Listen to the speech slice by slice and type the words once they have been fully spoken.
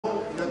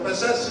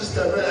person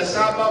system a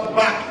saba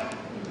back.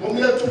 When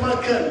we have to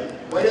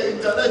make where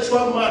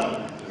intellectual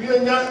man, we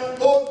are not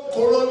old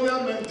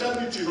colonial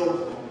mentality.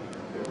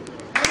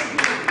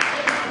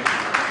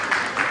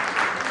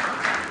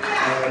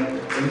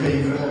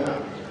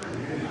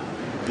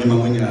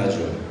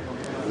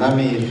 Let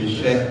me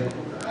share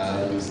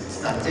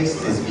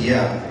statistics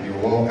here. We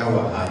all have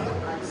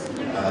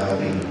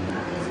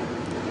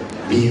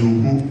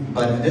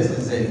but this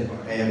is a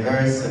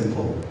very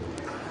simple.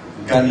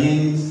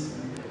 Ghanaians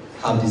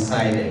have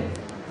decided,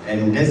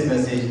 and this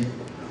message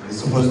is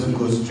supposed to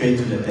go straight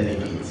to the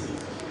delegates.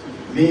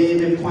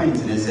 Main point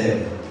is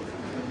that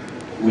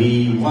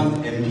we want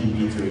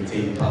MPP to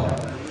retain power.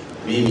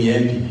 Maybe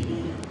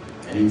MPP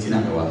and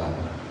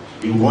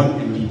we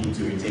want MPP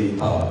to retain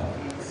power.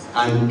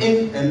 And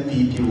if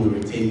MPP will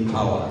retain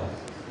power,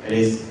 it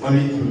is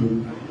only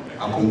through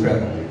a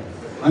comparable,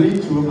 only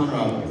through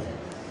honorable.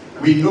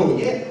 We know,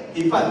 yeah,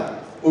 in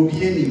fact,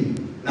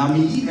 Obieni, now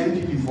me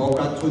MPP for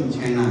Kraton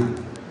China,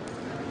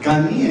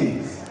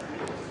 Ghanaians,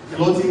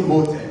 floating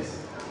voters,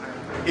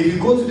 if you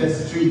go to the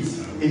streets,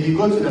 if you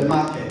go to the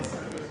market,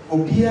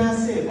 Obia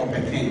say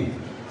Opeken.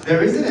 The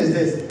reason is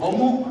this,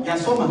 Omo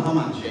Yasoma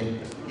Hamache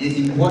is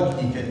in what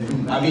he can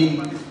do. I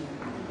mean,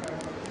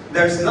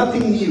 there's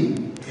nothing new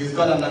he's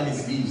got under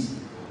his sleeves.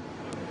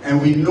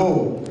 And we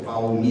know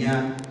about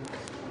mere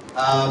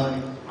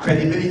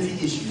credibility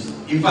issues.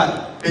 In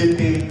fact,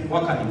 Pepe,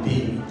 what can he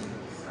pay?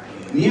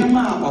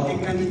 Niyama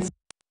Okekani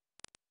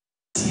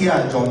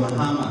Tia John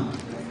Mahama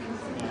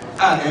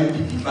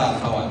MPP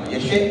power. You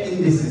share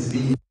indices.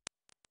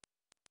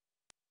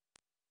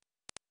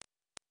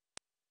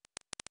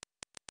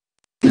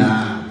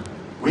 Nah,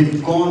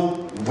 we've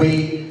gone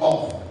way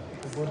off.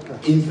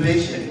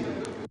 Inflation.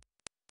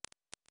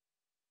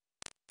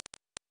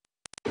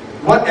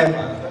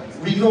 Whatever.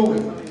 We know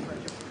it.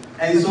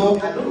 And so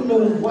I don't know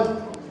what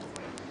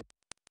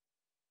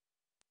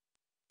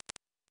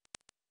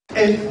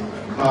if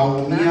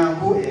Baumia,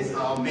 who is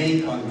our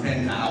main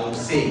contender, I would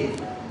say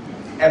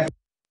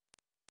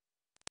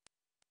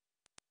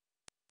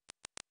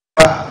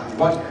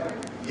what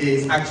he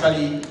is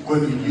actually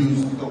going to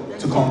use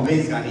to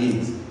convince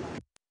Ghanaians.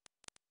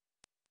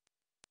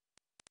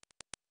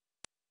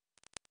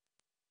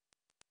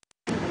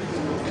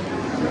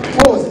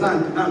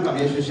 Now,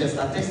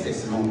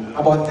 statistics,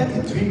 about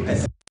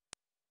 33%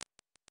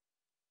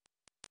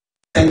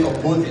 of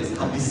voters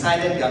have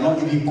decided they are not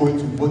even going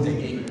to vote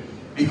again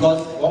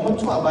because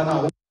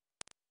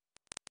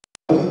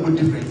good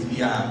difference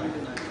we are.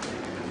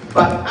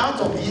 But out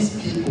of these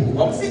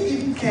people, I'm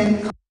saying if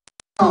Ken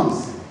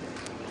comes,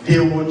 they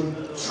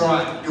would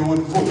try, they would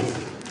vote.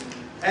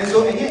 And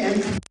so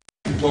again,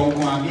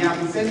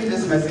 I'm sending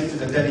this message to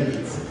the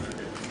delegates.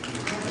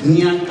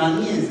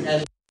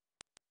 Ghanaians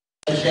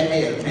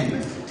share a pen.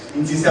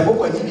 In this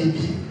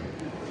GDP,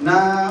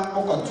 now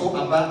Okoto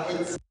about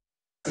it.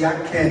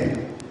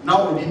 Ken. Now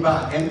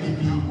Obiba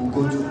MPP will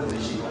go to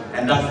opposition,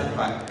 and that's the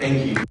fact.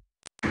 Thank you.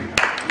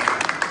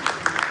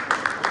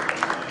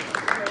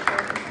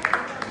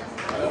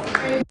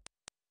 Thank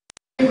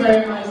you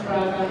very much,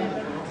 brother.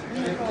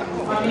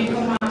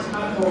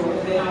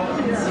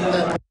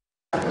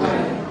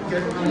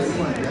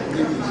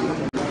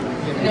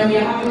 And then we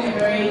are having a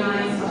very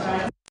nice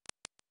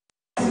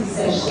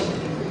session.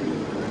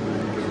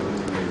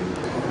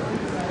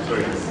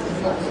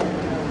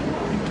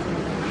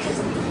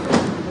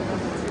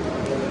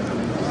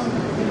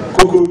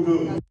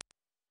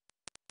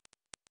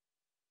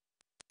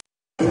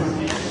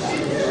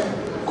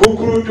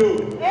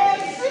 Kukurudu.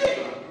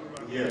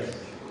 Yes.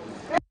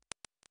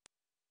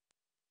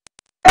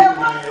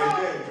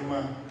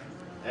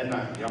 Ena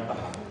yaba.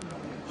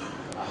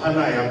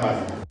 Ahana yaba.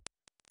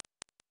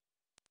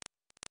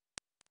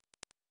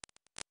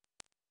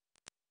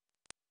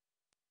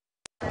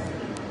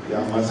 Ya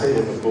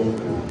masaya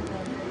bongo.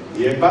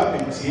 Yeba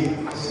binti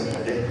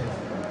asade.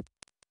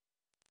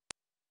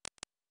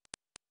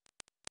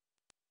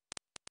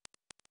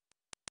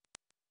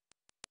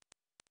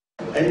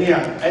 Any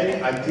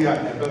idea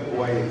about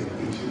why in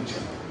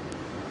future?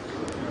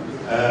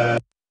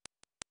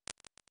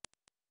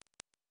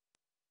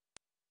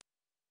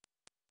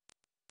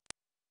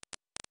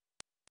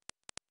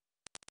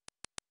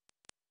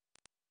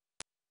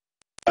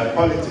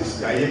 Politics,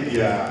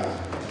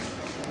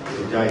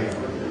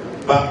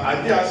 but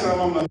idea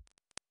some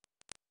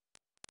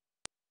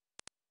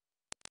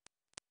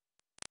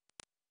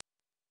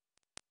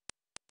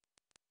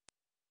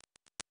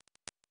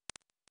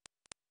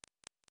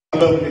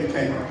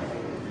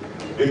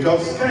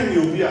because can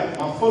you be a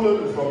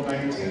followed from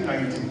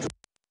 1992?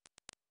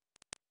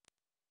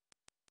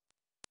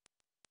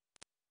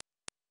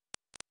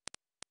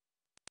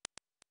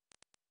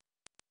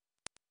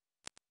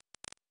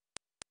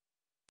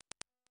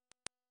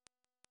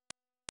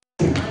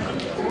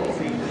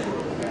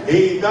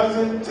 He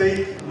doesn't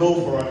take no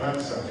for an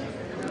answer.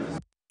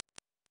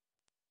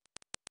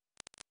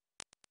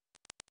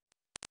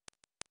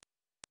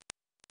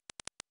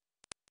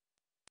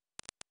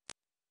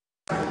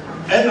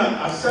 And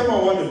I said, I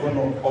want to go to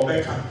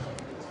Obeka.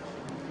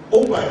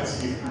 Over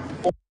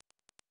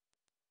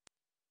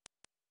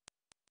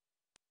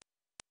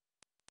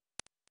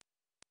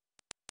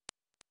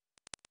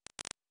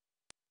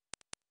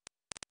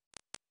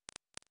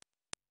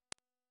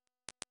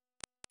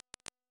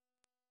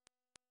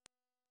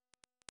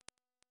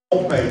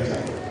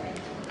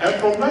And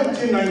from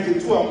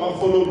 1992, I'm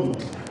following.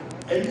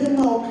 And you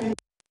know,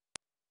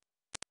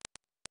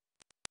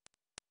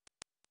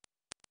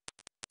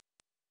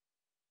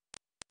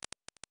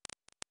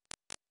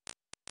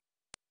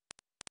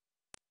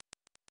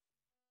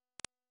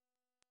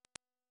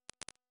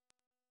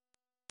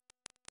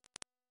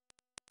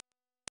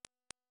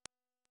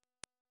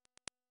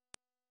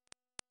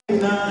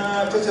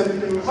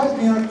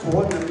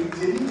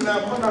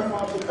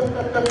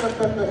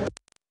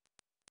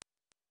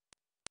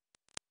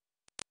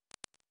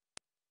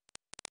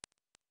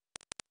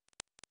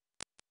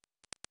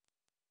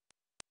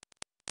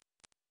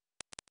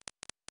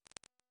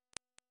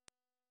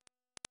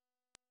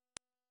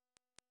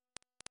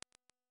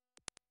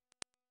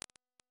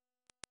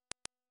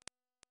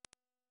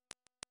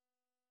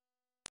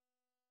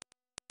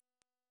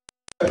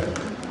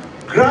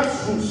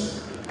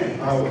 grassroots,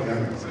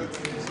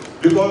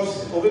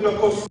 because of the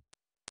cost.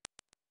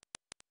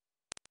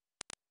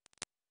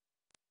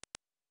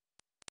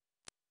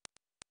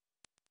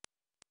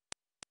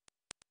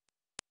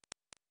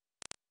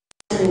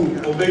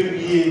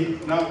 Obey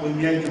now when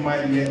you to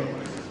my yet.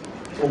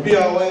 Obey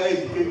our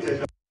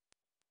educated.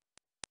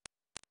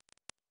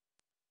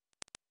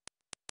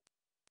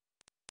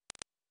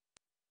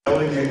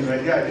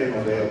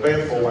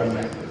 Obey for 1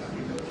 night.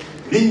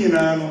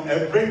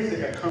 Lincoln brings the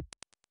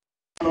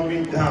economy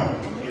down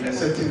in a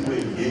certain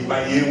way.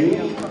 By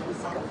you,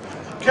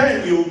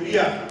 can you be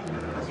a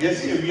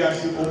yes, you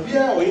are be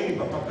a way,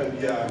 Papa,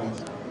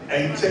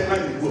 and check out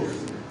the work.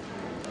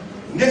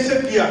 Yes,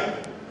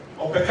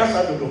 or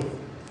Pecasado.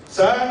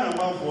 Sana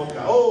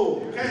Mafwaka.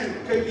 Oh,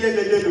 can be a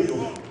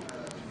little.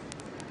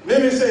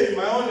 Let me say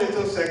my own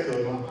little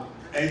sector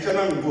and tell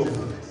them go.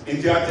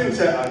 If you think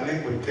I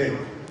link with Ken,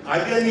 I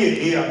didn't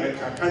need a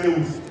can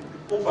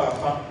over.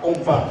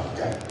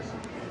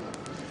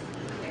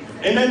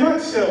 In a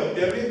nutshell,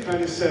 they're being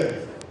kind of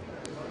said.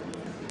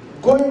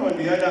 Going on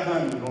the other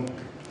hand,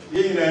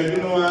 you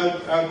know, I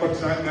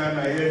got I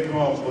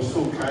know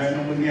so kind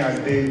of money a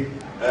day,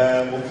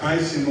 or kind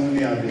of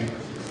money a day.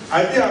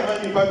 I did a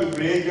money by the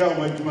break, I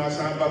went to my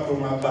son back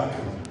from my back.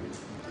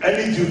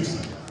 Any duty.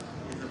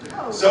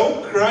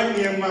 So, crying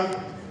near my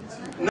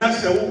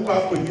Nasa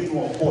Wuka when you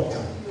were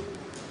water.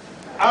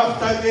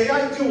 After they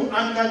argue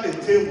under the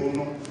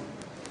table,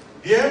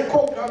 the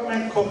echo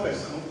government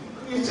coffers.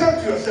 You tell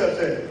to yourself,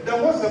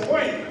 then what's the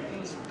point?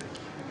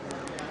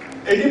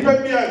 And you pay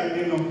me,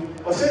 you know,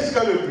 or says,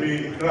 can we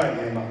bring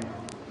crying,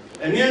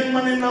 and yet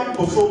money now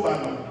for so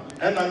bad,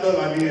 and I don't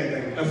have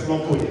anything, that's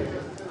not put it.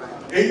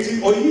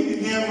 80 or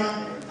you Niama,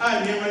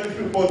 I never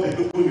report the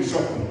local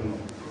shop.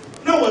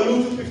 Now we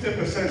lose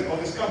 50% of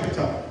his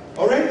capital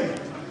already.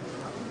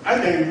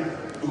 And then,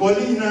 because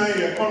in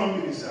the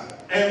economy is a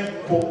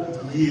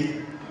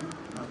year,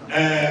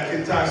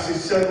 Ketasi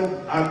settle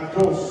at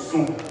those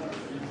soon.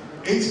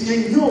 It's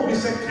a new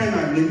business kind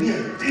of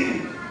near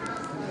thing.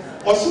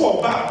 Also,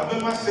 about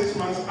 6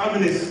 months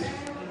amnesty.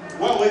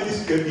 What way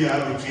this can be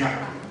out of here?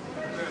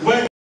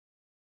 When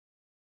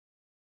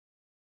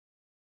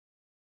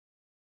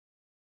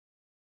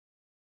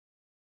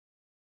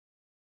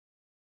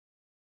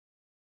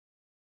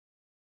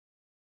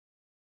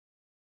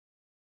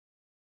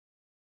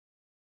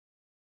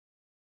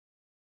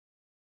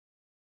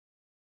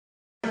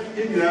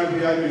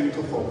we are doing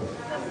to fall.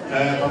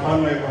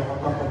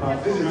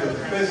 Papa, this is the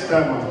first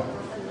time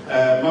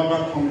Mama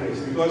Congress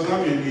because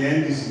I'm in the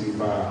NDC.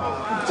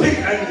 Take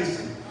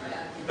NDC.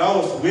 That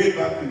was way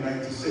back in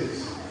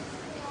 '96.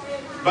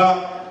 But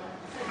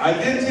I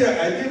did hear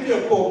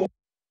a call.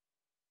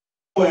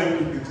 But in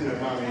the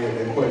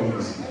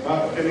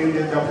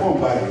Agyapong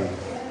body,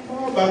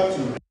 back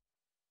to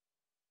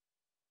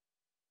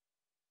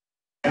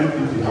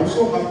MPP. I'm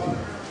so happy.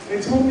 They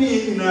told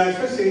me,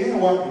 especially in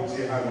what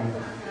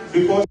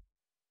because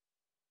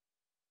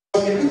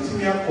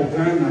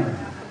Ghana,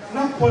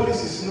 not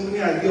policies, no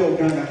idea of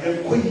Ghana,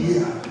 and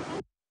year.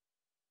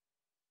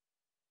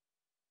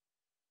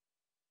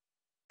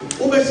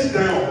 Uber sit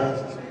down,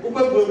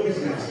 Uber go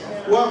business,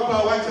 work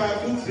for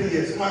 2-3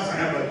 years, once I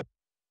have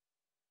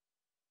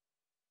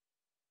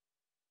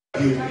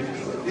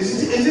Is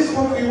this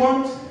what we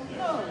want?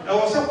 There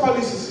was some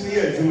policies in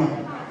here, Juma.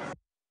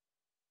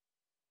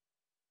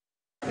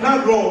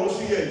 Not law,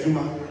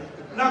 Juma.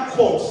 Not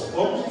courts,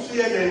 or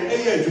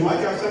Juma,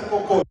 just a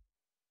court.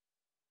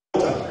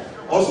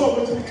 Also,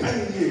 what we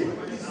can hear.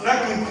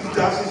 Not in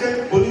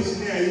the police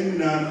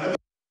in and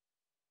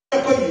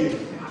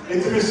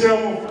to Mr.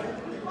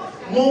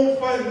 More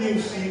 5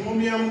 news,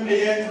 Mumiam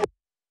and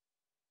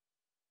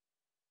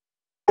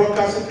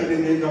broadcast in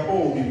the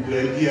Agyapong will be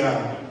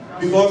there.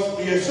 Because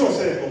he is sure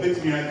said, obey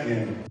me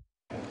again.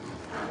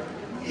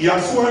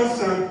 Yasuan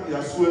san,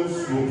 Yasuan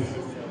slow.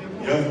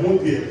 You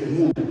won't be a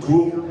move,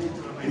 grow.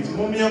 It's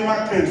Mumia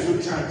Martin, so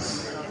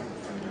chance.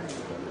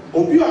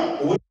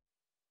 Obia,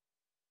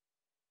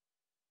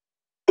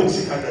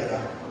 Sikadada.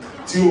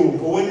 Tio,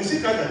 when you see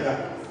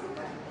Kadada,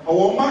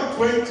 our Mark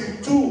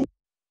 22.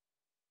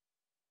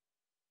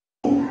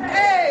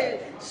 Hey,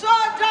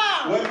 shut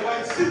down. When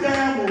I sit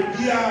down,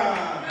 Obia.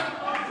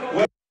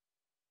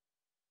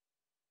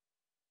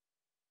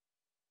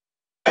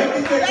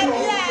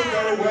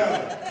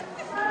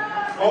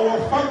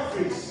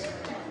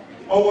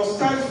 or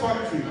starch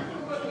factory,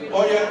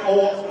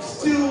 or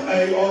still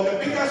or the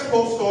biggest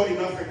cold store in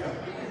Africa.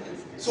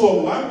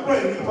 So one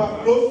point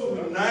close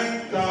to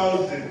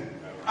 9,000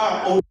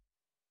 are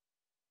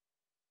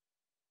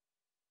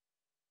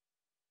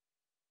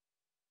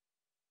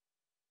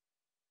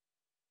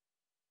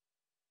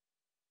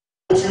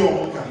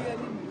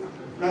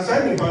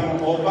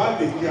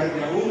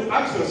now,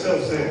 ask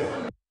yourself, say,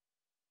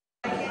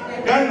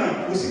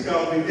 Ghana, Musika,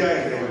 or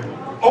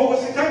the or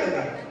was it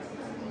Canada?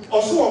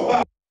 Or so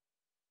about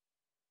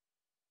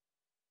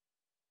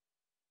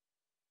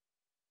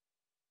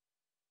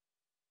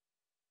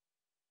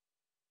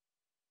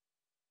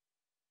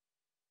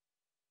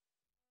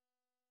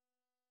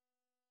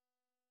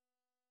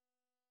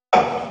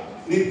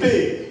ni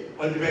pay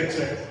or the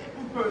lecture.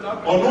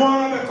 Or no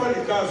other call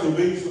the cars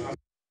obey.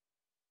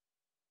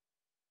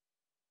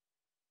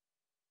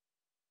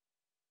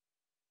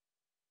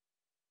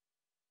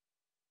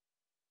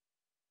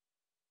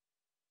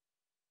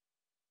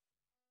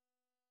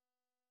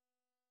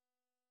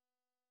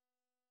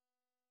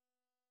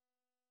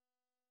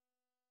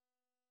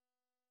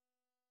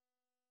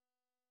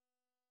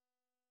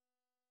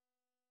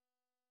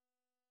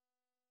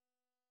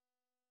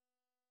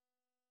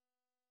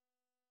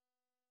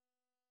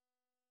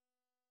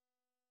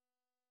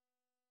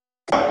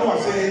 I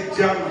say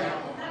German,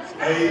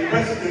 a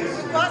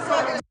presidency.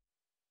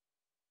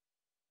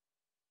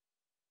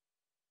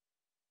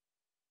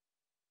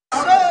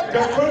 The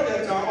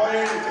projects are all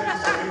in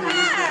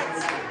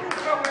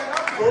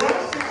for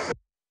us,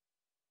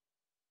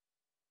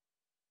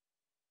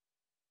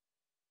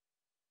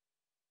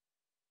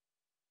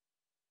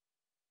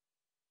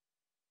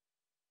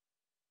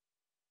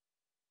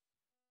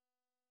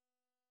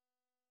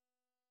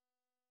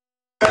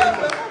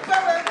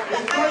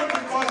 it's going to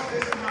cost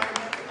this man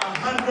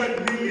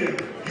 $100 million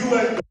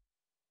US.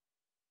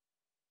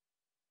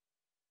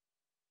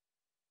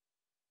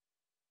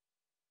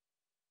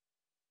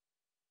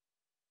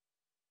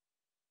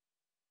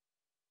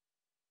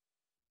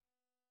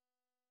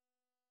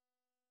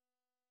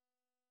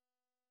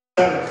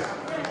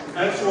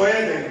 And so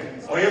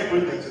then, or your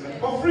project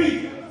for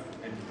free.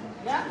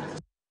 Yeah.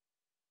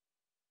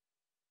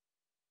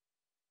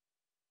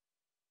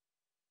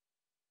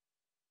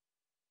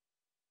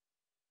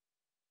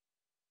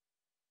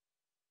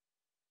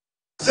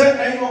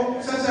 Say, I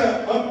know,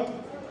 say,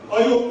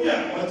 or you,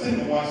 yeah, what's in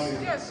the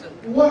washing? Yes.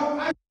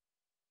 What?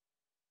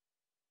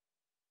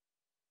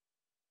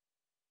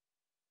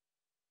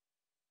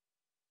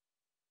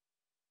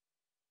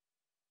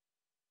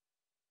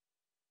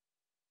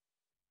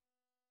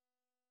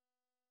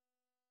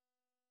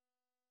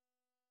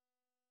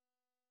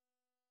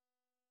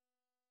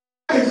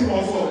 It's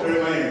also a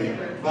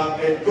reminder, but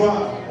a door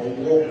or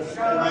walk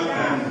for my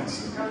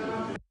parents.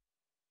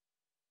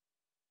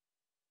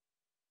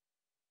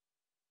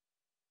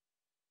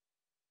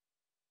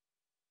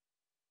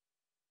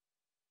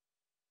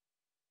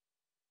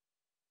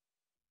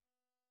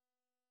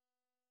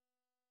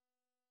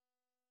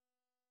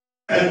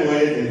 And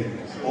waiting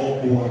or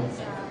one.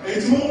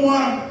 It's more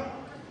one.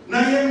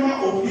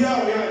 Nayema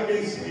Obia, we are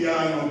against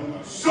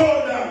Piano.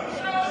 Soda!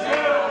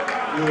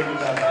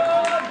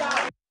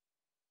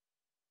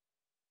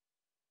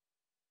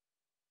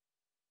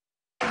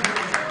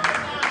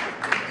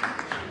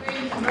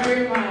 Thank you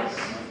very much.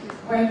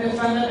 When the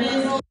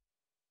fundamental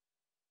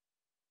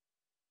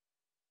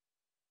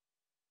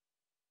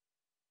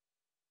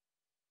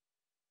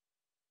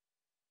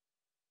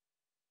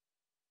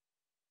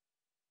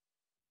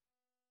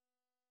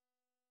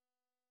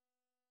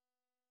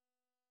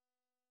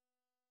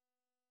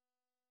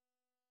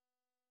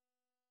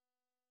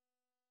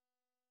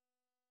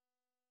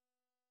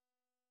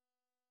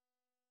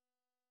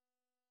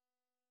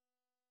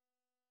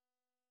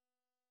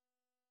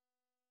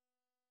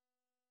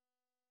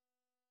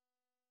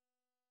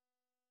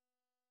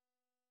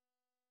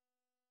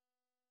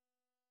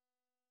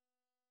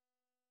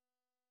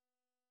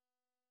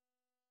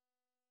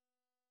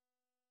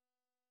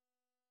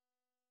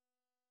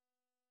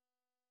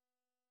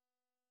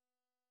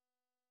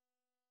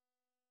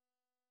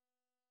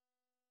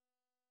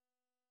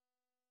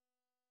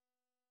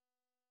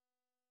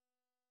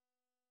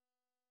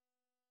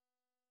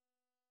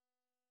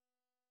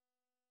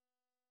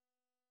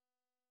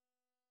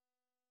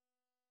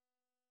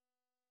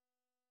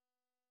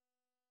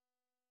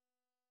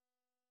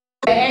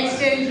the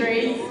exchange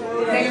rate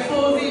is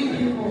exposing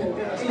people.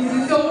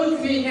 It's so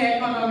to be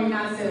economic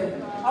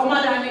asset. All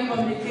Madani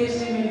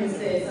communication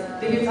ministers,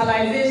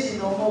 digitalization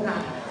of Moka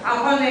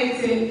are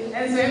connected,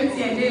 and so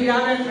MTN, they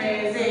are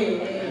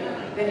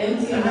the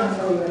MTN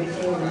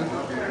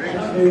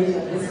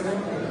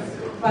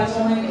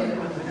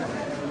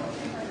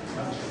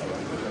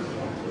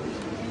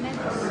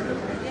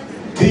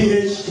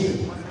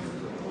PhD.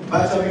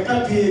 But I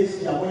can't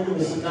PhD, I'm going to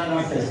be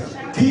Ghana first.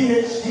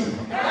 PhD.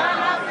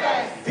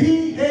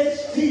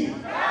 PhD.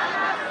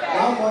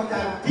 One more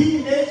time.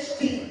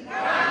 PhD.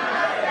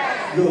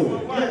 No.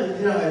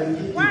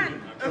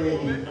 One.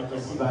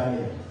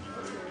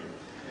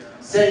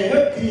 Say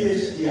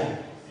PhD.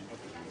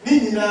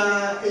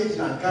 Nina is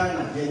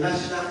Ghana, the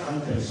national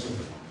anthem.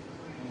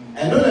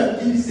 And all of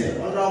these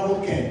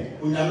honorable Ken,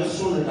 who never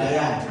saw the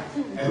diet,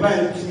 and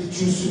man to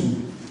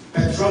choose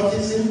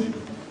patriotism,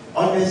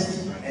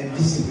 honesty, and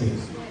discipline.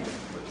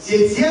 See,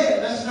 it's here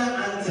a national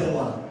anthem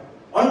one.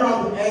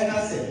 Honorable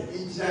Eka said,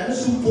 it's not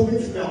so poor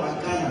to be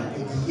our Ghana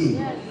and the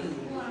year.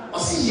 Or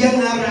see,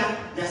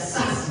 Yanara, the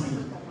sassy,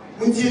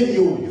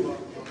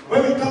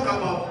 when we talk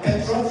about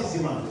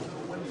patriotism,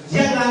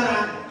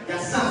 Yanara, the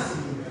sassy,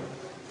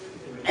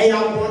 and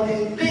I want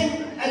to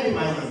think at the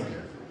mind.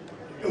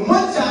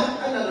 Much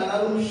and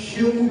another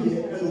show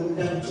and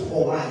them to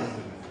all right.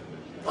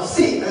 Or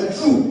say a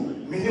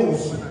true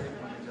minus.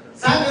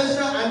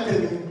 National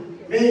anthem,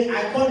 may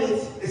I call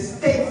it the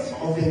state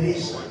of the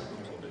nation.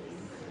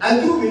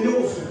 And do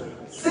minus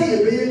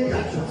say a baby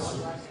at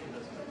us.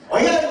 Or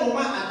yet, no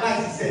man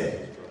advice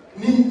said,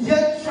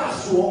 Ninja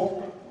trust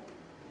war.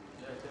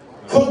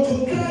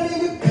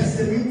 Contemporary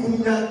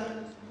Pessimicuna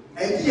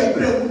and dear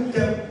Brewum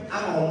and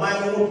our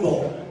minor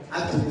dog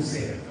at the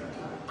say.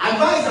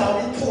 Advice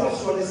I'll be told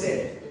as what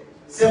said.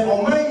 Say,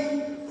 O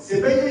man,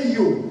 say, baby,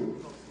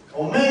 you.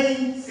 O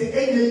man, say,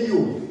 any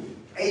you.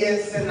 And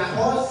yes, and a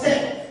horse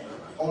said,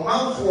 O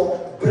man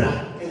for bra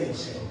in a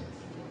chair.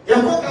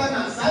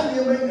 Yabokana,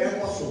 Sunday,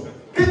 and also.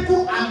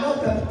 People are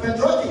not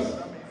patriotic.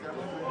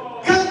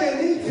 Can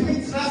they need to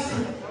meet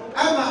Lassie?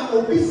 I'm a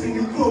obese in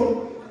the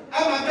group.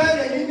 I'm a guy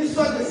that you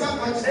saw the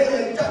Sabbath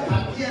day and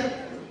Japan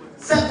here.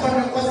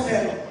 Second was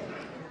there.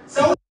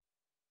 So,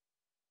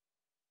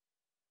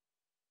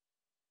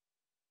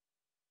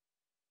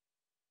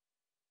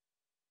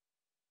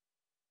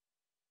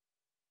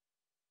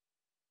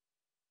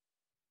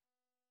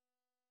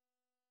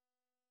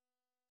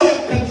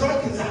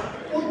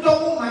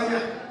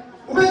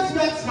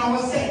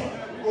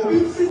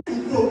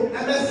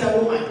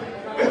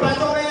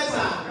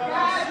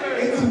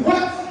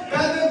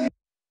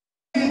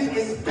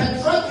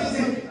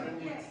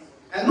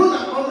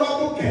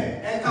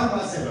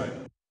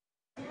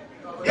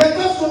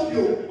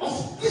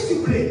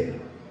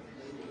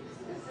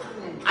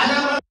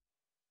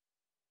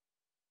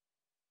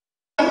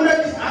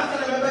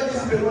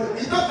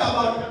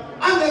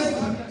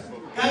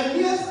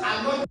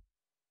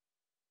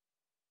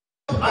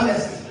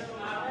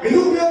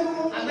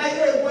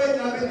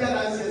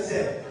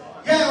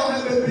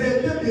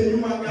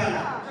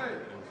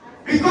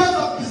 because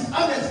of his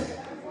honesty,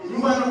 you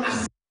are not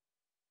as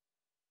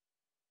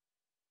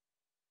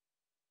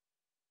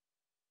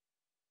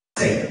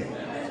say.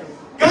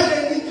 God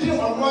any tree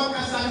or one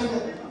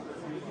casano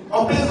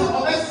or person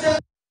of excess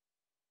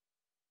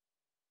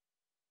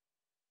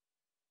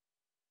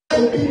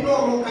will be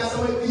no more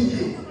casano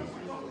DJ.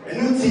 And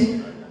you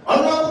see,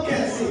 all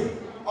can say.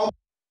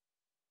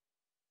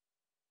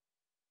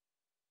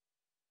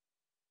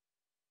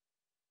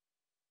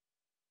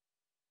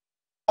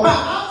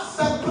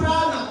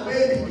 Soprano,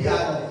 baby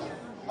piano.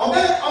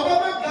 Obey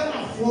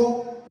Ghana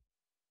for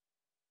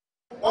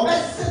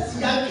Obey set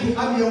Yankee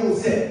Abiyo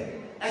say,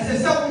 as a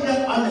something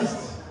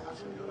honest.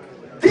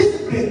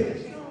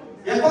 Discipline.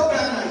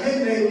 Ghana,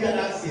 Yen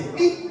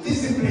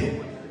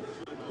discipline.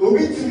 Will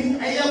be to me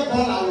a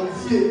ball I will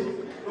see.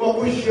 No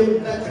push you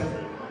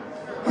better.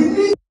 We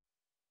need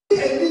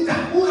a leader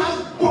who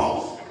has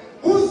balls,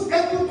 who's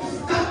able to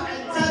stand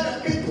and tell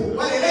the people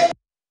what it is.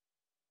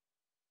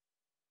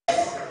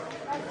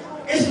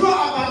 It's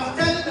not about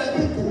telling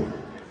the people.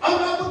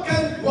 Honorable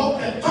can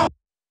walk and talk.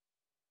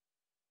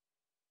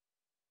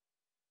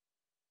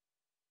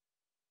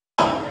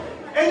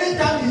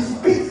 Anytime he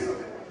speaks,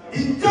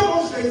 he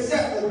demonstrates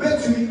that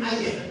obey to me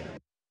again.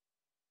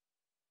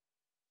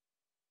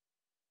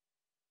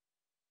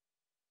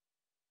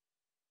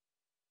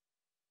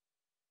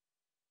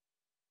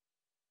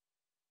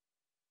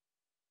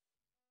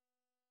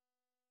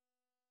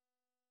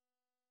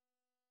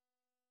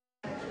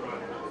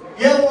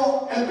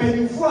 Yewo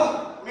epenifu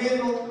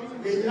meno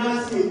le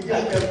nasi ebi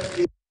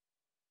akem.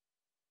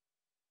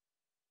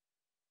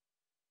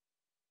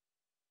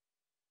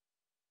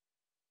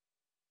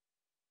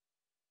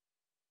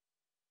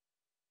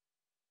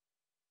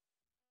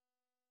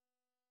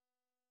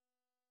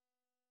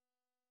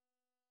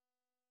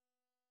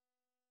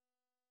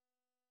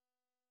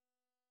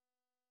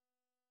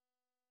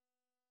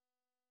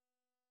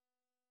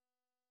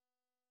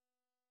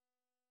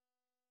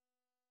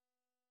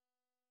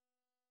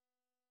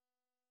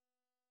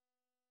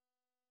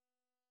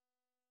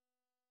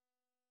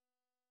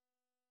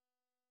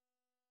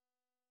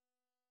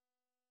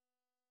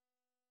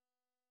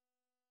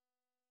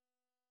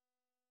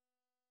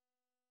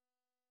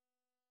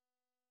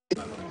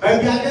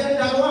 Baby, I get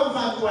that one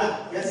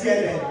fatwa. Yes,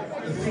 yes,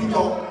 if you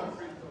talk.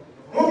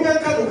 Mobile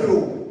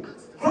Cadu,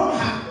 from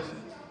her.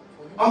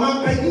 On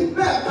my penny,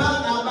 bad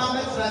now,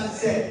 Bama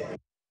said.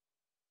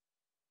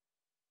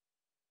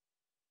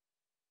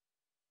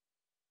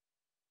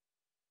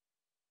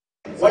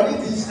 What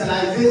is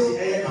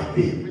digitalization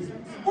campaign?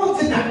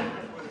 What's that?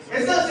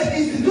 It's not an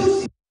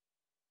institution.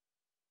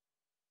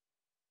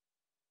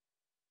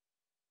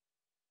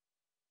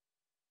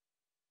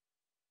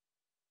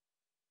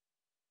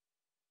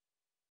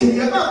 In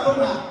the back,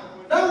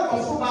 that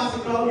was so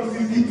much around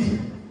 50p,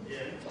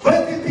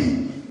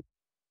 20p.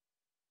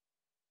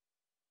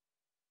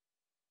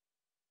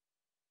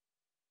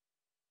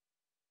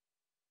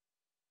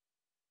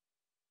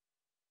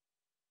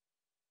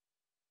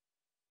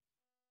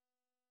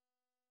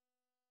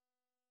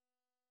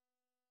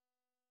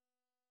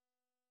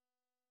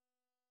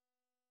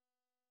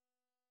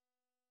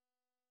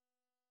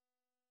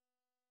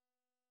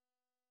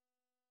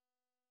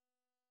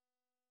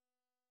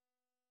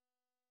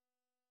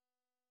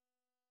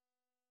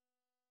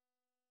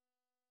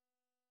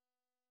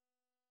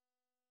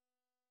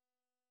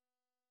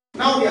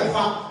 Now they are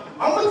far.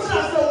 I'm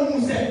not sure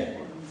who said,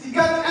 "See,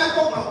 can I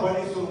come up on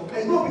this? So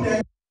I go with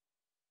them."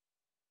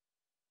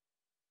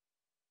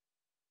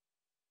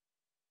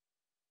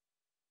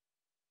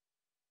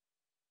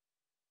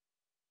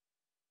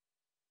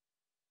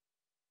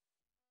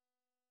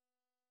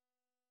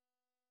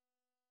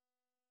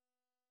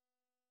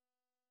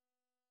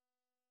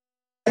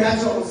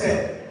 That's what I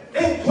said.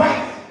 Think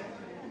twice.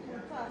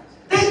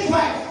 Think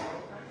twice.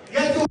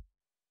 Get to.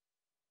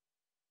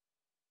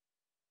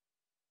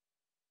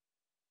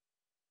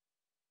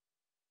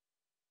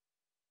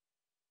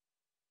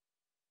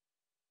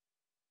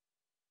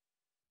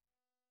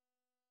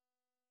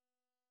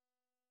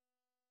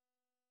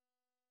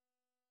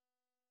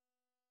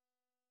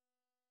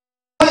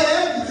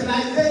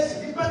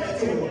 Utilization, people that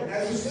tell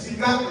as you see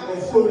that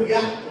of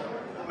Korea,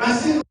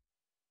 massive.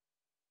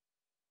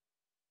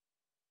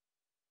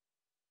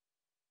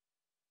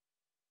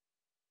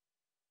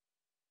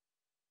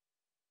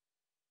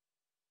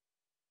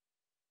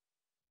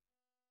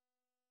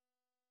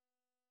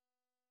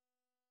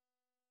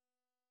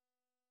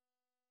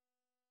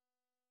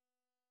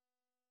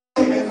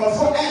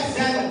 For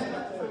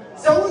example,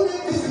 so we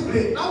need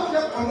discipline. Now we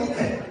are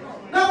committed.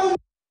 Now we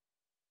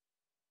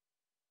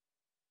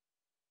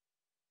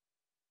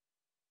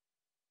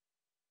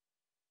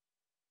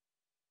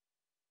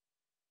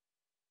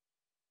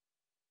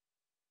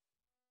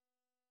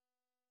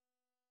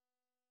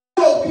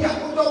will be a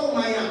good old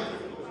man.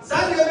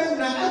 Sunday,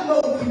 I'm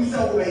going to be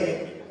so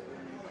away.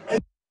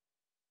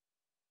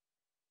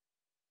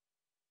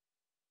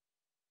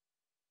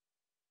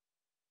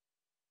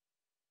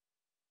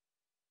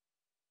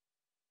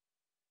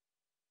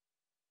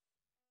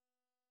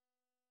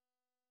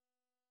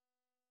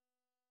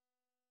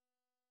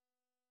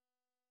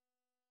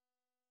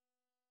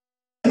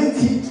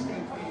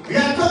 We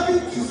are talking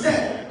to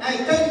say, I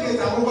tell you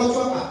that I'm going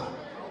to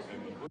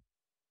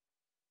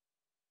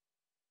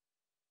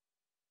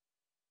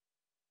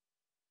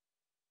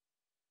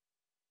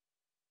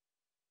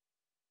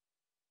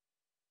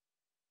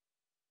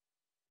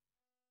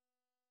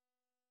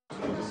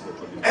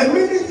a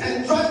minute's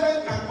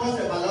enjoyment can cause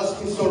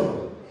everlasting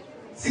sorrow.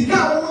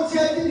 Sika won't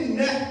tell you in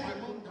there.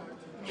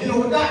 You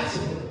know that.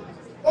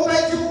 Oh,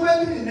 my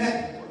children in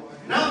there.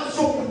 Now,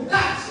 so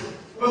that.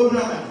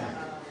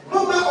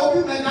 Mama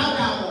Obi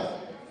Menada.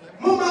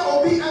 Mama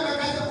Obi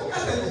Amaka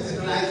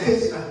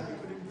civilization.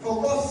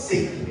 For God's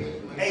sake.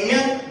 A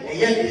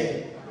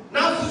year.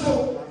 Now,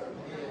 so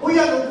we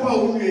are the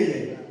poor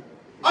women.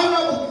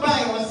 Honorable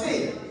Buy was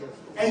saying.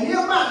 And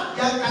your man,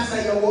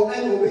 Yankasa, will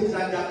be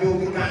like that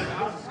building.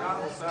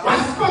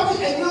 Was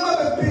spotted and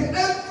never bring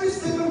every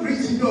single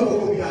region you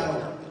will be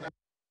out.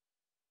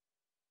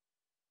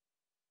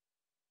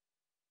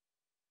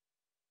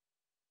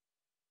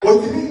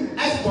 What do you mean?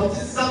 Export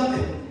is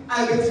something.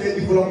 I get to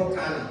the people of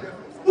Ghana.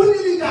 Who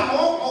did it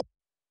all?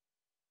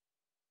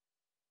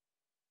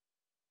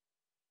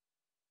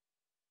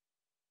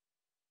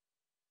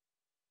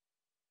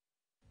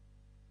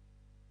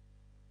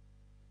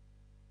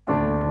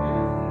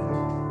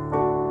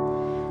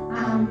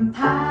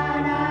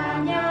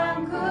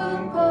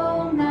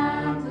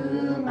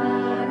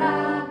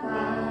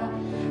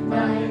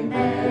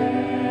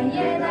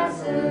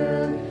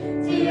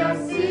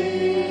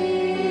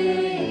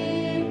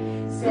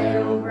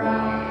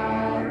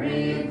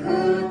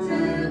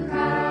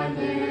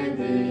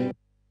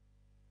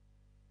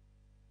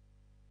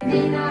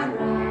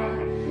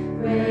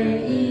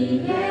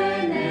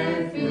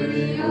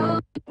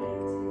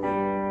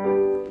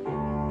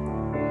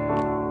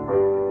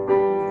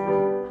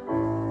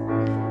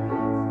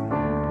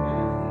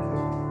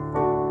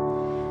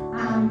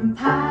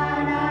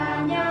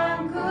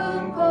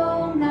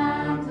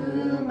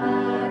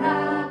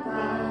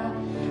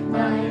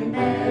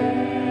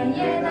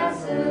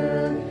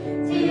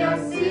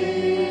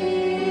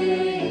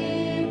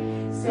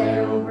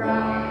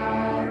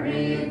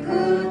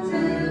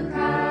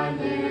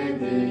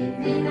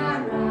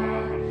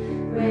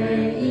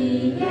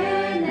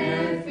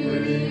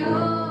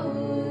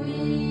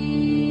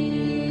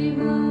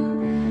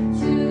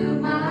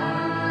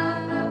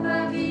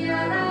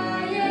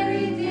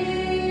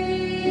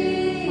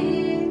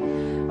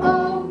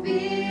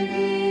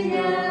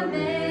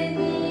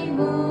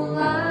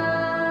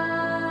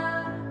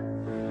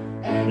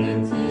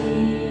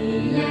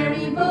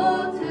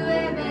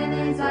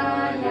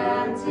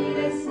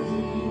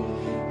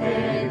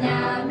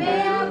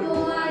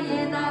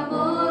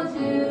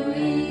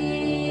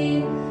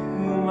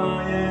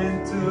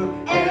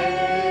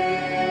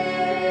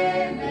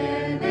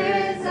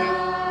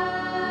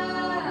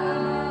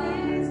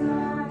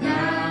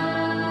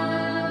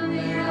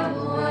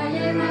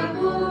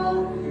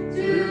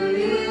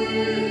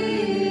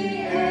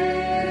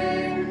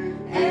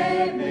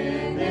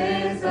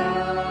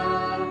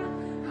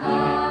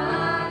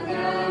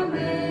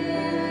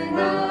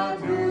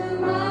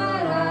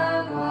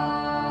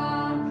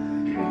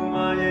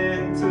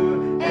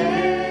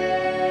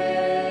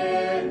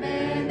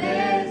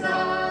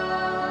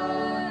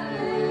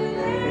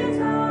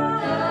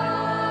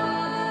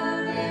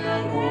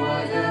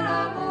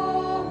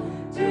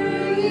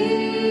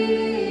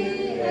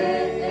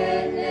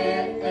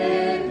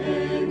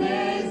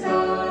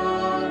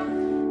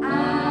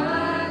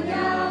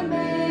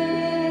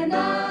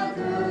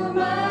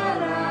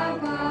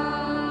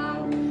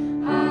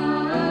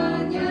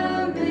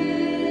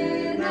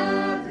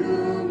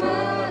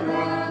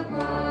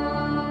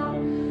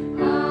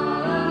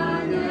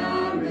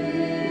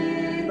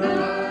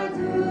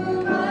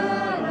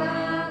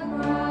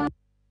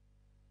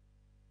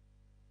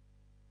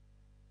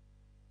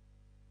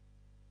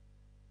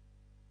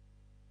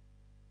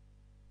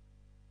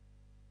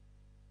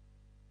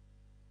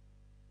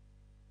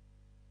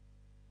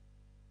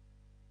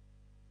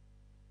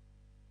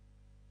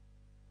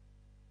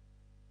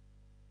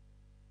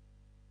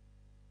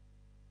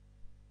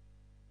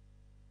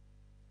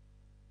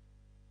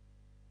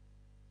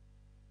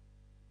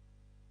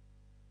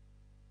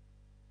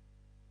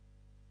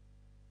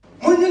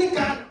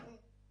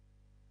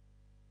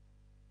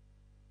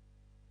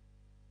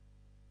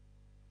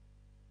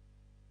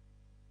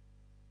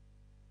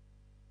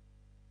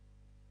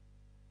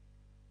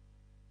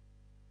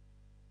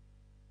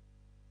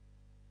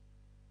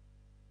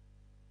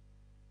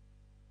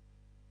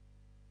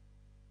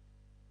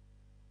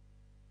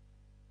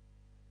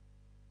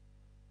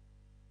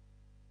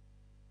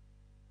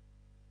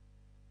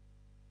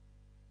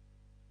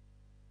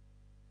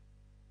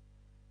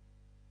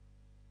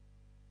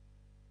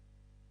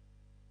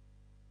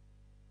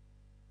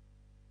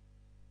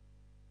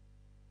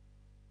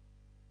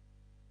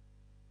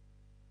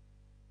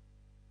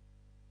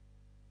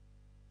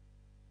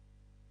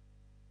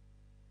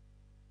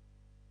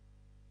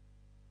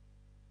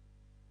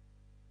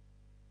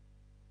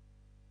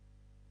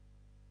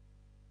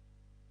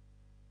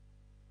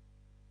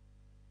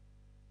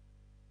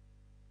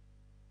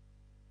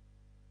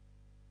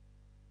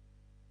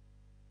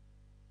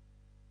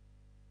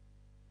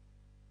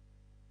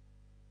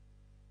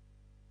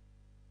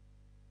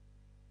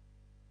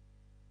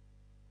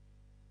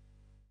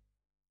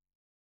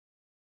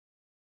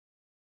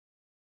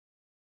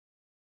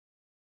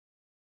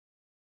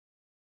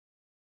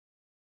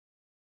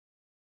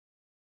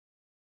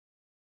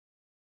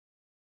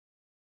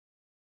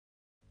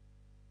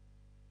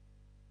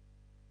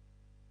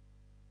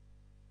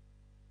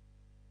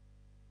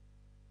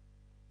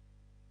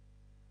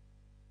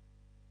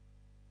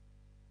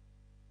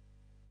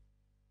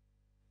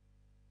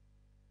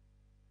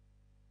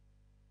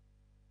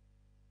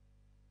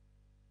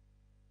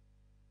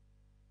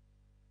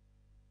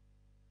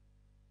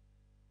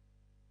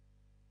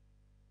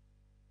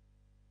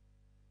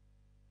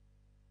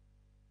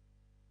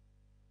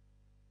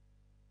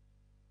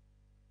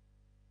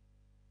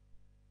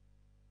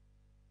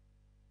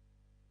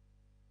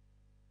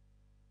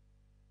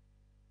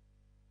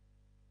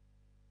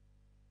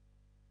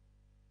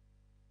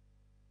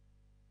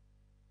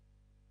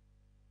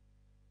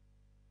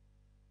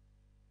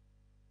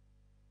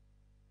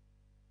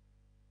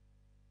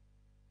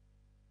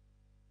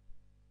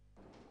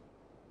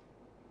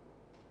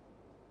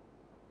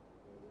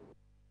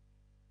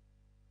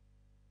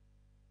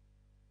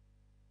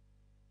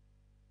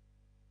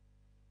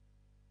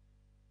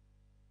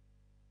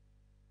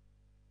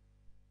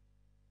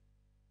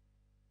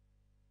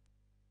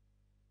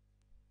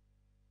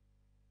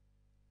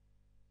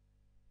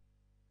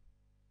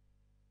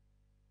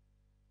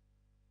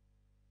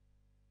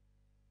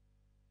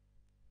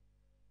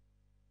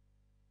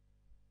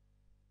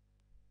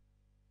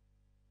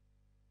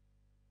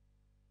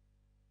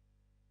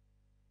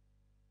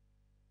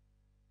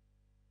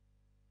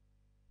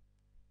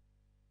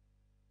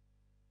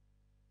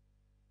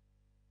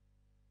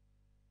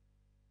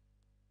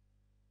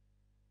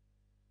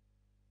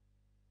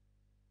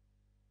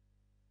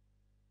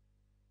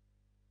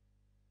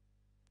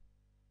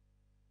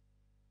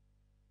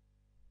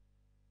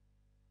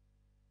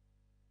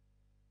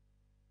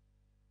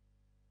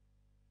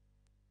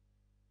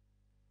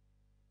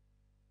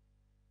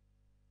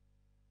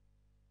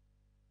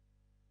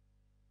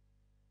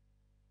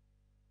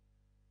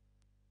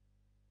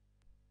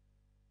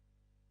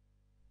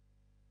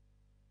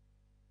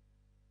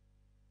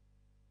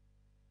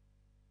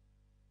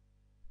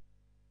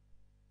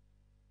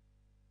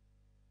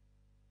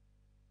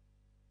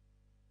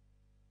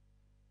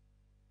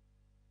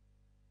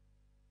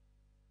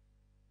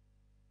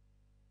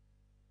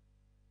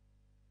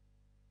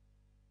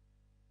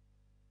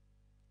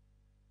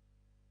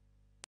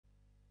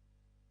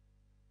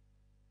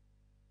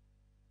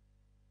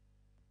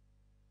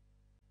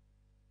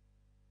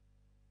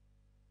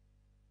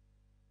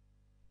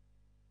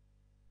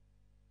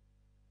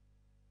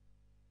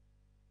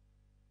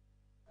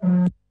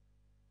 Hello.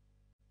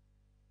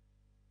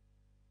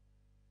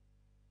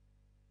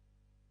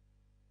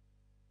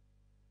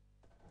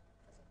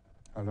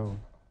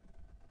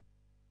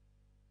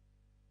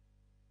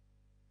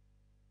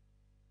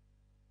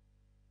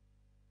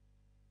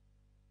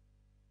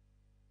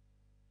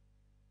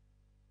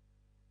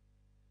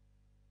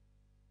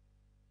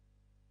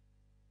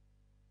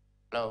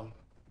 Hello,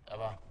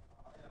 Eva.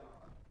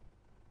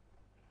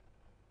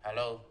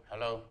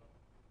 Hello.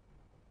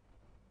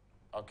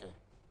 Okay,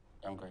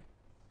 I'm good.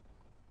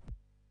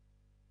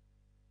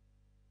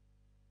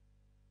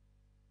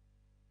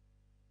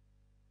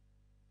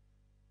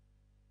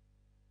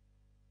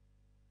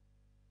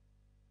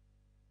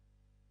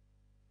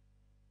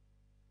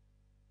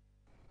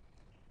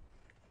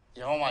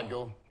 Your home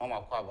Joe,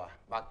 Mama Kwaba,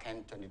 back in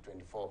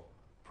 2024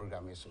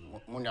 program is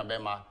Munya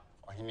Bema,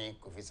 or Hini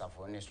Kufisa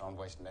for any strong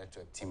voice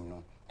network team,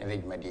 no, and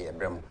lead media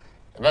Bremo.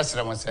 The best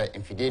of them say,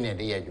 Infidenia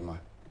de Yajuma,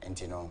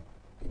 and you know,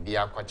 be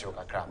a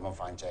quachoka crap, no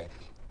fanche.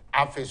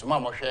 I face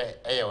Mamma share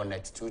air on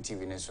net 2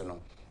 TV Nesono,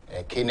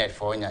 Knet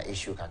for any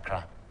issue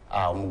kakra,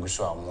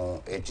 Muguswa,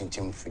 more 18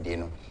 team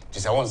Fidino.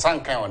 Just I want some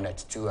kind on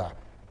net 2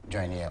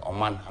 join here, or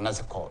man,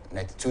 another call,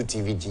 net 2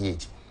 TV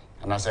GH,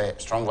 and I say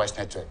strong voice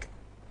network.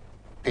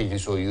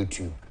 Page so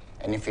YouTube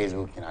and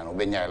Facebook and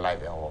Obenya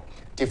live or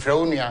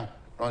Tifreunia,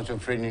 Ronson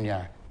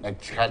Freunia, like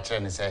Catcher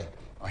and say,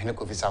 or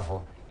Hinako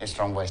Fisafo, a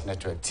strong voice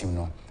network team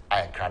no,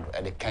 I crowd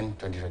at the Ken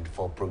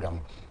 2024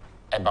 program.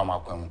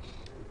 Ebamakwem.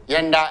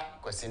 Yenda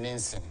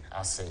Kwesininsin,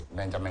 I say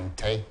Benjamin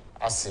Tay,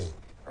 I say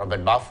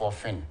Robert Baffuor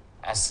Finn,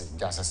 I say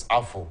Justice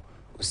Alfo,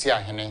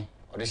 Usia Hene,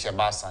 Odisha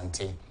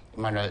Basante,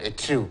 Emmanuel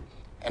Etriu,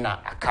 and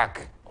a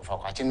cack of our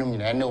Quatinum,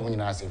 and no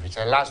winners if it's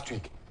last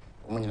week.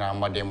 Muna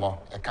Modemo,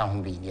 a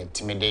can't be yet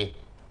timid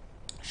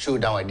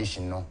showdown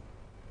edition no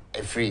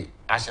a free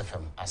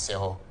HFM as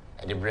ho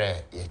at the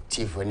bread a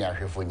chief when you're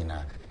here for you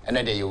now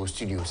another your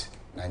studios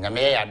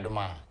Nanyame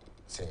Adoma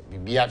say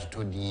be out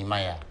to the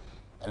Maya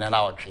and an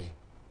hour tree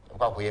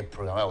a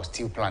program I was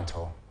steel plant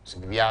ho so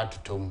be out to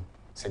Tom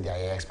said they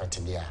are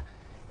expected there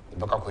the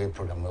Bakakoe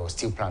program was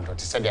steel plant or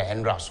to say they are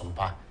Endra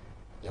Sumpa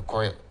your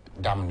coy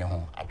dam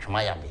no at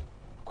Tramayabe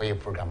Koye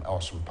program or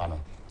Sumpano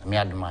and me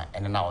Adoma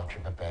and an hour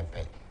trip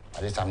pepe. At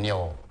this time, near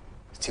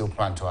steel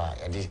plant to a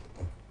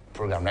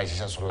program that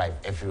is also live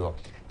everywhere.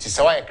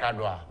 Tisawa a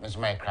crowd, Miss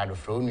My crowd of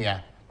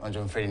Fronia, on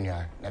John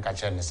Frenia,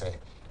 Nakacha and say,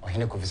 or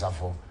Hinako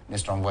Fisafo, the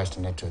strong voice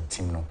network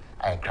team. No,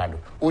 I crowd.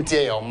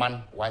 Utia your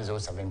man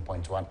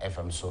 107.1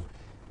 FM. So,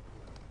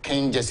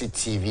 Kencity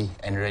TV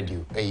and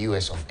radio, a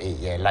US of A,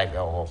 yeah, live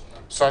or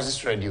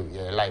Sources Radio,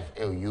 yeah, live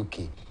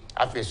UK.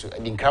 After so, the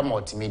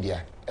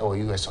Multimedia, or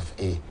US of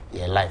A,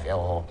 yeah, live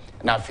or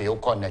now for your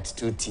connect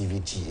to TV,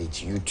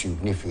 GH,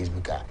 YouTube, ni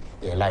Facebook,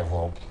 yeah, live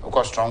or of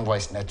course, Strong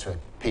Voice Network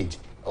page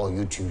or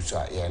YouTube,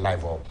 so yeah,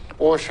 live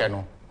or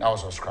channel now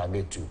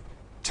subscribe to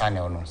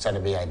channel no, so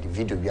the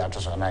video be out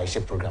so now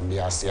program be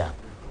as here.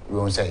 We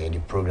won't say the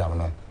program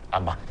no,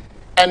 aba.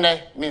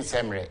 And means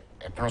Emre,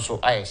 a pencil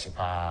I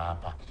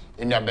papa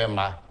in your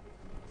bema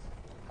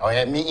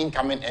or me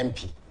incoming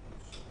MP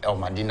or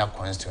Medina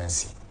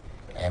constituency.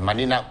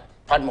 Medina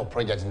Padmore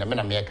project in the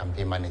Menamia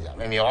campaign manager.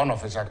 Maybe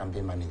unofficial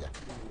campaign manager.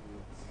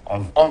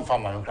 On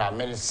farmer crowd,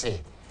 many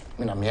say,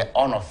 Menamia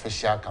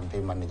unofficial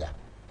campaign manager.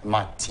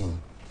 My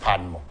team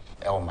Padmore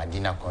or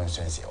Medina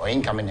constituency or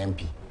incoming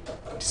MP.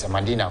 It's a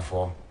Medina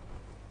for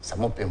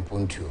some open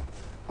puntu.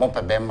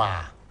 Mopa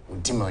Bema,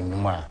 Udima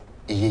Numa,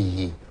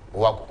 Ye,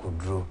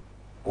 Wakudru,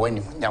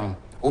 when Yam,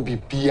 Ubi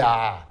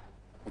Pia,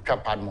 Uka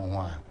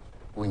Padmore,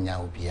 Winya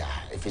Ubia.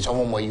 If it's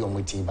almost more you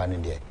muti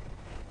banide.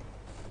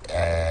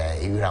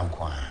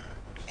 Iranqua,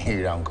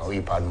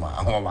 we Padmore,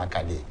 a home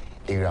academy,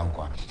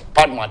 Iranqua.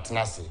 Padmore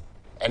Tenasi,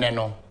 and I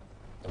know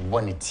the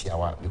bonnet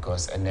hour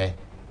because and a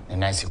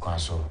nice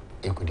so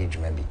it could eat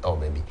maybe, oh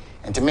baby.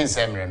 And to me,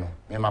 Samuel,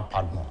 Mema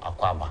Padmore,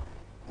 Aquaba,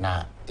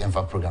 na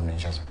Yanfa program in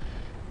Chas.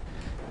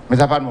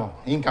 Mr. Padmore,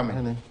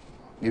 incoming.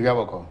 Baby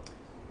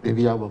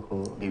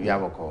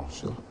Aboko,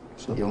 Sure.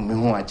 You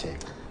may watch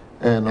it.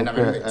 And I'm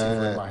going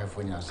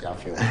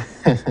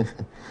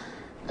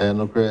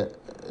okay,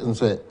 and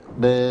so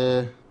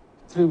the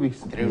 3 weeks.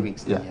 3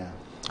 weeks, yeah.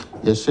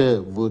 Yes,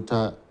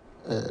 voter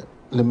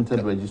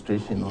limited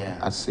registration. Yeah.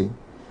 I see.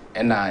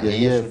 And I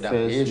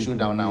shoot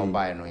down now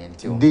by no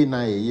until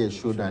dinner a year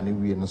show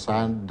than we in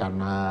San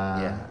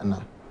Dana and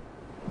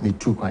me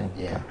too kind.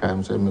 Yeah.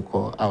 I'm saying me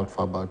call out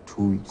for about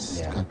 2 weeks.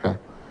 Yeah.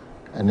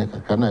 And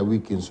then can I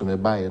weekend so me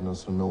buy and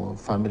so no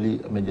family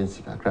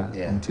emergency kakra.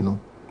 Yeah. You know.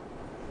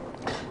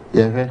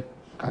 Yeah.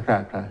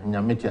 Kakra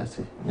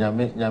nyametiase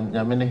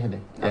nyame ne hene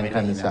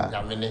yankanisa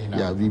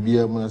ya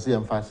bibia mu se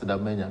yam fast da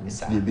manya me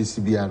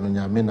bibia no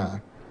nyame na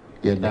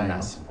ye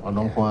dan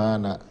ono ko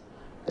na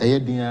eye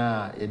din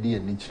a ye di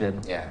ani kire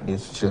no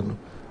yesu kire no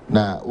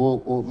na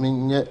wo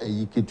menye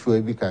ayi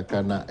ketua bi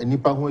kakra na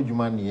nipa ho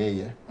adwuma ne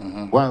ye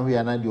wan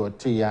hwe na de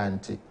ote ya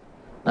ante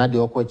na de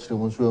okokire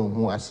mu so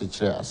ehu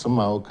asekire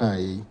asema wo kan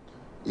yi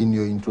in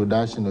your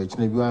introduction or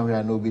chine bi wan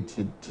hwe na obi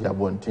ti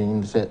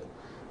abonten se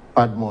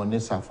Padmore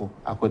Nesafo,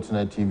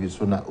 Akotena TV,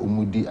 so na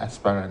Umudi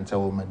aspirant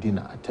or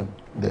Medina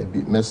attempt. There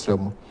be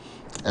Mesremo.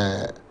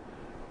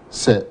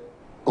 Say,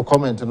 o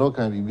comment no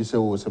can be say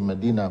was a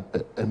Medina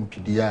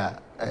MPDA,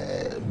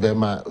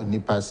 Bema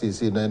Nipa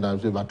say, then I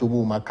was about to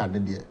move my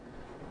candidate.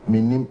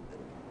 Meaning,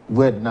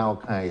 word now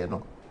can you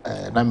know,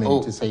 I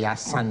mean to say,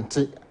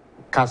 Asante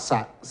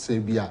Casa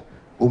Sebia,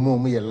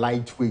 Umomi a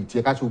lightweight,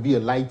 you will be a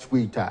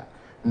lightweighter.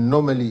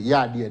 Normally,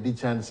 yeah, the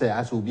chance say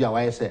as will be a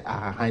wise say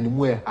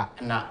hanimwe ha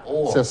na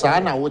so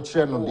sana wo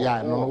kire no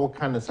dia no wo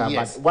kan say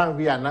but one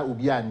we are na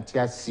obi anti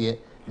ase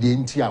de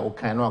nti a wo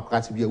kan no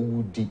akase bia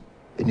wudi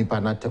enipa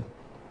natem.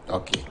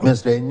 Okay,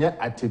 Mr. Enya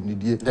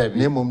atemnidie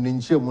na mom ni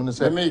nche mu no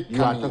say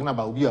you are talking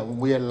about obi a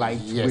we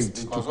lightweight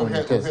to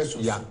contest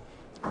yeah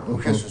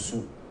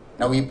susu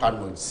na we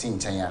Padmore sin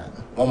tanya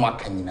mo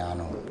maka nyina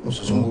no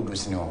susu mu do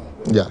sini ho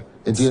yeah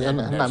enti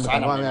na me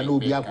kan wa na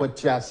obi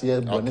akwati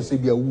ase bone se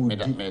bia wudi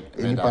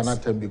enipa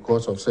natem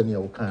because of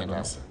senior wo kan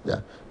no yeah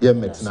ye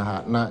metina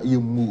ha na ye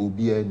mu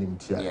obi anim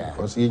tia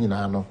because ye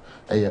nyina no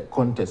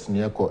contest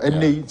ne ekọ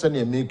enne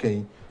senior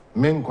mekan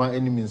menkwa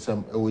enemy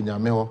nsam ewo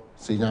nyame ho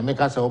se nyame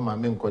ka se o ma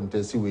men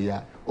contest we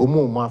ya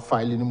omo mo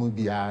file ni mu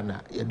bia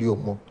na ye de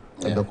omo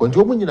ebe ko nti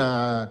omo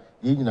nyina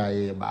ye nyina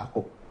ye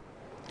baako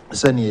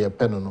senior ye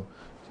peno no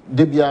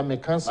de bia me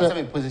kan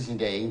se position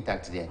there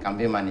intact there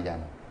campaign manager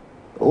no.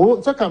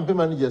 Oh, so campaign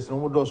managers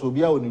no do so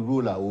be on the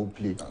role I will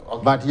play.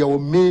 Okay. But your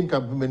main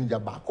campaign manager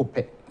back up.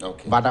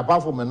 Okay. But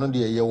apart from no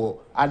there your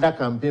other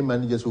campaign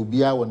managers will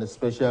be on a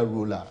special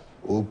role I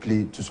will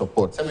play to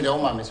support. Some of the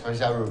woman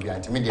special role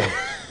behind me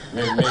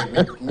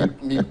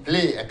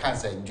play a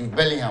cancer Jude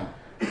Bellingham.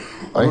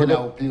 I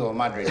will play on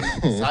Madrid.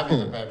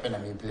 Sabi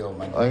pen me play on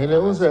Madrid. I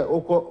know say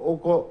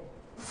oko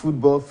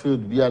football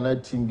field be another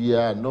team be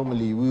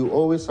normally we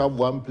always have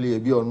one player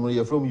be on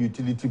you from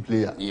utility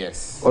player.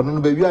 Yes. Or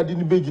no baby I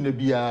didn't be gina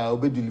be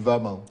obe deliver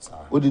man.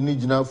 O di need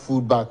gina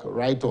full back,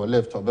 right or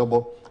left or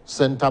bebo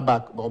center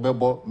back or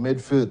bebo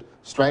midfield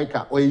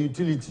striker or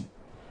utility.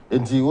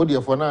 And what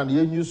the for now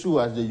you use you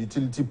as the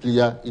utility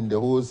player in the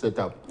whole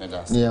setup.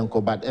 Near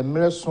Uncle but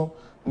Emerson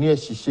near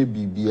Shishe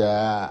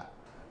Bibia.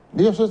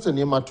 Near such a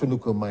name at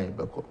Tunuko my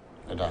beko.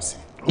 That's it.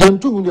 Young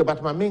two,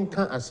 but my main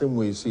can't as same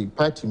way say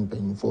party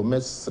paying for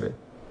Mestre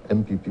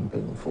MPP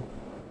paying for.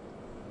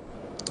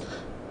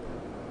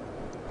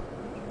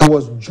 It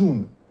was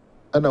June,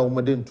 and I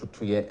went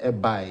to a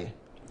buy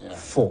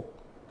for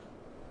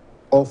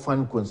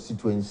orphan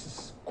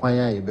constituencies.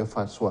 Kwaya ye be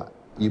faswa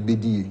ye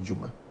bedi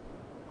juma.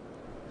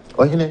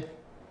 Ohine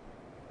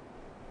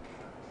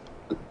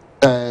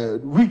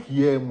week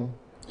yemu.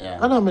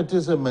 And I met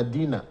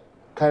Medina,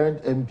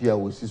 current MP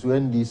was his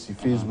NDC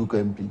Facebook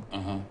MP.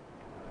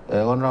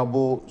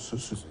 Honorable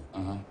Susu.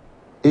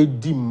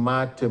 Edi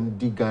matem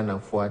di Ghana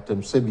for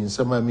atem sebi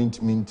nsema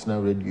mint na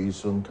radio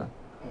isonka.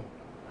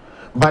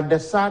 But the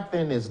sad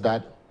thing is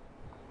that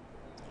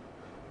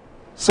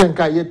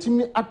senka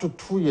yetimi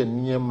atoto ye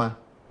niema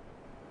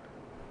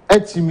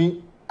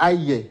etimi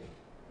aye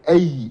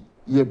eyi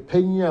ye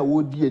penya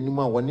wodi anim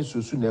a woni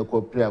Susu na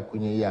ekopre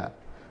akonye ya.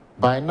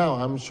 By now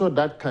I'm sure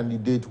that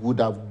candidate would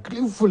have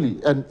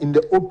gleefully and in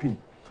the open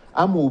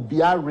I'm will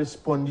be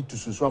responding to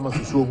Susu ama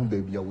Susu hu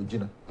baby a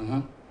wogina.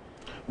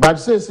 But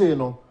say you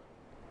know,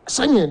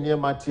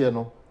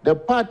 the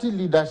party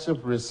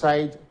leadership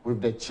resides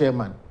with the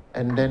chairman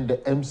and then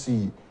the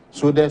MC.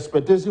 So the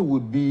expectation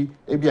would be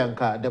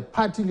Ebianka, the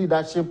party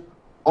leadership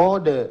or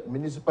the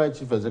municipal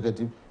chief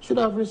executive should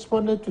have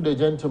responded to the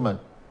gentleman.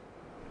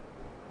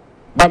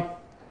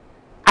 But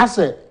I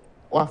said,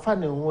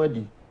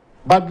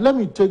 but let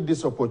me take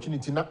this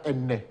opportunity now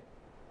and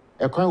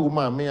a kind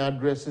woman may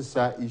address this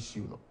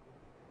issue.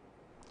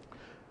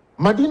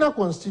 Medina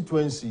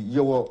constituency,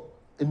 you were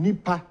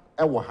Nipa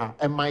ewaha,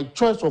 and my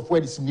choice of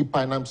word is Nipa,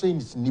 and I'm saying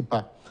it's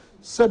Nipa.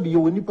 Sabi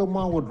you Nipa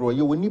ma wodro,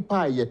 you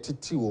Nipa ye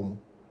titi wom.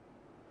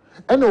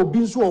 And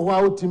obinso o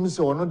wa otimi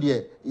se ono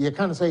de ye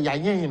kan say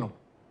yanyen no.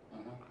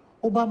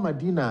 Oba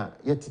Medina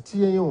ye titi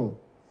yen.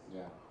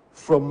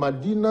 From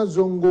Medina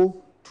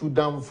Zongo to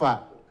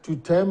Damfa to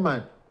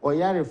Teman or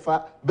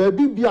Yarefa,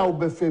 baby bia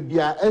obefe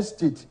bia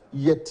estate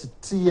ye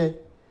titi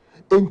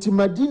enti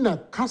Medina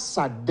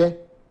kasa de.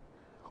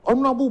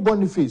 Honorable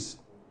Boniface,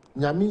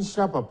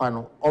 Nyaminsha Papa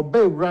no,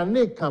 obey ran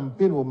a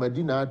campaign with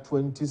Medina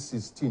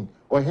 2016.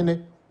 Or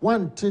hene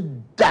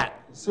wanted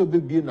that so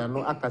baby na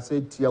no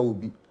akase tia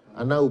obi,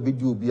 and now obi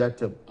di obi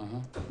atem.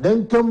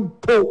 Then come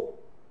po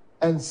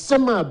and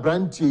sema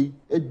branche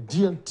a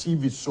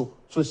TV so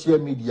social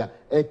media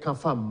e kan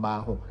fa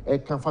mma ho e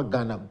kan fa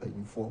Ghana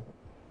mpanyimfo.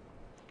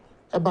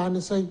 E ba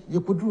ne say ye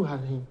koduru ha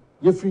hin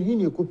ye firi hin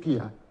ye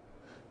kopia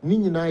ni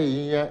nyina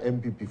ye ya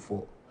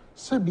MPP4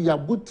 sabi ya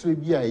butre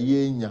bi a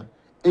ye nya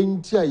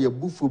enti a ye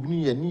bufo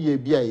bi ye ni ye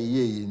bi a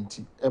ye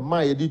enti e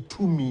ma ye di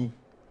tumi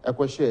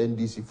akwahye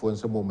NDC for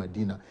nsemo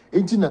Medina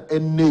enti na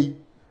ennei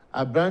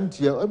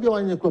abrantie obi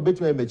wanye ko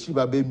betima mechi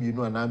ba be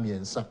mienu ana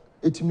miensa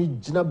etimi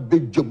gina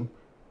bedwom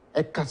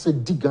e kase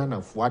di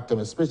Ghana fo atem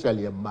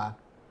especially ma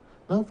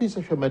na office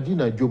hwe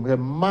Medina dwom he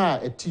ma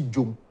eti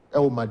dwom e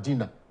o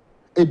Medina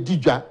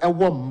edija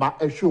ewo ma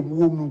ehwe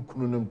mu mu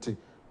kunu nomte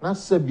na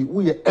sabi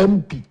wo ye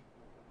MP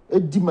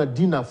edi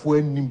Madina fo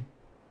anim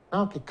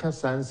na okeka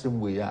sansem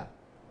we ya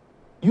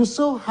you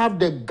still have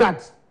the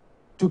guts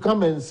to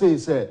come and say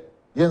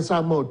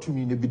yensa ma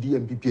otumi ne bidi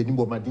MPP anim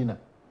bo Madina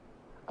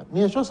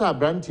me sure say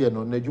abrantie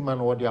no na adwuma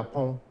no wo de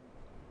apon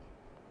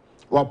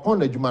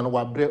wapon adwuma no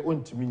wabre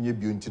ontimi nye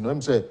bi onti no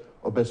em say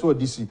obeso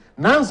odisi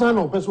nansa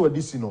na obeso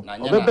odisi no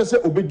obepese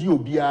obedi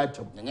obi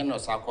atem nyenye no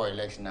sako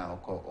election na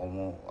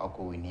omo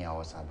akowini a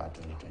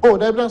wasabatu oh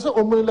da bi say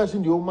omo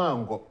election di omo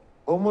ango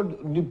omo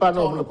nipa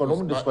na omo ko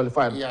omo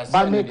disqualified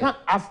but me can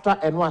after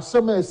and was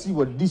summer see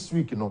what this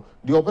week no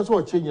the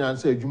obeso change na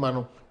say adwuma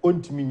no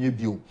ontimi nye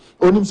bi o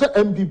onim say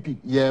MPP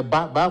ye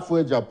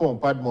Baffuor Agyapong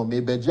Padmore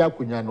me beji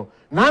akonya no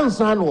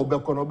nansa na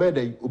obekọ no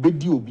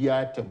obedi obi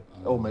atem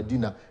o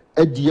Madina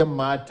ediem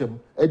matem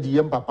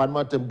ediem papa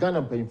matem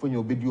Ghana mpanyimfo nya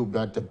obedi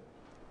obratem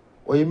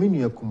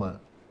oyemini akuma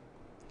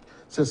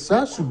se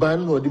sa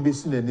suban no de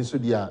besi na ni so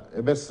dia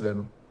ebesre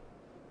no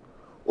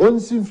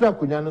onsi mfra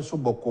akonya no so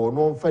boko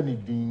no mfa ni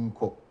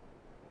dinko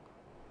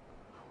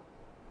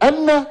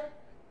anna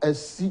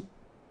asi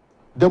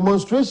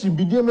demonstration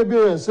bidie me be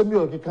ensem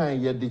yo kekan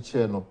ye de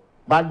che no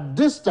but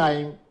this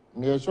time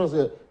me sure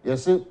say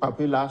yes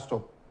papi last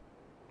stop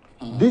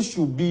this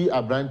should be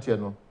a branch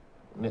no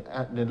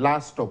the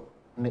last stop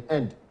the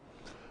end.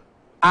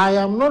 I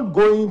am not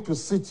going to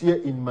sit here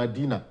in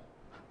Medina.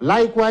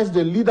 Likewise,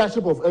 the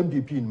leadership of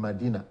MPP in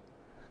Medina.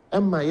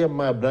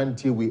 My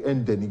branch here we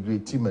end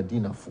denigrate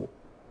Medina for.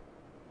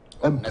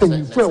 And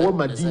paying for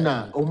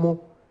Medina, Omo,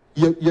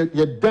 ye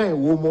dying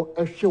womo,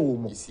 a show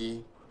womo.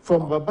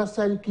 From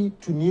Babasariki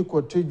to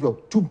Niko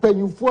Tejo to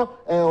paying for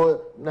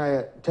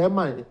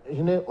Tema,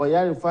 or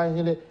Yarify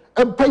Hine,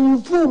 and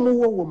paying for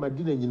more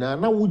Medina,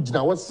 now would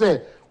now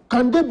say,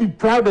 can they be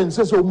proud and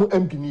say so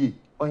MPP?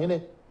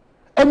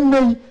 And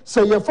may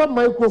say your fat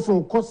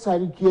microphone cost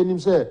Sariki and him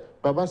say,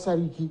 Baba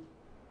Sariki.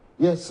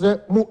 Yes,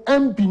 mu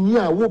MP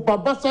near wo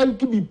Baba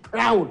Sariki be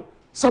proud.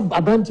 Sub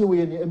Abranti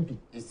way any MP.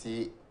 You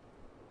see,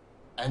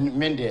 and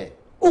Mende.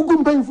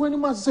 Ugum paying for any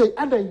must say,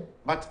 Adai.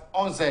 But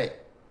on say,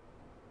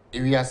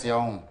 if we are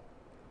saying,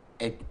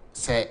 it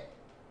say,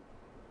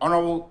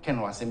 Honorable Ken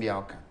was in the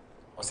outcome.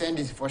 Or send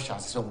this for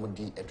chance so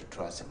mudi to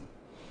trust him.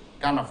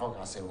 Ghana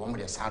focus say, one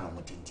with the son of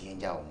Mutinti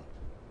and Yaum.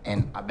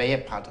 And I be a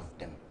part of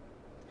them.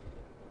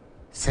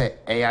 Say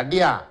a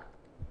idea,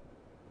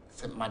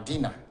 say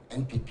Madina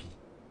NPP,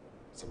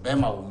 say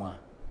Bema Uma,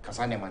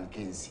 Kasane man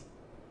Kencity.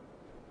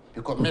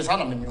 Because me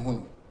sana me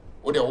hun,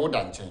 o de old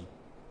and chain,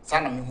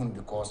 sana me hun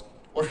because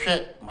o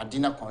share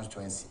Madina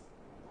constituency.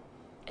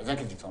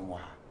 Executive from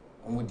Waha,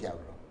 Omu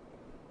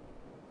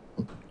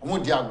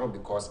Diagro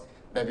because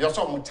baby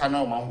also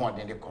Mutana man who are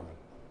then the corner.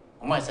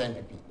 O my say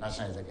NPP,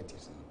 National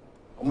Executives.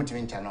 Omu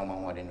Timin Channel man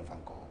who are then the fan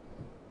call.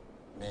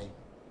 Me.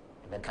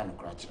 They can't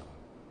crash them.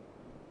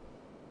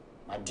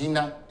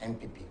 Madina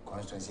NPP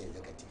constituency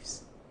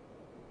executives.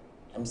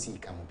 MC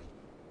Kamubi.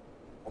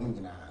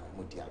 Omina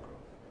Mutiagro.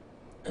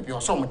 If you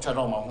saw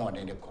Mutano Mahon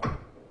in the call,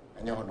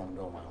 and you don't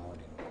know Mahon in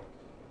the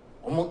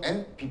call.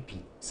 NPP,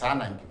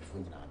 Sana NPP for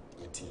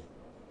yet.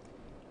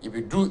 If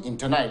you do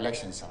internal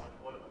elections,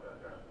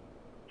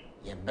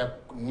 you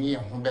back near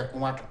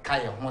Humbeck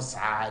Kaya Hosa,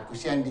 I could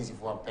send this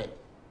for a pet.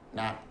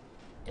 Now,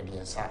 if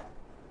you say,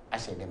 I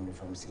said them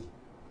from sea.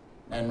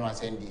 I know I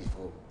send this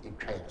for a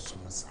prayer so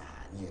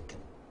near Ken.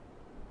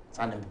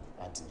 Son of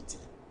party.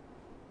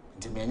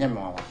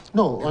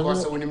 No,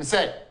 because when him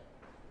say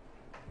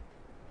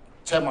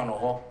chairman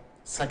or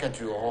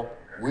secretary or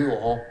we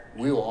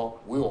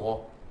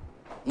or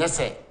let's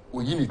say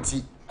we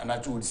unity and I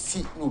would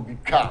see no be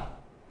car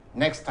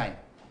next time.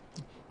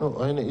 No,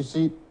 I know you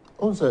see,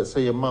 also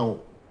say a man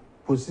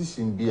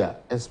position beer,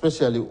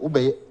 especially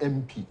obey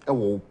MP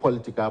or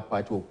political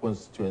party or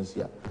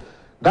constituency.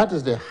 That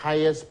is the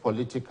highest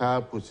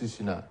political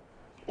positioner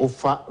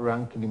offer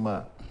ranking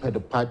per the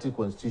party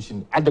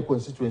constitution at the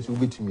constituency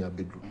will be me a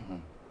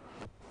bedroom.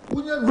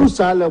 When you do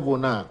sa level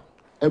now,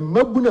 a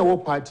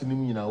mabuna party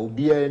nimina will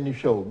be any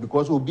show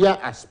because will be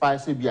a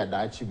spicy be a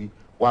dachibi,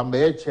 one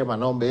may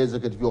chairman or may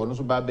executive or no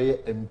by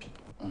MP.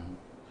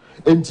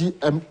 And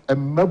a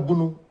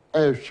mabunu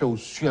air show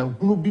swan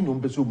who be no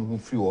beso who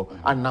feel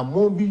and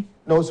Namobi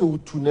now so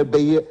to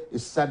nebay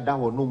is sat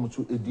down or no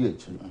to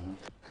ADH.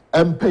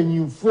 And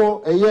paying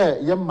for a year,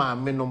 young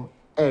man minimum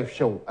air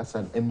show as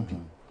an MP.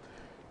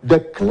 The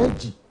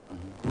clergy,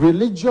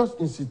 religious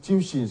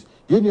institutions,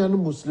 any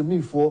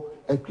Muslim for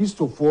a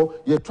Christopher,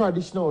 your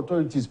traditional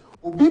authorities,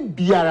 Obi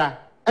Biara,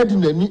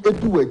 Edinani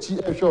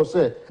Eduachi, air show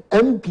say,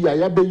 MP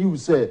Ayabe you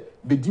say,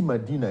 Bedi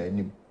Madina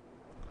enim.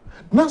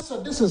 Now,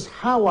 so this is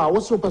how I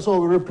was supposed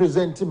to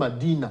represent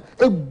Madina,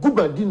 a good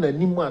Madina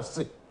Nima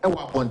say, a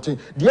wanting.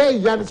 The air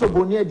Yanso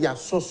Bonia, their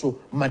soso,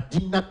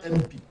 Madina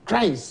MP,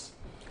 Christ.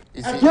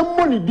 Your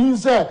money didn't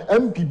say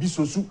MPB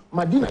so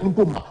Madina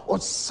Nipoma or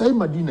say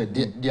Madina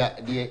did.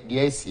 The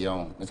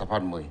ACO, Mr.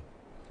 Padmore.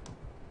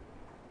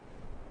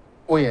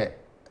 Oh, yeah,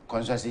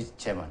 constituency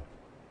chairman.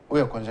 Oh,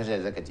 yeah, constituency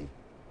executive.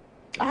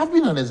 I have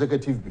been an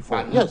executive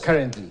before. Yes,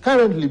 currently.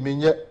 Currently, mean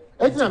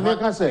Etina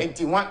America say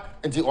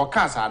enti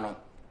okasa no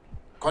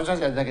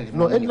conscious executive.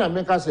 No, Etina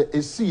America say a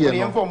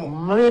CM.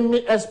 My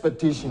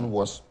expectation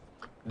was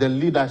the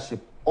leadership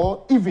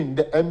or even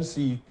the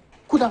MC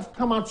could have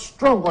come out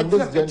strong on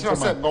this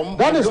gentleman.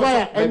 That is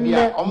why many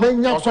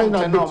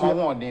China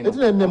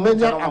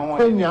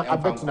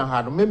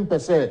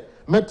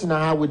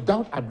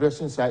without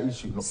addressing that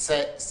issue.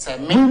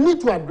 We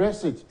need to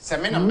address it.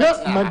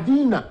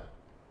 Medina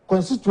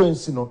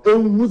constituency no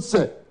would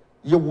say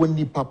you will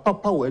need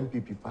papa or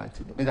NPP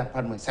party. Mr.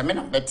 Padmore,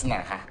 Semina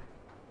Betina ha,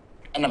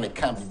 and I may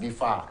come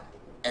before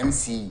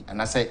MC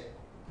and I say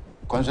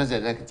conscious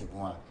executive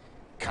one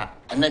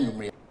and then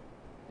you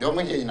don't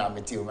make it in our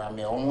material. I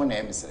may own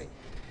emissary.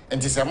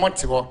 And it's a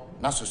motive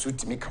not so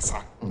suit me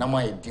cassa. No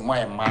more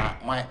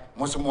my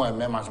most more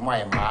members,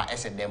 my ma,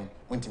 as a them,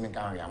 went to me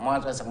carry a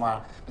month as a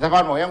ma. The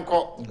Padmore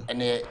uncle and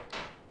the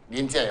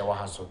entire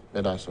Wahaso.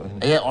 That's so.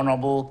 A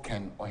honorable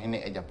Ken or Henny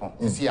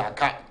Agyapong. See a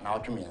cat now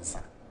to me and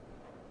son.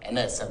 And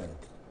that's 7th.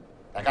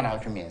 I can't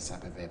out to me and son,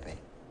 Pepe.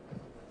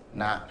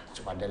 Now,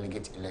 super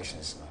delegate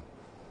elections now.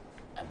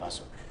 And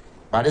Basso.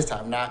 By this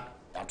time now,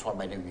 that's what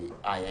by the way,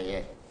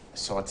 I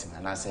sorting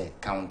and I say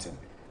counting.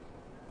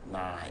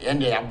 Now,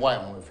 and the boy,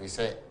 if we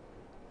say,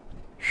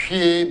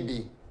 she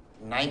be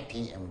 9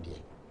 p.m.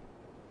 day.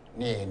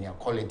 Near your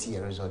quality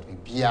result be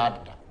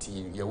beyond that.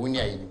 You're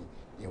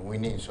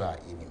winning, so I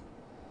in him.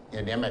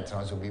 You're the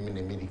Americans will be in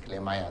the medical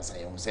my answer.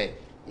 I say,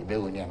 you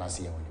better win and I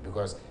see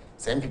because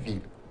some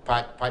people.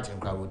 Party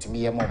crowd to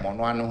me, more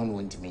one who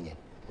went to me.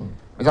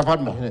 Mr.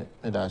 Padmore,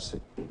 that's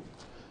it.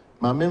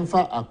 My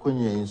memfa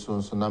Akonya in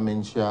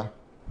Sonamentia,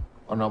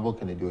 Honorable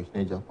Kennedy,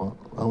 Japan,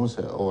 I will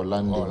say,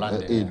 Orlando,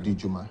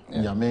 Dijuma,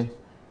 Yame,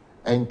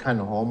 and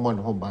kind of home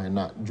home by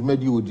now.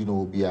 Jumedi would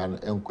know be an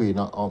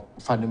enquina of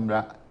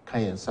Fanimra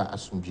Kayansa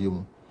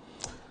Asumjim.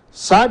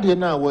 Sadly,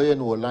 now we're in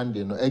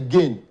Orlando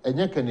again, and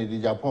your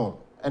Kennedy Japan,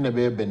 and a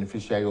very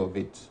beneficiary of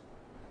it.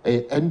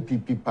 A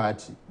NPP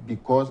party,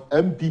 because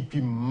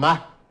MPP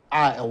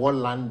a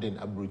one landing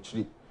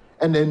abruptly,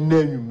 and then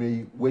name you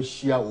may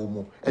wish ya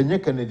omo, and you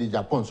can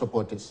Japan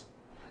supporters.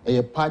 A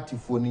party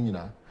for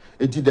Nina.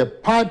 It is the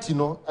party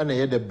no, and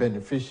the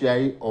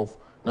beneficiary of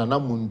Nana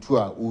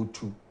Muntua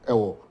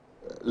O2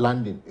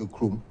 landing a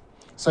crew.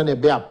 Sunday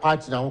be a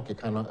party now, okay,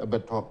 cannot a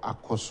better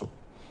akoso.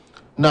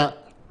 Now,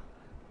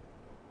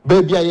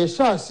 baby, I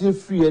shall see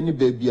free any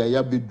baby I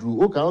be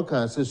drew.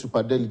 Okay, say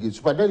super delegates.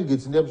 Super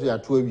delegates in them say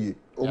 12 years.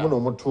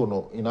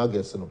 Omono in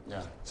August.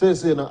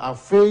 Say, no, a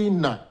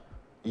fain.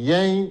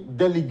 Yen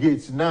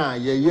delegates na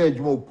ye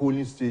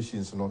polling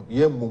stations no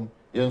ye mum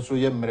yen so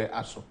ye mere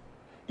aso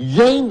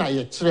yen na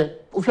ye kire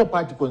ofia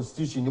party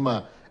constitution ni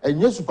ma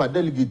enye super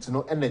delegates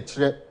no e na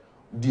kire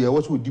de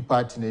was with the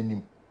party na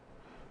nim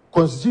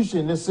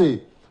constitution ne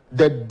say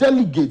the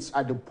delegates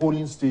at the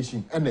polling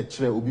station e na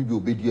kire obi bi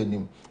obedi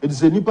anim it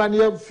is a nipa ne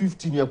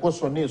 15 ye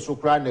koso ne so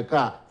kra ne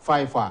ka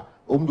 5 a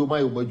omdo ma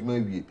ye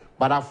obadwuma wie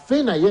but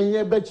afen na yen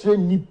ye be kire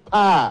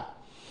nipa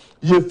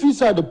ye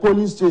fisa the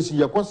polling station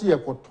ye kwose ye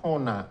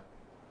kotona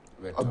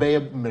obey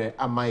mre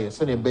amaye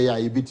se ne be ya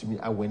ye bitimi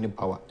a win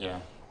power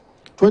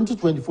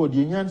 2024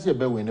 the nyan se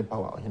be win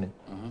power ohene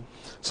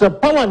so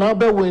power na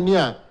be win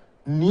a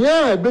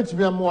nia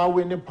betimi am wa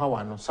win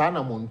power no sa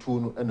na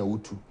montu no na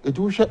wotu eti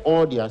wo hwe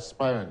all the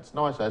aspirants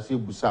na wa sha se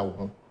busa wo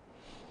ho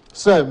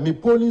so me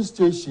polling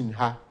station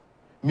ha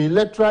me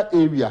electoral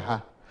area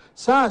ha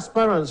sa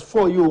aspirants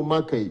for you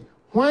makai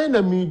why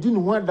na me di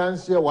no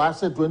dance here wa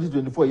say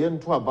 2024 ye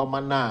nto abama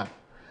na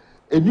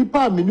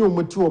enipa me ni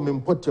omoti o me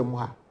mpotem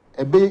ha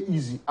e be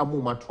easy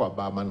amuma to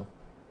abama no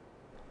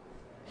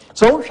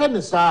so wo hwe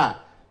ne sa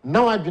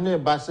na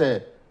wadwene ba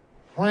say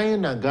why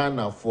na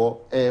Ghana for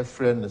a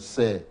friend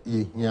say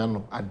ye hia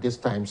no at this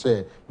time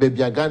say baby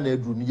Ghana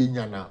edru ni ye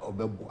nya na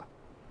obeboa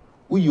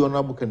we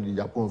honorable Kennedy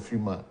Japan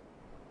Freeman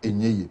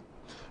enyeye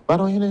but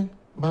ohene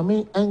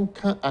mame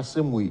enka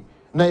assemble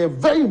na a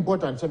very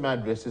important say me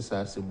addresses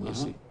assembly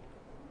say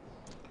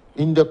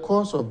in the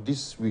course of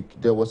this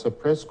week, there was a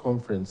press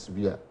conference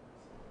via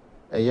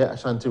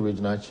Ashanti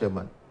Regional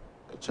Chairman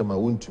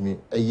Wuntumi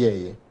a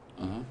year.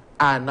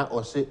 And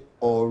now say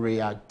or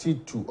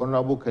reacted to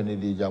Honorable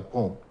Kennedy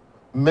Japan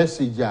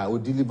message or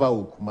deliver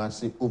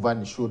Kumasi over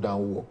the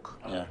showdown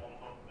walk.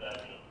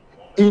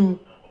 In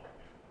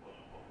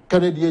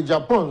Kennedy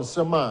Japan,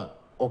 Sama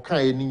or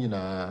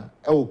Kainina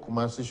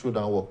Kumasi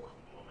showdown walk.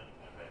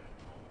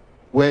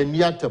 When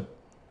Yatab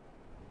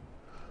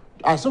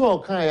as well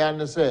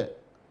can say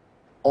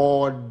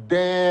or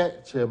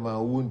there Chairman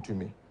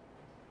Wuntumi.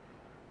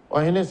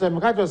 Or he said,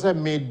 Makato said,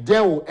 me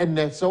deo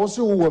and so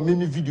also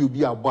mini video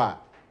be a bar.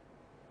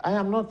 I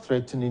am not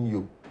threatening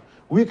you.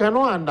 We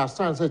cannot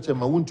understand such a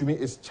Wuntumi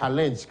is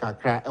challenge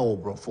kakra el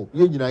brofo.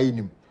 Ye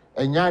him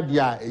and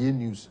yadia a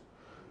news.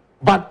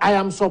 But I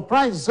am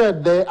surprised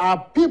that there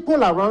are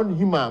people around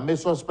him may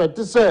suspect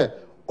say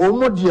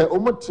Omodia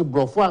Omoti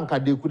brofo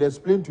and they could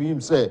explain to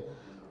him say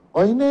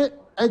or in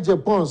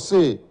Agyapong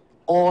say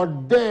or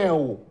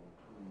there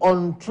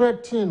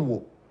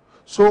unthreatened.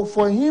 So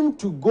for him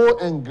to go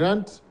and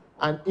grant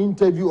an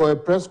interview or a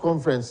press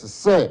conference,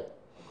 say,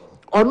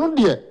 or no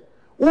dear,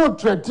 Who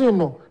threaten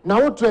no?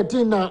 Now who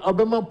threaten na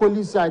Obama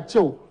police are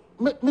chill.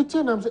 Me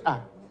tell them say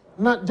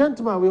now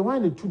gentlemen we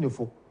want the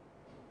tuneful.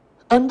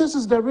 And this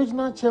is the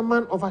regional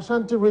chairman of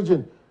Ashanti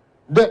region,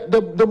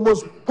 the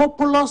most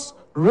populous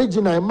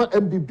region I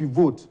MPP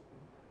vote.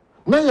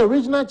 Now your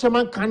regional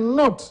chairman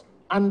cannot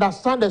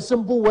understand a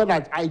simple word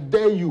that I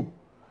dare you.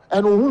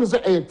 And who is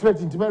a threat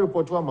into my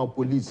report to my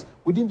police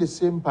within the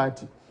same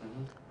party.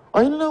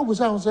 Or you know, we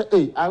say,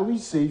 hey, are we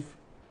safe?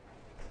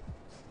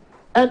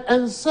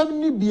 And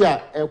 70 be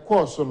a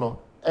course or no,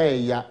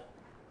 yeah,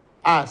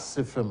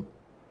 safe him.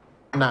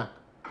 Now,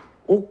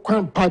 o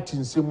can party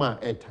in same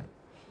at time.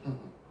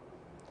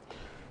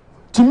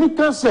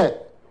 Timika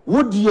said,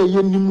 what do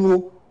you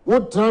know?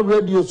 What time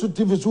radio so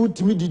TV so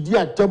Timmy did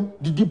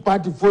attempt the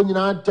party phone in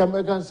our time?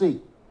 I can say,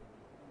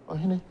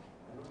 oh,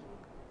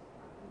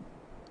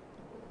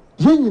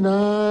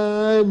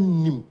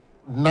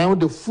 now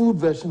the full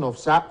version of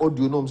Sa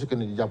audio no music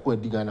in Japan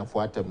digana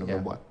for atem no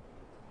boy.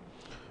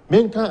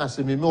 Men can as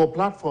a more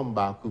platform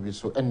back with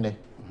so enne.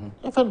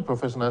 Different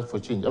professionals for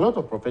change. A lot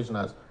of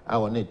professionals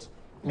are on it.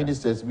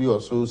 Ministers be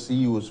also,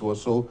 CEOs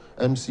also,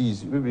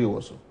 MCs we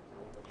also.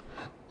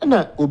 And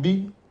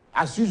obi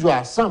as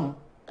usual some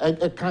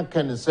I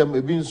can't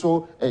some being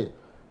so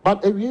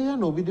but every year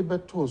no be the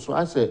better so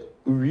I say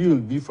real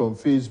be from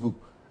Facebook.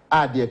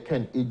 They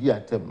can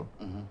attempt.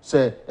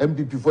 Say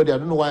MPP for I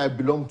don't know why I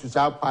belong to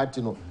that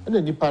party no. And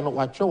then you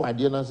watch your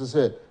idea and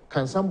say,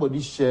 can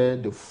somebody share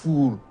the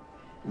full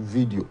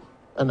video?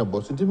 And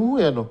about it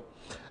no.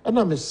 And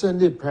I'm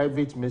send a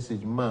private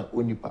message man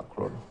only per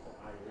crown.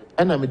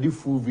 And I'm a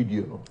full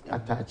video no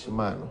attach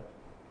man.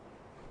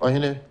 Or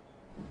me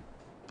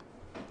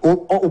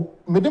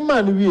the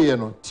man we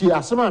no ti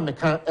asema me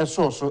kan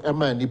so e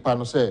man nipa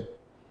no say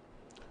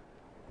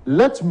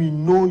let me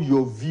know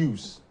your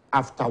views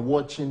after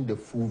watching the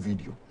full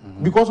video.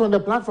 Because on the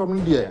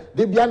platform there,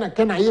 they be an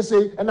can I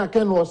say and I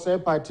can or say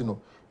party no.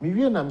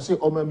 Me am say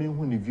oh my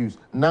me views.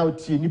 Now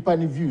ti nipa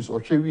ni views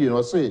or share we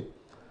or say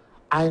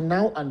I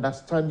now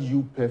understand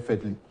you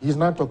perfectly. He's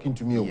not talking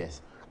to me.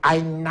 Yes.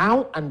 I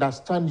now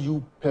understand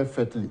you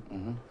perfectly.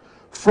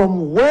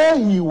 From where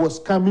he was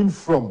coming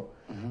from,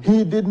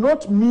 he did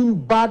not mean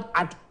bad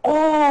at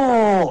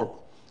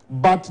all.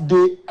 But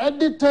they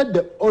edited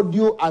the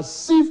audio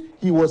as if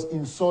he was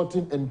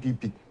insulting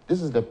NPP.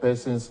 This is the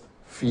person's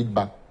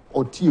feedback.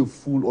 Or till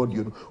full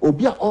audio.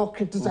 Obia all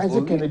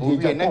criticizing Kennedy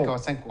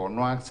Agyapong.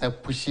 No answer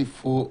pushy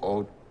full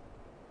or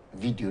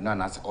video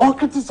all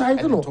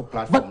criticizing no.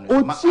 But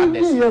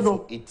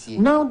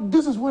now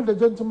this is what the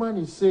gentleman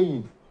is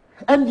saying.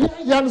 And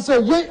Yan say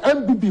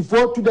MPP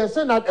for to the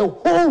Senate a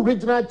whole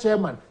regional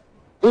chairman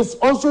is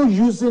also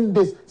using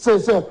this. Say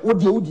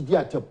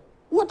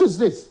what is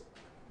this?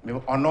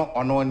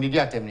 No need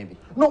maybe.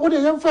 No, what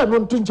the young friend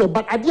don't think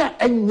but idea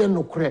any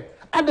no correct.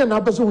 And then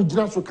a person with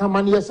just come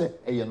and yes,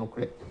 no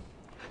correct.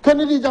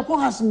 Kencity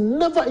Agyapong has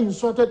never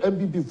insulted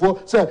MPP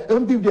before. Say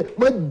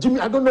MPP, Jimmy,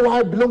 I don't know why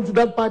I belong to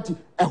that party.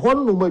 I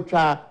want no more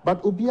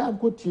but Obia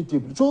go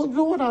TT. So you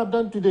know what I've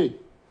done today?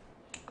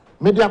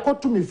 Media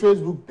got to my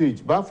Facebook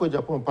page, Baffuor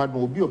Agyapong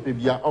Padmore, Obi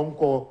Opebia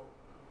Uncle.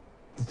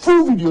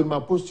 Full video in my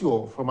post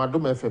from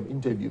Adom FM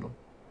interview. No?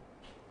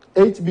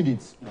 8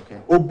 minutes. Okay.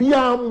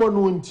 Obia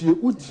Monunti,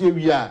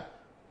 Utiria,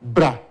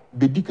 Bra.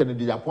 Bedi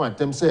Kencity Agyapong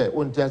them say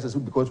one tells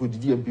because we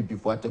did MPP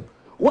for them.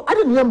 What I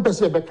didn't remember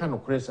say about kind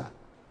of cresa.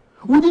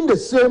 Within the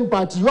same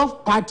party, you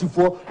have party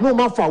for no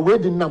more for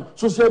wedding nam,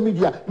 social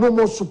media, no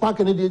more super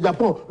Kencity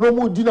Agyapong, no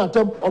more dinner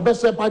time or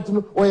best party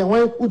or your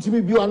wife,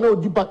 Utimi Bio, no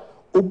deeper.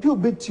 Obio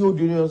Betio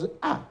Juniors.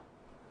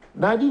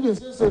 Now didn't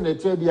say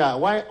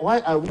why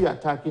are we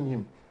attacking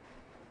him?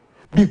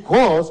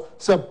 Because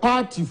it's a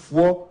party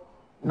for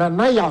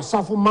Nanaya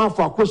Safuma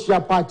for Akwesha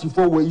party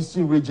for we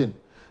Eastern region.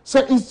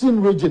 Say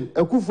Eastern region,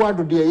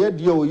 akufo-addo de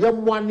yedio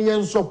yemwani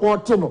en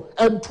supportino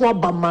and twa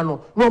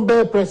bamano no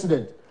be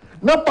president.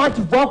 No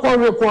party for kwa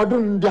record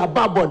in their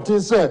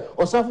babontin say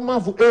osafuma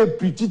for a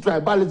pretty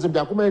tribalism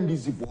dia kuma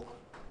NDC for.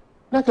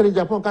 Na Kencity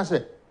Agyapong ka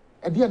say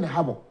e dia na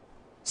habo.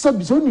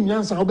 Sabi so ni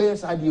nyansa obeye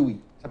sa de wi.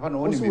 Sapa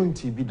no oni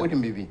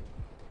baby.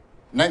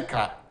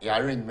 Nanka ya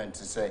arrangement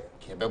say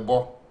ke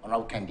bebo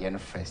ona kan de no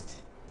first.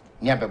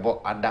 Ni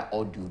abebo ada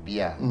audio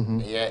bia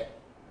ye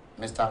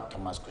Mr.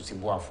 Thomas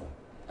Kusibuafo.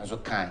 And so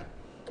kind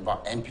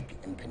about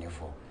MPP and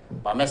Pennyfo.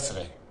 But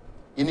Mestre,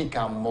 you need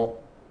come more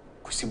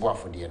Kusiboa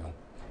for the no.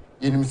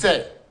 You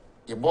say,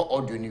 you bought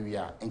audio new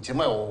year, and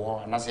Chima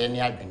or and I say any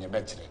idea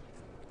better.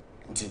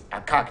 Until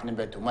I can't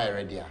never to my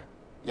radio.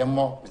 You're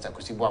more Mr.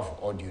 Kusiboa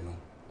for audio no.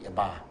 Your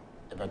bar,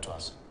 the better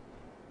us.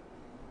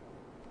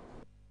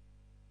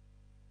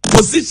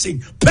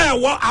 Position,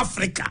 Power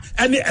Africa,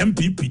 and the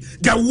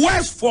MPP. The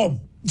worst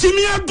form.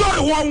 Jimmy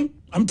Addo,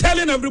 I'm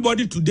telling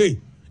everybody today,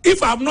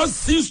 if I have not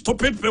seen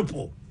stupid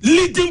people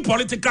leading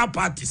political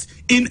parties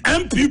in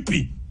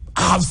MPP,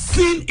 I have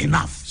seen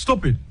enough.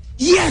 Stop it.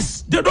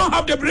 Yes, they don't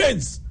have the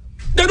brains.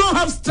 They don't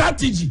have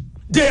strategy.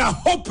 They are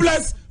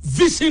hopeless,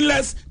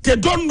 visionless. They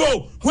don't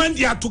know when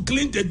they are to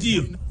clean the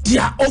deal. They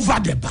are over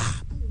the bar.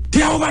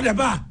 They are over the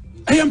bar.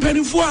 I am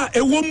penning for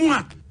a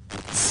woman.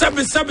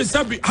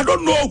 Sabi. I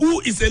don't know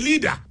who is a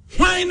leader.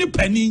 Why any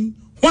penny?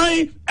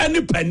 Why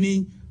any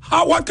penny?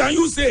 How? What can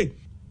you say?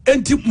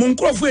 Enti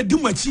monkrofo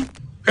edimachi.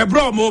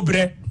 Hebra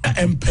mobre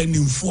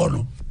empenimfo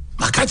no.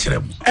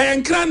 Makachere mo.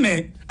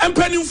 Enkrane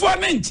empenimfo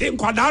na nche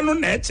nkwada no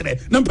na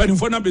echere na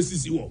empenimfo na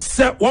besisi wo.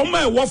 Se wo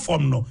ma e wo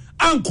fom no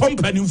an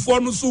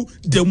kompanimfo no so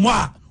demo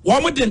a wo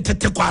mo de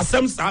ntete kwa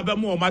asem sa ba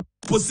mo ma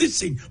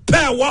position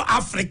per war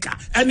Africa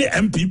any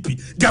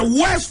MPP the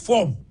worst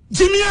form.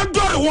 Jimmy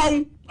Adore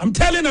won. I'm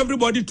telling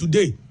everybody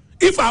today,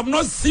 if I have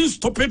not seen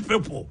stupid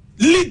people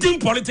leading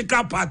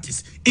political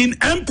parties in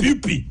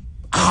MPP,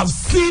 I have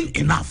seen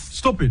enough.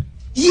 Stupid.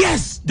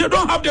 Yes, they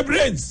don't have the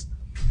brains.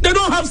 They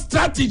don't have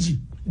strategy.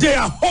 They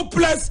are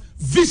hopeless,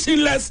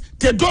 visionless.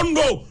 They don't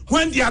know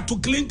when they are to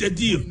clean the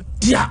deal.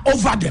 They are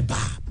over the bar.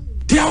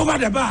 They are over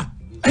the bar.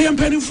 I am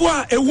penny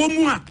for a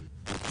woman.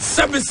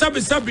 Sabi.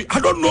 I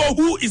don't know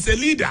who is a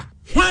leader.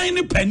 Why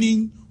any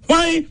penny?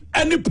 Why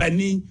any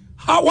penny?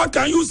 How? What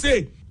can you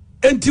say?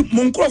 Enti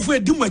monkrofo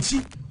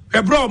edimachi.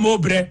 Hebra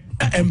mobre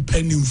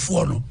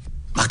empenimfo no.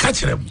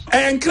 Makachere mo.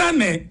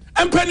 Enkrane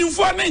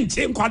empenimfo na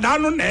nche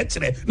nkwada no na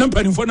echere na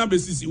empenimfo na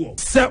besisi wo.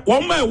 Se wo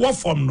ma e wo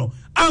fom no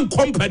an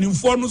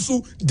kompanimfo no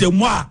so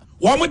demo a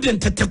wo mo de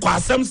ntete kwa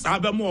asem sa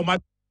ba mo ma.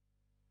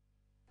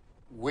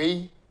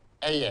 We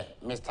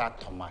Mr.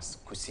 Thomas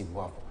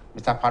Kusibuafo.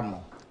 Mr.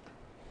 Padmore.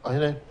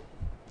 Ohene.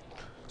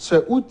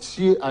 So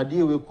utie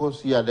ade we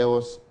cause here there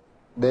was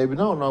baby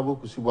now Honorable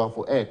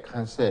Kusibuafo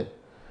can say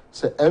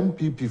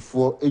MPP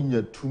for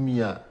enya tumi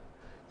a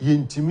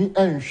yentimi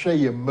enhwe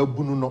ye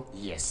mabunu no.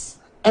 Yes.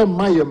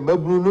 Emma ye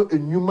mabunu no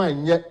enwuma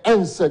nye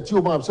ensati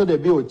o ma so de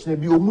be o kine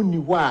bi o mu ni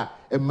ho a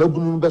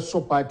mabunu no be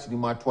so party ni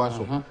mato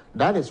aso.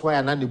 That is why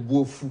ana ne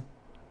buofu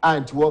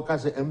anti worker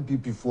say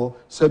MPP for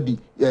sabi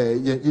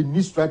ye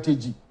new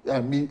strategy.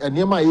 I mean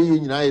enema ye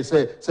nyina ye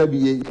say sabi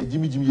ye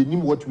jimi ye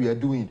nim what we are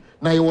doing.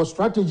 Na ye was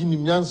strategy ni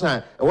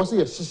nyansa e was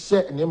ye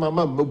hye enema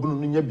ma mabunu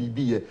no nya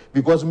bibi ye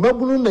because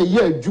mabunu na ye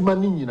adwuma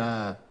ni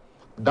nyina.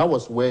 That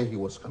was where he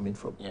was coming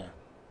from. Yeah.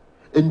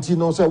 And you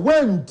know, say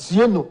when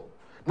Tieno,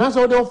 now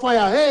so they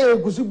fire, hey,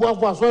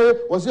 Kusibuafo, sorry,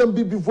 was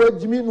MPP for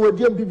Jimmy, no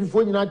MPP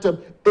before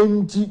United,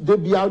 and they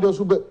be out there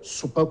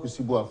super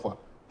Kusibuafo.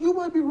 You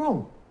might be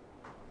wrong.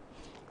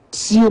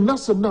 See,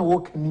 nothing now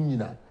walking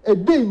in a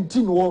day in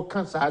tin war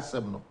cancer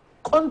asem no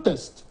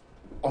contest.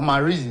 On my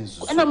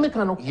reasons. And I make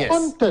a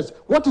contest.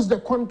 What is the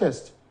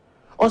contest?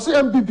 Or say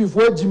MPP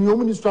for Jimmy,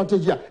 Omni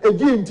strategy, a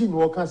day in tin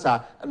war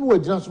cancer, and we're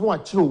just more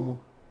chill.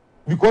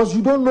 Because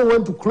you don't know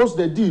when to close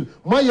the deal.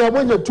 When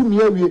you're too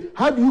near,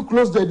 how do you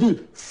close the deal?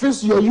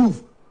 Face your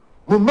youth.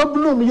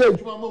 Mumabno me no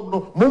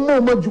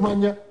Momo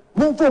Jumania,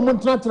 Mumfo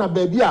Montana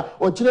baby,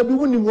 or Chilebi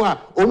Winimwa,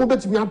 or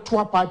Mobet me at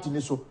 2 party.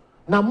 So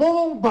now,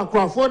 more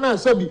Bacrafona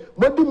Sabi,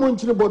 Modi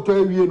Montino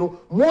Boto,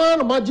 more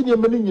imagine a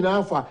million in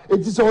Alpha.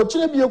 It is our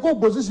Chilebi a go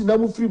position,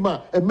 Namu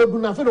Frima, and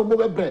Mabuna Fed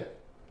mobile bread.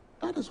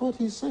 That is what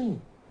he's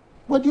saying.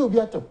 What do you be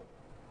at him?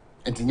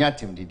 And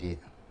Tinyatim did.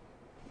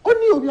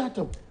 Only you be at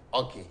him.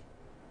 Okay.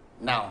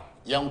 Now,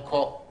 young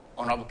call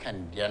Honorable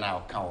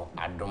Diana Kao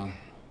Adom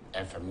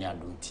FM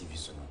Adom TV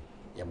so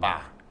no.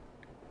 Yeba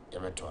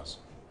to us.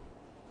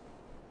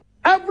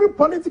 Every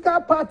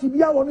political party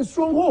be on a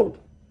stronghold.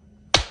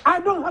 I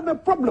don't have a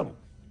problem.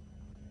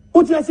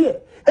 What you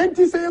say? And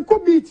to say a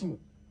co-meeting.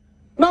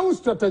 Now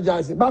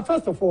strategizing. But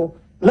first of all,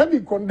 let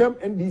me condemn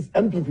these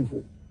MPP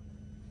for.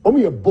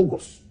 Only a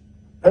bogus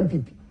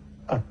MPP.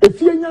 If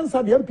you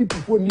answer the MPP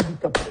for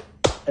need capital.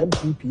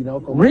 MPP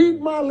now come.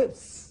 Read my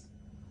lips.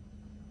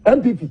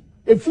 MPP,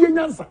 if you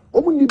answer,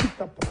 omu ni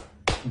bikapa,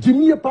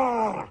 Jimmy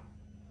pa,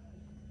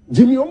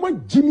 Jimmy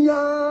Jimmy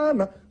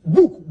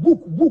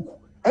book,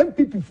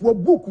 MPP for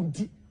book,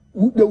 they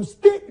will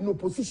stay in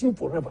opposition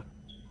forever.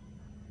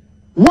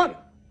 One,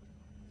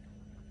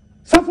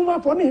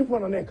 Safuma for ni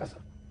for an ekasa.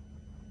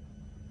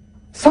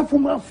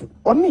 Safuma for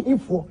only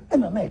for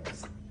an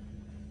ekasa.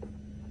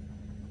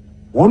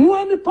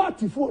 One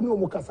party for no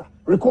mokasa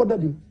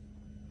recorded him.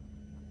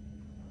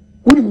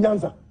 Unim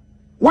nyanza.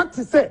 What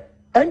to say?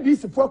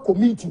 NDC for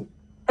committee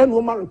and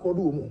woman record.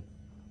 Do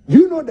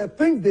you know the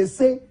things they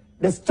say,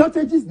 the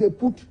strategies they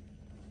put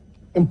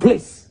in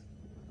place?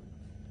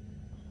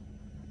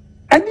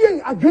 And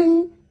then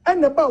again,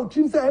 and about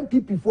him say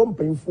MPP from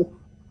painful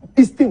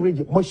Eastern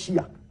region,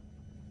 Moshia.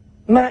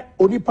 Na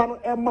Onipano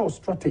Emma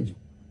strategy.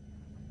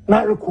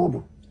 Na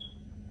record.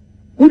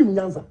 William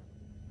Nyanza.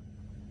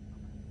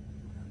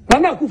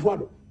 Nana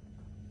akufo-addo.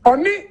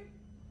 Oni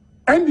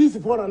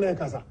NDC for an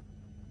ekasa.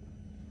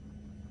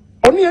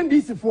 Only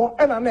NDC for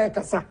and an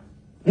ekasa.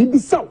 He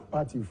South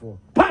Party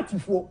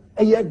for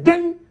a year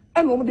then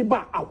and on the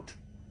bar out.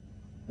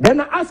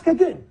 Then I ask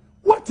again,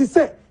 what is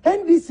it?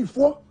 NDC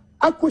for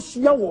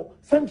Akoshiawo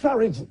Central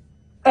Region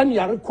and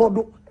ya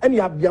record and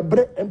ya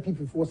bre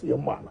MPP for your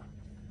man.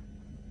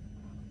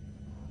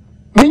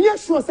 Many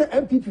sure say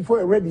MPP for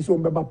a ready so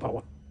member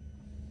power.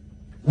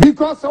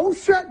 Because I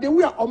share the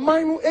way of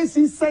mine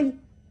AC say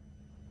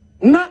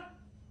na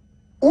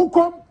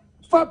ukom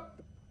fa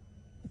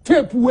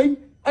tape way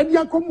and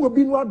ya come will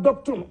be no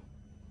doctor.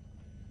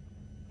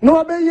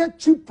 No, be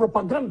cheap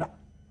propaganda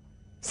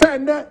Say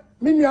that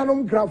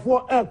minianum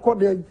grafo air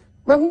code.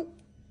 Mahu.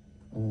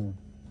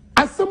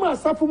 Asema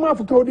asafuma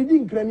Africa odidi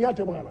nkrani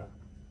atemana.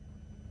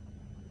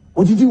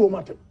 Odidi wo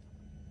matter.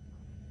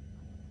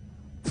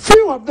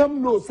 Few of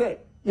them know say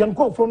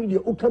yanko from the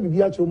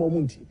okabibi acho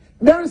momunti.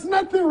 There is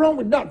nothing wrong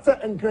with that. Say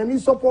nkrani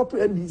support to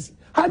NDC.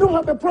 I don't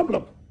have a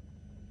problem.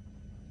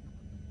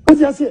 What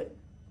you say?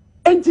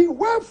 And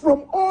where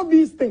from all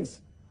these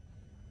things?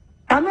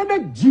 Another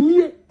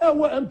Jimmy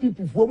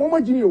MPP for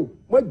Mama Jimmy,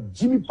 what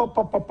Jimmy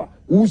Papa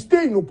will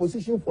stay in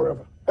opposition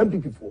forever.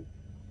 MPP for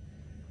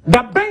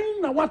the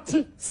Ben na what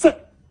say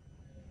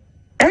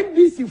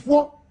NDC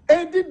for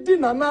edit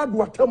dinner na do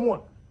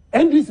atamwa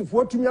NDC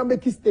for to me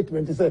make a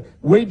statement to say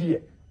wait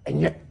here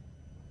and yet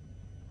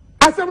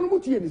as I'm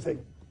not here say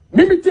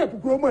maybe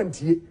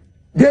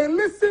they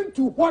listen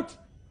to what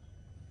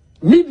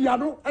media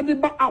no and they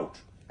back out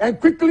and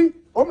quickly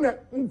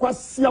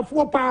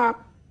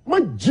my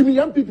Jimmy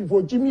MPP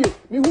for Jimmy,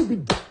 me who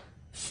be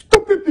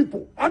stupid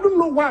people. I don't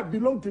know why I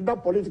belong to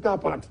that political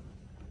party.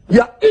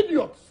 You are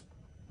idiots.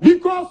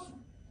 Because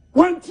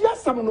when tia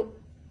samano,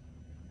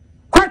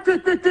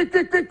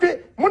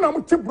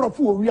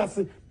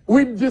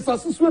 with this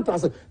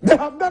associate, they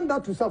have done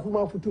that to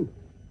Safumafu too.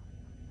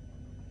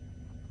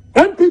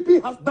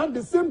 MPP has done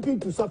the same thing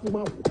to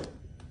Safumafu.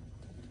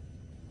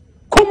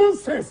 Common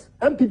sense,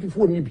 MPP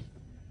for Nibi.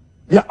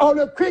 They are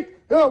all quick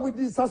with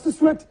this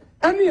associate.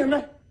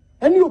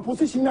 Any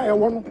opposition I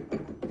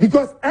want,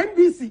 because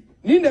NDC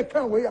need a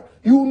can where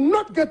you will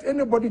not get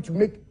anybody to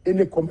make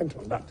any comment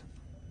on that.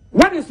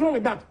 What is wrong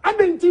with that?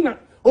 Argentina,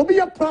 Obi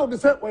you proud to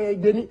say where you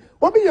Denny,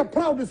 Obi you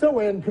proud to say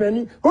where you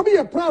Granny, Obi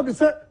you proud to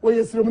say where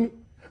you Srimani.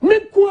 Me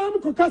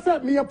Kwame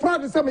Kukasa, me you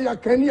proud to say me you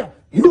Kenya.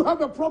 You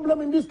have a problem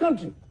in this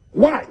country.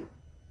 Why?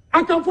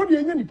 I can afford you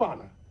any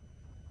partner.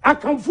 I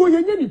can afford you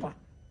any partner.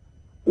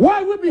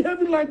 Why are we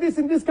behaving like this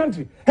in this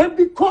country? And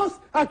because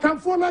I can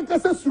for like I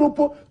said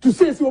slopo to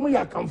say so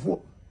I can for.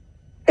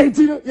 And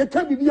you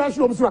can't be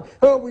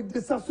the with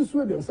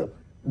disassociate themselves.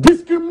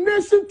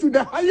 Discrimination to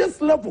the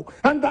highest level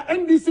and the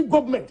NDC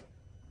government.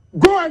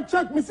 Go and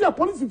check me see a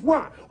police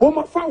for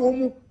my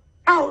family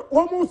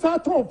almost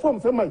out of form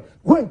somebody.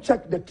 Go and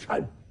check the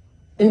tribe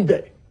in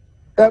there.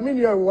 I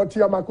mean what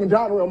you are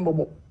Makundaro and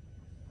Bobo.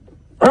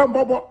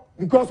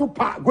 Because of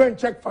go and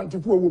check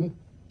Fantifu woman.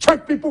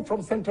 Check people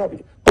from Central.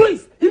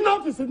 Please,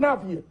 enough is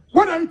enough here.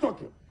 What are you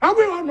talking? Are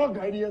we all not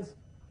Ghanaians?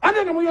 I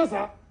don't know,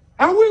 sir.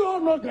 Are we all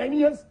not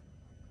Ghanaians?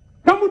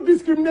 Now we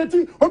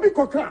discriminating or be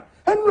coca.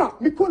 And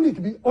not me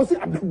colleague be or say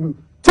Abdul.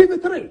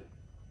 TV3.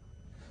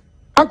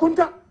 I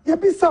contact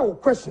Yabisa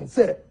question,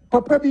 say,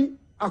 Papa be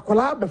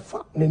Akola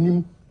Befa,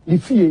 Nenim,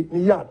 Nifie,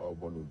 Niyad.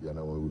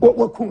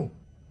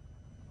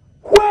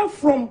 Where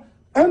from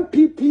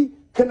MPP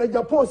can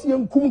Agyapong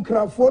see Kum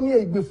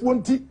California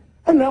before tea?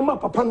 And now my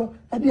papa no,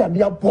 I did a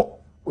Agyapong.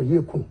 We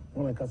don't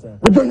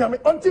have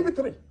on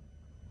TV3.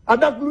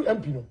 And that blue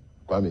MP no.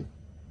 Kwame.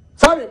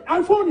 Sorry,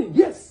 I phone him.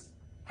 Yes,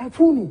 I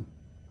phone him.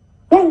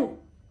 Oh,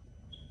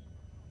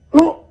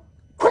 no.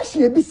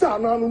 Question bisa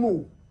na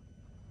no.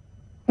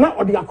 Na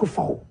odi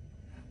akufo.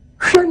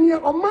 Hwenya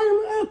o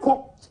man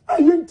eko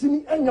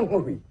ayentini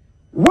enyahori.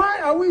 Why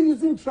are we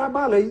using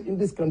tribal in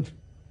this country?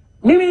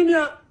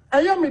 Mininia,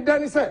 I am me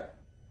Danny say.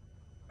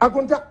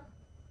 Akonta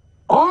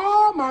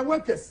all my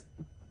workers.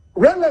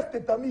 Real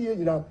estate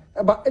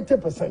about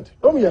 80%.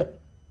 Don't hear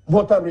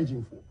voter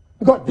raging for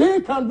because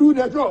they can do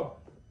their job.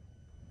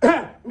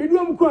 Me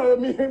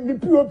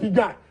POP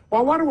guy.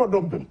 What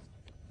them?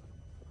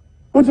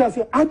 What I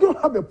say, I don't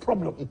have a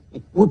problem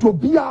with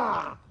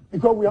Obia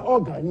because we are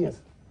all Ghanaians.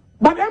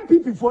 But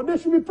MPP for they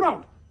should be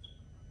proud.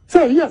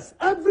 Say yes,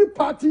 every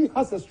party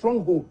has a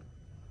stronghold.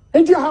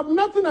 And you have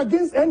nothing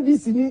against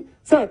NDC.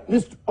 Say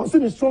this also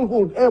the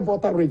stronghold air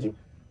voter raging.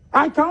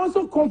 I can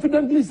also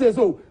confidently say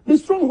so. The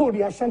stronghold,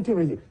 the Ashanti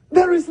region.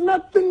 There is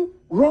nothing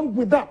wrong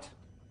with that.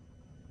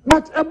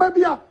 But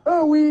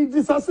we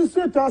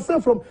disassociate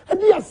ourselves from.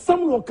 And there are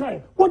some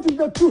kind. What is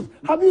the truth?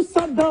 Have you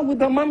sat down with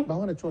the man? But I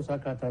want to trust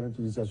to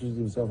disassociate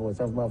himself from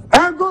South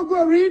Africa.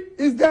 Go read.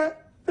 Is there?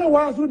 There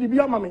was who the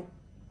Biamami.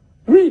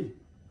 Read.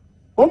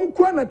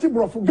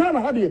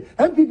 Ghana had the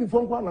MPP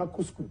from Ghana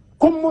school.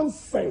 Common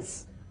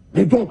sense.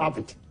 They don't have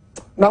it.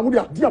 Now we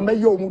are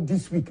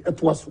this week at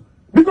Wasu.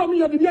 Because me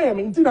the I am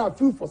indeed I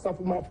feel for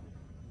Safumafu.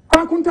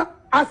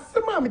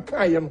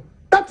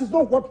 That is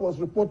not what was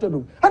reported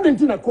of. I didn't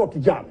think I caught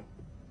Jam.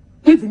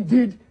 If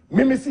indeed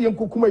me see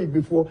Nkukuma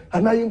before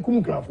and I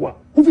Nkum Grafwa.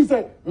 Who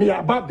said me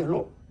above the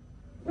law.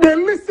 They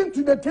listened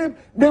to the tape,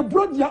 they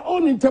brought their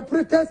own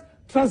interpreters,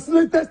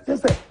 translators, they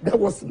said there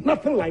was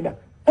nothing like that.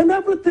 And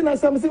everything I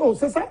said, oh,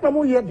 Sasana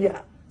mo ye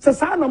dia.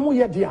 Sasana mo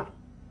ye dia.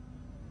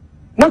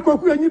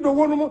 Nakoku and you don't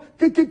want more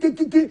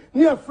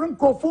near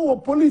Franco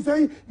for police,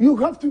 you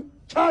have to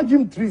charge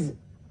him treason.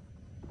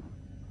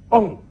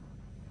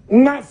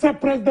 Na se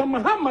President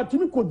Mahama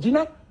timi ko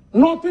jina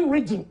Northern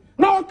region.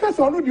 Na o kase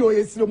onu di o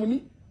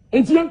yesilomuni.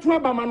 Enti yantu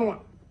aba manoa.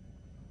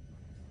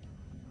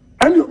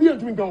 And you be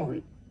ntimi kan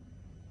we.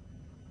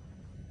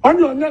 On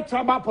your net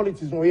tribal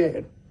politics no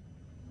here.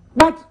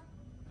 But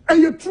are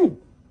you true?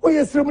 Oh,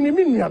 yes,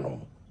 Remini.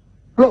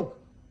 Look,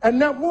 and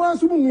now more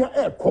Sumunia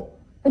airco,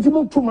 and you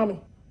move to money.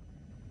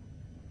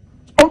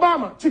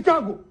 Obama,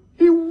 Chicago,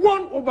 he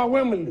won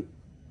overwhelmingly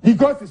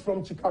because he's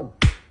from Chicago.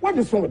 What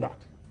is wrong with that?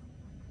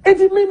 And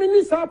it may mean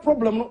it's our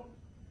problem, no?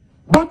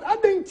 But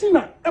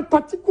Argentina, a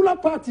particular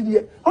party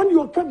there, on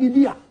your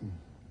cabinet,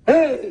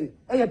 hey,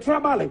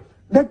 trouble.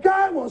 The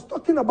guy was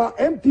talking about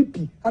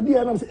MPP at the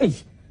end of the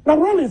age. Now,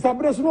 Rollins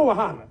addressed no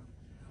hand.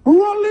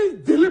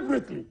 Rollins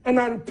deliberately, and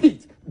I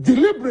repeat,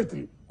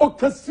 deliberately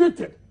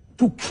orchestrated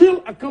to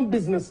kill account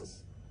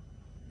businesses.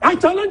 I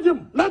challenge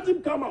him, let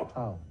him come out.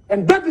 How?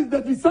 And that is the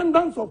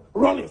descendants of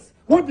Rollins.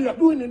 What they are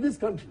doing in this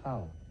country.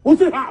 How? Who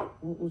say how?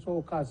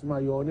 So,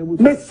 Kasma, you're unable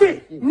to. Me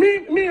say,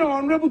 me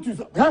are unable to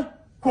say, huh?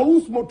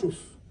 Kous Motos.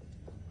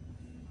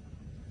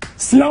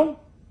 Siao,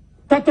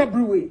 Tata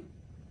Brewery.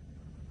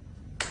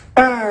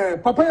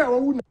 Papaya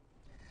Wawuna.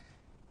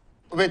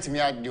 Wait me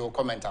add your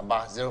comment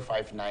about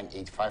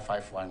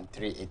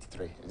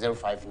 0598551383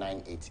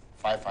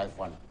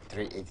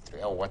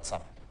 0598551383 or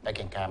WhatsApp back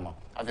in Kama.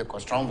 Have a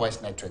Strong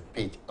Voice Network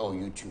page or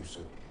YouTube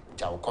so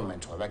I'll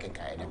comment or back in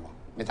Kama.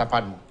 Mr.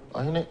 Padmore.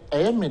 I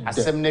am it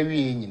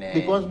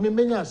because me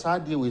many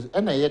sad with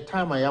and I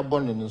time I have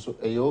born in so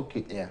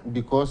okay. Yeah.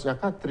 Because I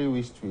got 3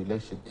 weeks to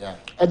election. Yeah.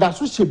 And that's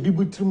what she be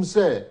trim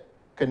say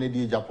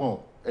Kennedy Japan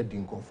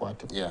didn't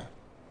comfortable. Yeah.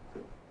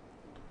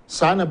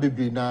 Sana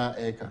baby na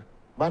eka.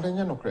 But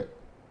then no credit.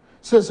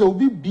 Says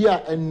obi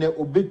bia and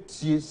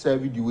obeti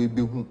serve the way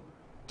be who.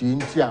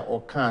 Tintia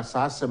or can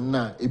sasem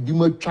na a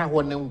bima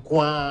chahwan and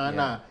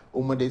kwana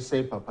omade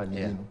say papa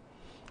nino.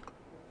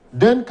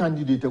 Then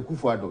candidate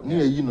akufo-addo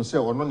near you know say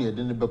or no near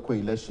the Beko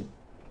election.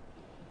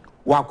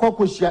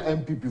 Wakoko share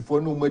MPP for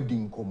no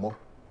medin komo.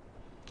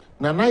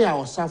 Nanaya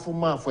or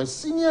Safuma for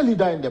senior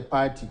leader in the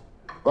party.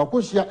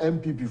 Wako share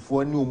MPP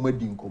for no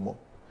medin komo.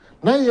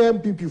 Na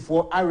MPP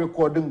for I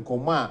recording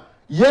koma.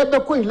 Ye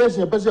Beko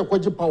election person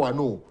kwaji power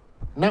no.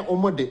 Na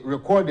omode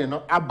recording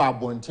no aba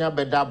bontia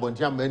beda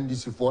bontia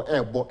mendisi for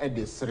airbo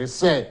edis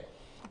say.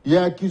 Ye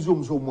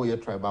akizum so mo ye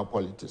tribal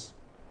politics.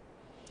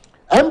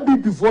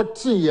 MPP for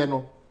 3 ye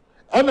no.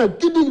 And a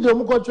kidding the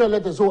Mukotra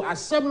letter so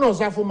as 7 or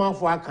Zafuma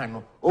for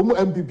Akano, Omo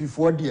MPP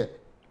for dear,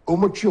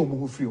 Omo Chio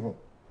who free home.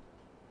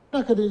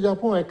 Nakadi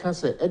Japon, I can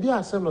say, a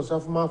dear 7 or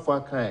Zafuma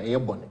for Akan, a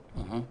bonnet.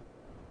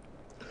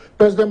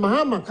 President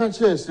Mahama can't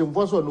share some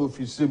voice on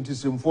office, same to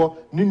some for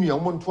Nini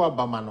Montua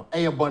Bamano,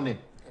 a bonnet.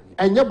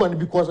 And your bonnet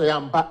because I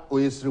am back or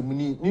yes,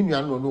 Nini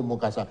no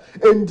Mokasa.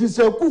 And this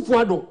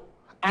Akufo-addo.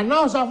 And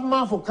now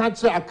Zafuma for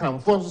catcher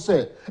account for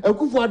say,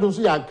 Akufo-addo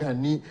say I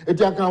can need, it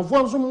can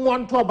form some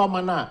one to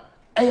Abamana.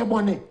 Eye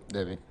bonne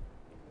David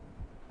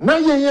na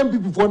ye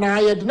MPP for na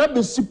ye de na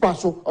be sipa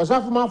so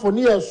osafuma for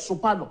ne ye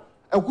sopa no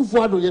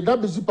akufo-addo ye da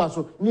be sipa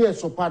so ne ye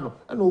sopa no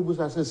na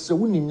obusa se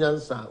woni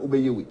nyansa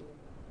obeye we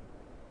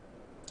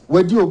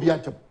wadi obi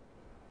atem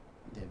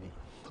David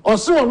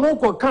ose ono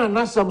ko kan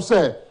na sam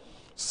se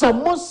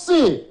samo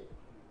se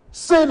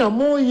na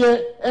mo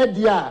ye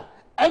edia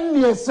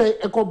enne se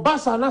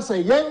ekobasa na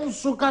se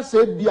yensu ka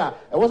se bia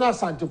e was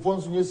asantefo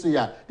nso nye se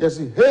ya yes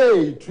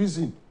hey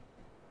treason.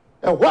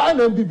 Why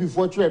MPP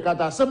before check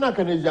at a seminar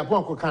can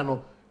Japan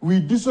Kokano?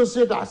 We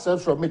dissociate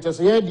ourselves from it as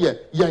a idea,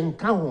 young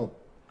Kaho.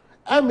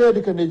 I made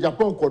the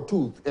Japan court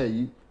tooth,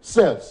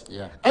 cells.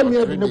 Yeah. I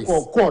made the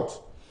court.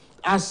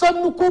 As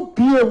some could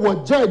peer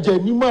what judge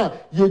Nima,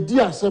 ye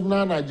dear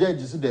seminar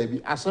judges,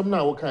 Debbie, as some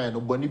now kind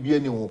of Bonnie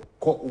Bienno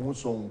court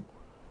song.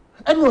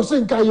 And no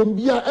think I am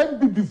be a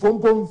MPP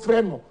from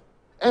Pomfreno.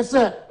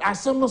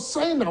 As some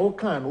sign our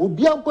can, or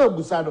be a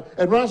Busado,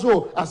 and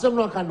also as some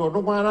no can do no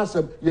one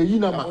answer, ye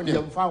inama,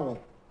 ye found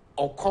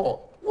or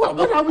call. What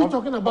are we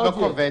talking about?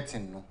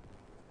 Converting no.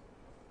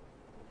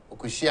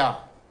 Okushia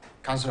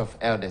Council of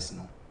Elders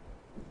no.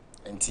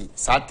 And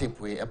sa tape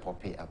we a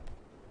pay up.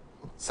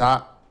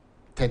 Sa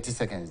 30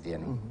 seconds there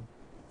no.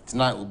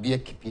 Tonight will be a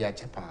kipia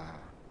chapa.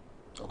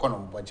 So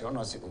kono budget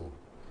on say oh.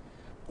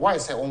 Why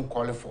say on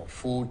call for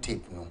full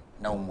tape no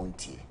na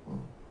umontie.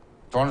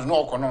 Don't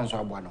no kono so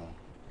abwa no.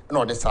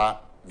 No this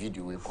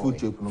video we call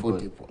full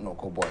tape no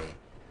ko boy.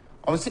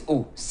 I say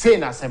oh say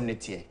na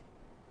assemblity.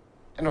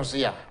 And also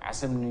yeah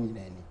assembly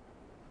ni.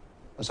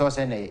 So I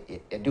say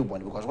a do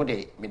one because what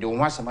they me don't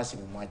want some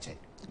massive much.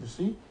 You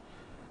see?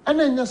 And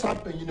then just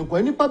happen, you know,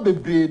 when you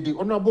probably the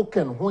honorable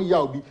Ken, who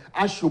ya be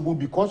ashobu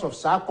because of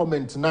sa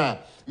comment now.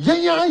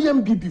 Yeah,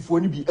 MPP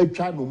for you be a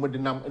child no more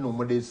than no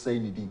more they say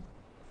anything.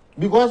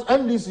 Because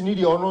NDC need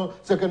the honor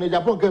second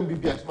Japan can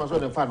be as much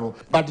on the final.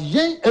 But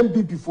yeah,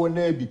 MPP for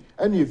Nebi,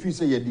 and if you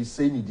say you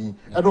say anything,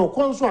 and all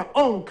consort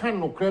on can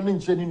no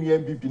craning chaining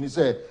MPP, and he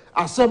said,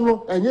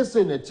 Assemble, and yes,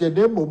 say that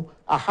your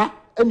aha,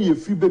 and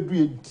if you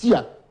be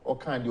dear or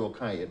kind.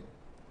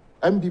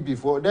 MPP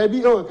for there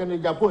be oh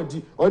can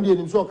Japan on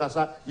the so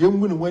kasa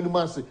yengu when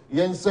mass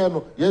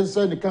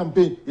yensen the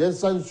campaign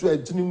yensan so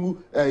atinimu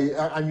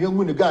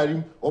anwengu ne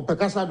garim or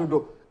pekasa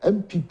dodo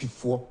MPP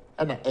for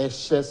and a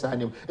shares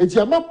anim eti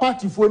ama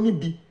party for ni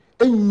bi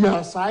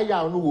enya saa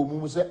ya no wo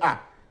mu say ah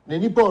na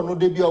nipa no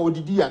de bia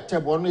odidi ya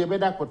table no ye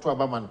beda kwoto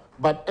abama no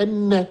but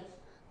enne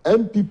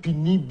MPP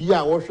ni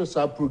bia wo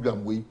sa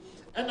program we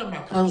ena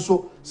maka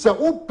nso se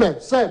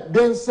ope se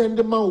ben send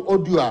ma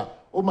audio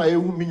o ma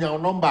ehu minya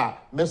number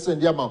me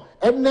send ya ma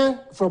enne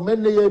from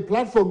enne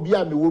platform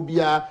bia me wo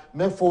bia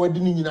me forward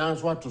ni nyina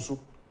nso atoso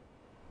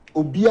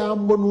obia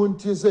mbono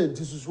ntie se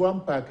ntisusu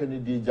ampa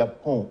Kennedy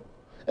Agyapong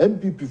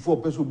MPP for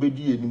person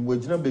obedi enim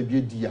wagina ba bi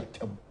edi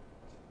atem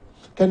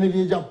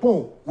Kennedy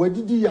Agyapong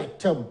wadidi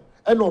atem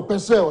ena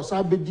opese o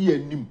sa bedi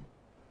enim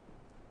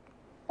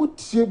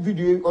utie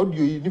video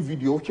audio ni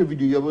video o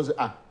video ye bo say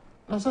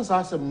na sasa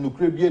asem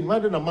nukre bi en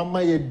made na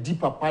mama ya di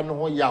papa ne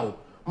ho yawo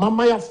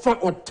mama ya fa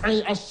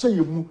otan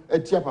ahye mu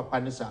atia papa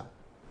ne sa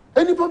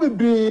enipa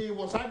bebre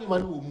wo sa de ma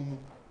ne wo mu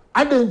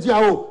adanti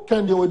awo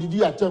kende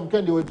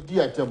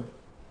odidi atem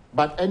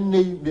but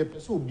enne be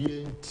person obi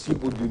enti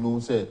odi no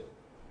say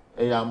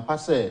ampa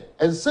say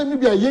ensemi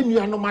bia ye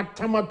nua no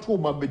matamato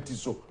ma beti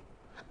so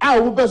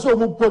wo person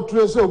mu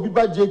portray say obi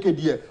ba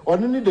JKD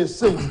oni ni the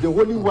saint the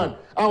holy one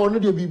oni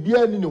de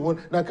bibia ni ne ho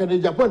na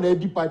Kennedy Agyapong na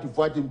edi party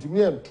for atemptimi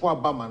ento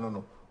abama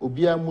no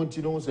obia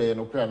monti no say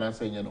no kra na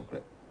say nye no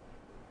kra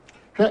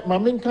hwe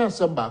mamen kan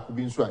asem ba ko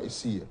bi nso a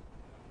esiye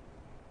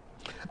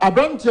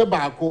abrantie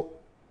ba ko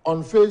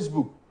on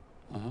Facebook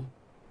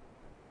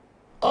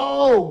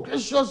oh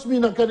gracious me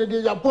na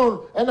Kennedy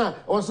Agyapong and I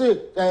say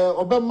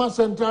Obama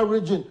Central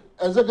Region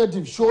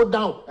executive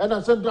showdown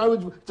and Central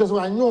Region just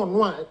when you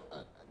no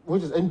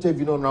which is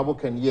interview no Honorable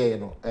Ken ye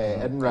no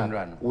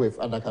Enran with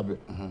Adakabe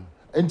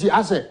enti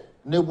ase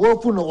ne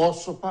wofu no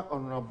osopa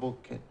Honorable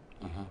Ken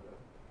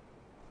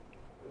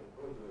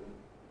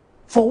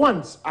for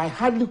once I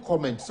hardly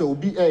comment so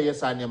be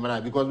yes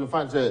and because we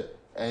find say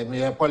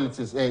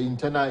politics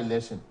internal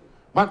election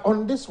but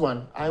on this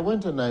one I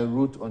went and I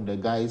wrote on the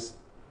guys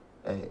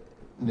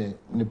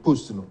ne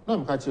post no na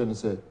mka chere no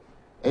say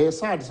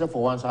sad say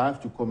for once I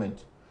have to comment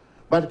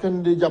but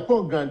can the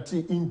Agyapong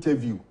grantee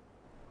interview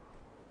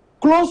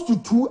close to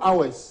 2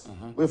 hours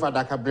with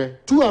Adakabre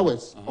 2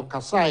 hours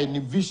okasai ni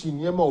vision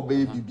yema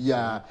obey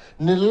bibia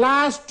the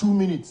last 2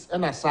 minutes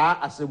and asa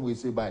asem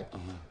say by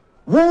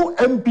wo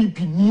MPP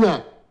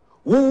nia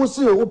wo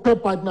say o pe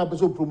partner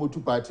person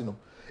promote party no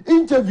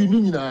interview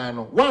ni nyina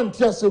no one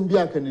tia asem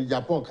bia Kennedy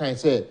Agyapong kan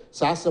say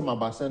sa asem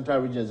about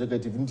Central Region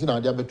Executive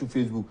ntina dia beto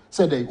Facebook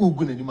said they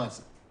ugu na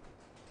nimasa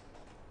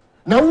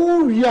na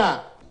wo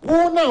ria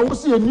wo na wo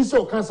say ni say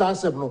o kan sa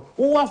asem no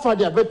wo afa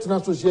dia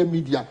betina social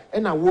media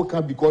and na wo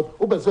kan because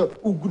wo be say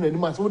ugu na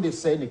nimasa wo dey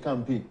say the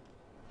campaign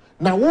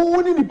na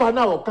wo ni nipa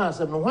na o kan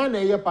asem no hwan na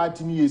ye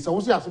party ni ye say wo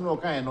say asem no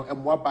kan no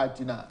emwa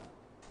party na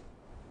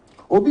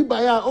obi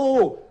baya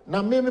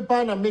na me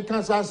pa na me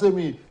kan sa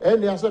asemi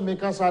ene asa me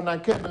kan sa na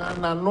ke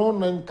na no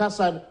na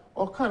nkasa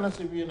o kan na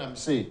se wi na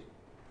say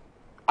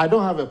I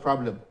don't have a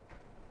problem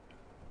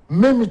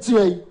me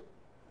tie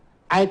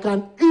I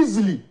can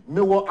easily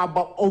me wo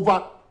about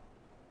over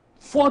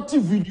 40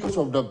 videos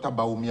of Dr.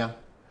 Bawumia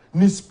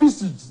ni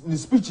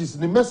speeches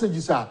ni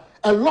messages are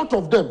a lot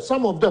of them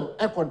some of them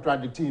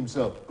contradicting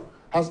himself.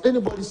 Has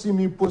anybody seen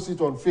me post it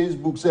on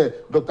Facebook say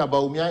Dr.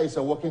 Bawumia is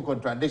a walking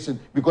contradiction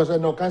because I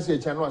know can't see a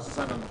channel as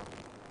a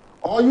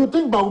or you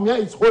think Bawumia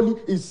is holy,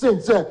 is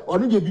saint, say, or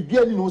you be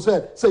being no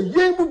say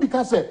ye mu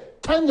because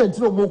tangent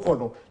no more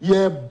kono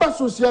ye ba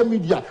social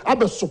media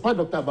abe support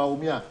Dr.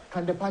 Bawumia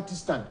can the party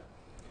stand?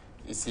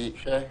 You see,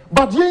 sure.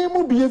 But ye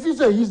mu be if he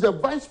say he's the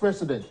vice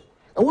president.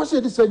 And what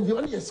say this and you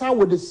only side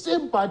with the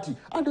same party.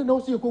 I don't know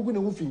see Kogu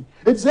Wufi.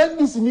 It's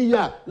NDC ni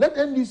ya. Let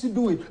NDC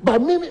do it.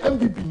 But me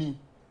MVP ni.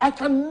 I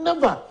can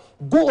never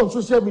go on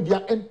social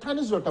media and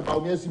tarnish Dr.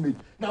 Bawumia's image.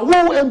 Now,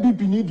 what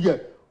MVP need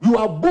here? You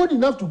are bold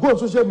enough to go on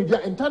social media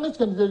and tarnish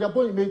Kennedy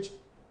Agyapong image.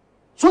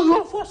 So you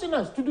are forcing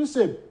us to do the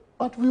same.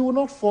 But we will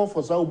not fall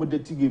for Saoube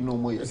dating game no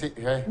more. You see,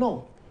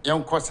 no.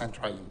 Young Court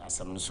Central in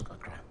Assam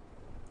Nusukakra.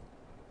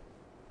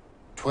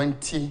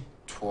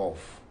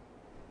 2012,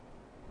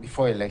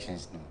 before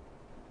elections, no.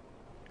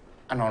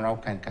 And now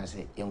can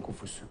say Young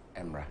Kufusu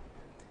Emra.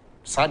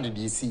 Sad did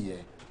you see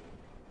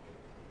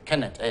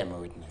Kenneth, I am a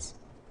witness.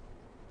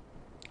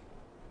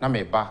 Na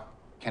me ba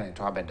Kenneth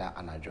to abeda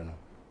anajo no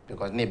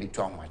because na be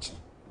too much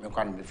me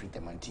kwa be free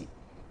temanti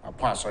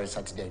upon sorry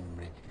Saturday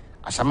nimre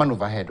ashaman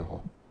overhead ho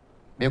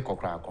be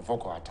kokra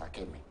konfoko attack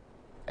me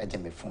eje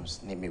me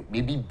phones na me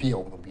baby bia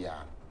o mo bia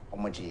o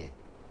mo je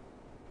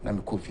na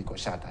me kofi ko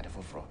shata de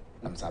foforo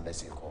na me sabe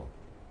se ko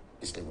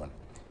is the one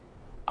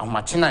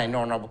amachina ina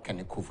ona bo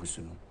Kenneth Kofusu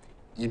no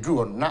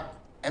yedru on na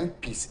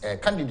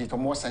MPs candidate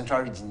more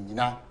Central Region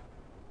nyina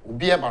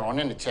obi e ba no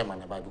ne chairman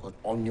na ba because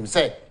on him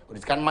say o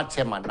this can match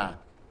chairman na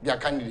their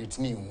candidate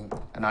ni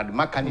and the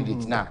my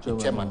candidate now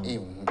chairman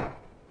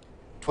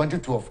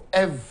 2012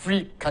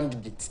 every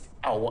candidate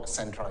our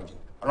Central Region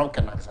around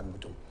can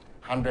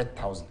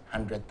 100,000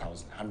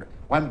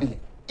 1 billion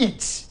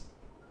each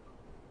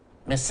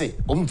me say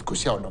to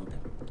share them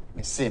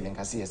me say me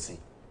can see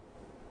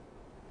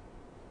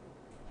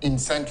in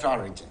Central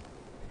Region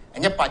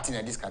and your party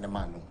na this kind of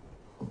man no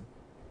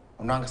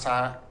ono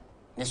sa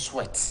ne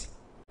sweat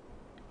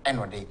and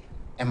what they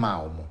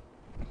ema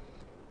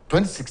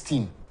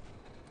 2016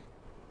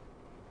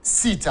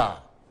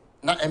 Sita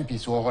na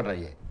MPs wo hoda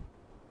ye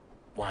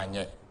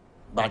wanye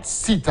but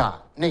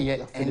sita ne ye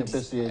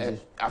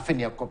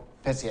afeni ko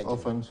pese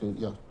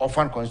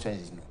orphan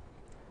constituencies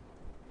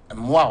no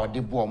mo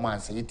de bo man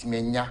say yetime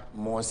anya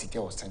more city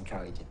or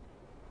central region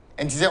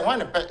and is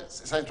one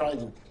central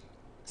region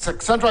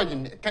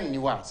can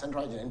you are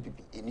central region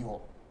NPP any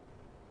ho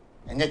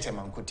enye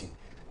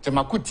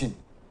Chemakutin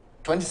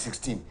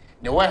 2016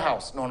 the White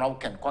House no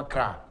can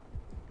kwakra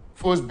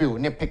first bill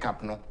ne pick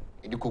up no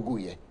edikogu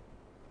ye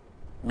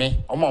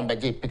me omo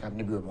mbeje pick up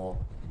ne bi mo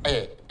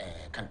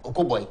kan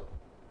okoboy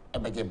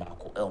ebeje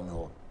baako e omo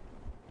ho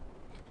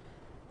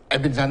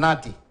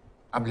Ebizanati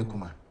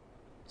Ablekuma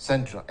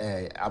Central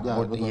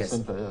about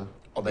yes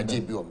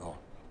obeje bi omo ho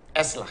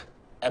Esla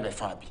ebe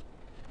fabi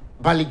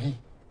Baligi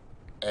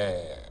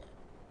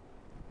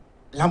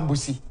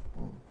Lambusi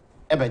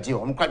ebeje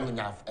omo kwado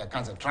nya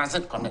cancer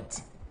transit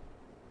connect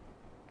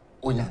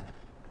onya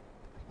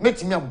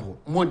make me abo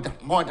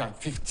more than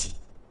 50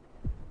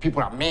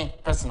 people are me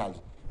personally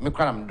me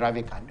kwa am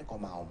driving car me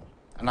come home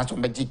and that's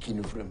what beje key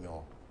no from me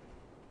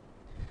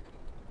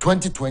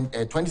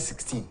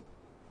 2016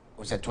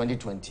 was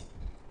 2020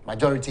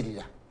 majority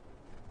leader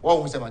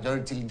what was the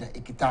majority leader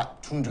ikita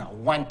tundra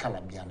one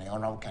color bia na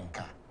ona kan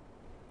ka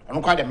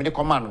ono kwa de me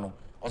come no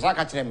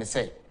osaka kire me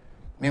say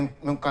me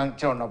kan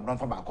kire no don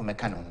fa ba ko me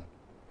kan no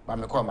ba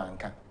me ko man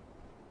kan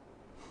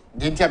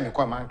de ntia me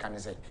ko man kan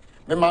say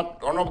me ma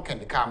ono kan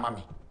de car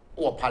mami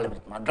o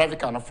parliament my driver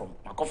car no from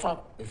makofa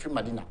e free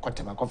madina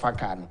kote makofa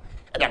car no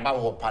e da ba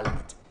wo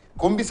parliament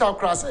ko mbisa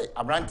okra say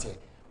abrante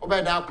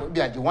obeda ko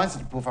bi age once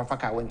the profile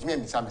car when me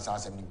misa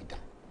asem ni bida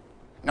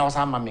na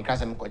wasa ma me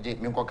kase me koje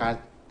me koka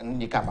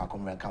ni ka ba ko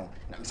me kan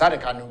na misa de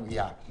ka no wi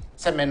a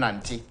se me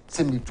nante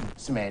se me tu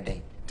se me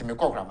den te me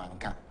kokra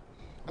manka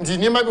nti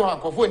ni ma bi ho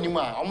akofo ni mu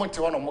a omo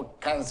te wono mo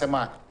kan se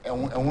ma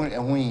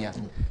ehun ya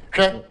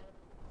hwe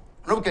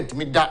no get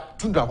me da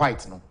tunda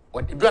white no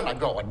what if you na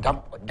go or dam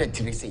or dead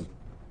tiri say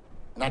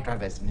na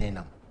drivers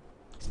nena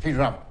speed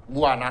ram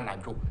bua na na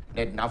jo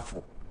let na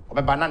fo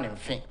obeba na ne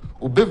mfe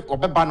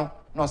obeba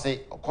no say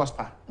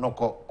cospa no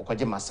ko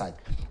okoje massage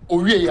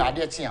owie ya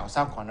ade tia o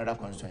sa ko another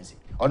constituency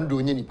on do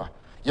onye nipa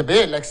ye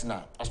be election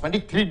na I spend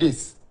 3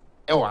 days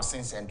e was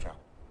Asin Central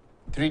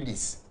 3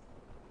 days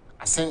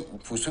Asin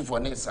for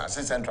next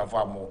Asin Central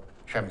for mo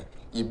hweme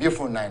ye be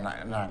phone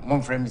 9 na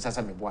mon friend mi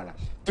sasa me boana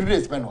 3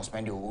 days ben was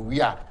spend we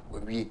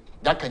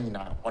that kan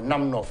nyina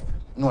onam north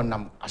no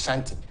onam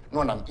Ashanti no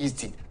onam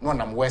east no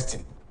onam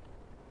western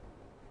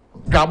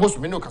Gaboso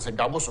me no ka say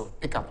Gaboso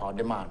pick up our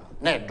demand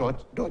na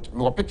dot me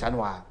go picture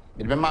no a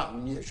me be ma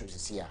me show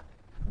see a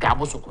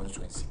Gaboso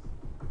constituency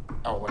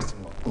our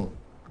western north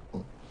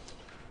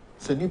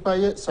se nipa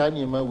ye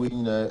sani ma we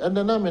nyina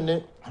enda na me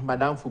ne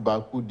madam fu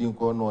ba ku din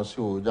ko no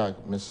se o Jack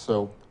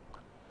mesel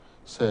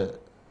se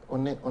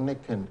one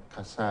ken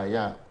kasa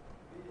ya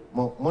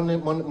mon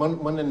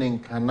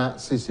nkana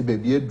se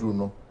baby edru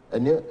no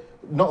and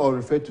not all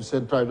refer to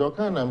central do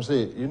can am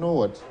say you know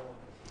what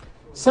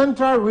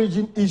central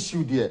region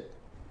issue there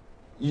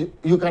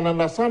you can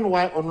understand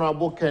why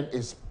Honorable Ken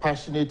is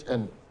passionate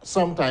and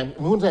sometimes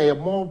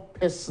more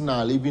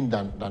personal even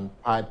than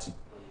party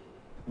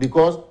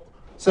because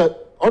so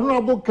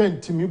Honorable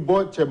Ken to me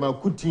boy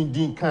Chemakutin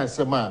din kan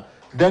sema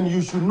then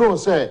you should know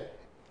say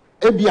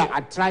ebia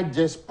I tried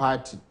just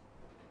party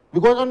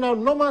because under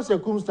normal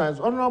circumstances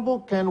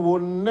Honorable Ken will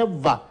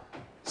never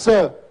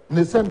say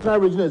the central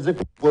regional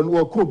executive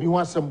or could be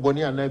one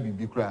somebody and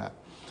be cry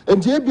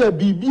and ebia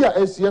bibia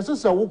esi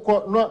say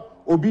wo no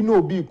obi no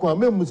obi kwa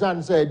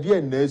memusan say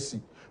dia na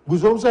asi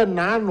busom say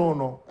na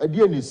no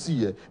dia na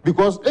si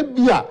because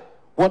ebia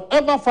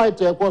whatever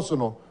fight e course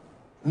no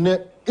ne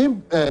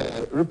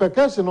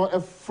repercussion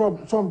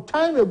from some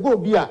time ago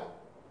bia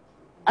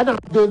adam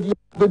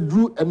the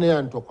drew ene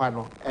antokwa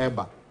no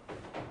eba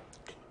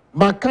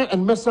maka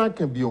and mesa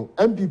can be on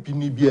MPP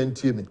ni bia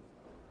ntie me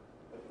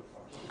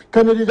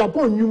Canada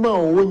Japan nyuma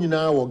o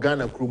wonyina wo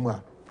Ghana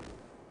kroma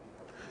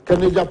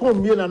Canada Japan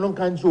mie na no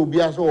kan so obi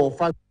aso o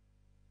fa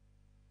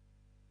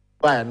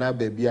ba na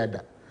baby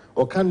ada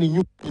o kan ni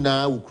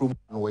nyina wo kroma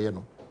no wo ye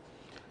no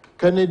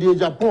Canada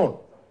Japan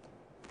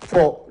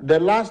for the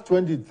last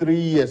 23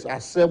 years I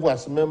served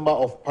as member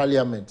of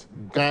parliament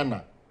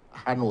Ghana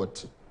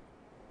Hanwot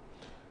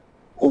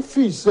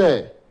office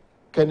say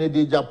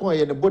Canada Japan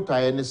ye ne bota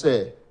ye ne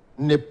say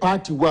ne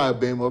party wa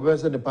ben mo be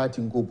say ne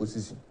party nko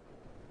opposition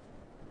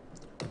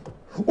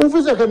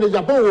officer Canada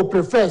Japan will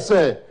prefer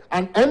say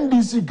an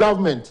NDC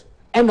government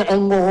and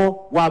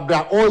engo wa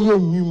bra oye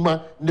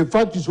nyuma the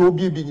fact is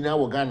obi bi nyina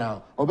wo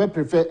Ghana or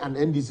prefer an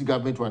NDC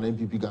government to an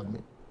NPP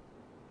government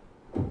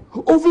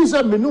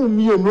officer me no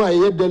me no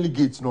aye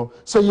delegates no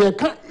so you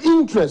can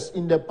interest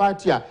in the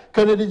party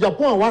Canada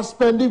Japan was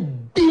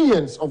spending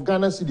billions of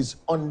Ghana cedis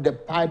on the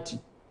party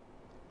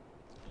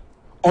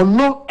on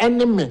no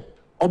enemy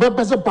or be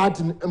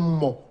party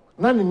mo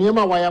na ne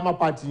niema wa ya ma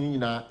party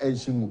nyina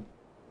enhyimu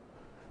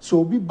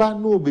so be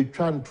ban no be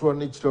tran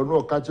tronic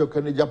no catch your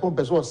Canada Japan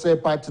person say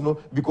party no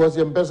because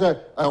you person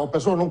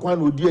no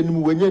kwan odi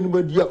anim wenye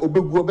anim dia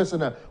obegu obese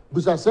na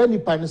busa say ni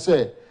pan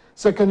say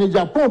second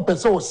Japan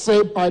person was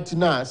say party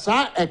na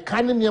sa e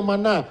kan niema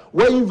na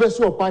we invest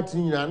your party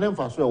na na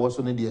mfa so e wo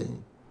so ne de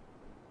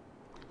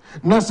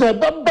na say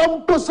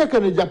babam po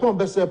second Japan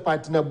be say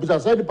party na busa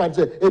say the party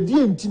say e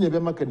die nti na be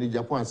maka ne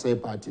Japan say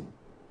party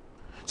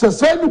so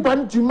say the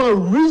party ma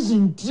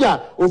reason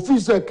tia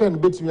officer kan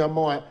betimi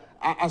ama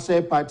a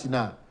say party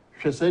na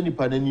hwe say ni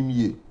pananim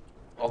ye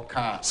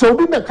okay so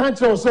we me kan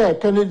tell say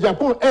kan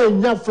Japan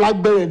enya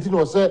flag bearer nti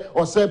no say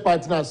or say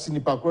party na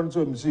sinipa kron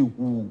so me say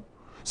hu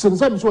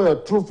since I'm so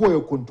a true for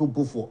your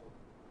control for.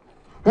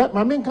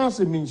 My main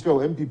council means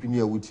your MPP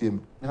near with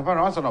him. Never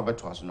answer no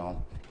better us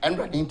no. And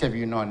the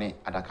interview no ne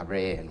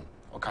adakabre no.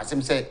 O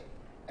Kasim say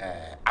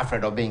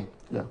Alfred Obeng.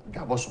 Yeah.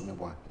 Gaboso me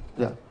boy.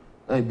 Yeah.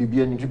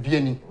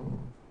 Bibiani.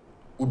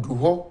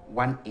 Uduho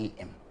 1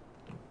 AM.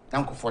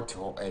 Nanko 40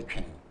 ho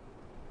twen.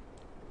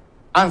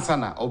 Answer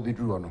na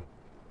obidru no.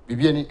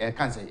 Bibiani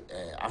can say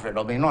Alfred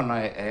Obeng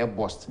no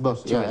boss.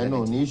 Boss. Yeah, I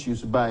know the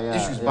issues by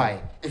issues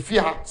by. If you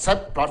have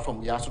set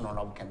platform, you also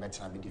know can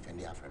better be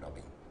defending Alfred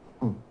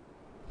Obeng.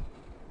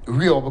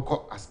 We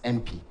all as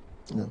MP.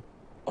 Yeah.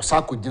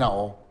 Osako dina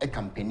o a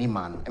campaign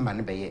man, a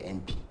man be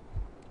MP.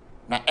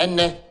 Na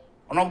ene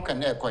onom can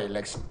near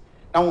election.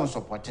 Now one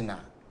supporting na.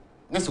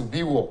 Next will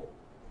be war.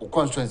 O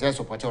constituency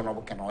supporting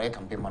on can or a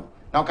campaign man.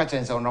 Now catch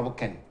and say on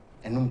can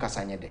and num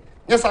casanya de.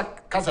 Yes, I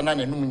casana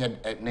and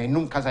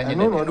num casanya.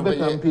 No, the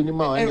campaign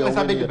man.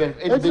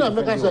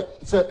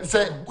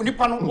 Say,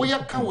 Unipano, we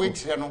can't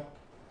wait, you know.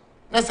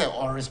 Let's say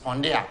on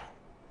respond there.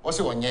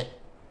 Also, one yet.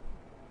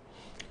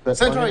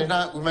 Central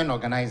Regional Women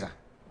Organizer.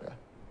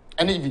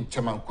 And even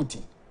Chairman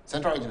Kuti,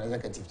 Central Regional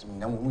Executive to me,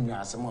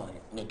 now some more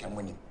make a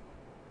money.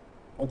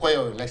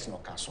 Okoyo election or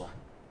Kaswa.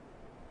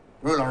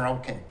 Roll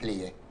around can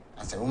play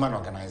as a woman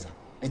organizer.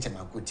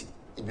 Chairman Kuti,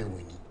 it be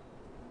winning.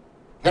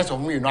 That's what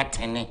we're not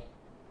turning.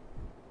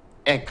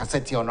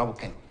 Cassette or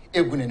Nabucan.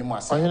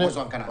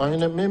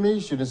 Maybe you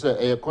should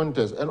say a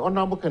contest and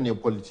honorable can a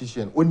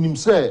politician. When him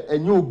say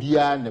and you be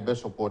the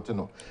best supporter.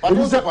 No,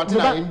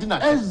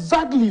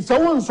 exactly. So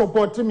one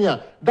support me.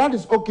 That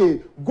is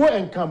okay. Go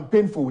and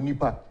campaign for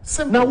Nipa.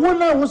 Now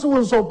one I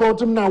was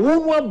support him now.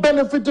 One more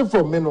benefited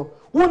from me. No,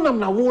 one am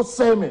now will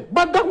say me.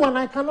 But that one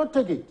I cannot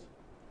take it.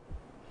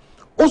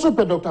 Also,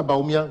 per Dr.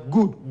 Baumia,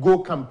 good. Go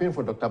campaign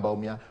for Dr.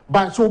 Baumia.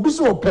 But so be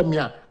so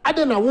premier. I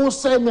don't know. Won't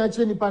say me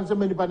actually Nipa so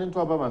many Nipa into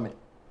Abama me.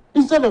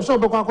 Instead of so,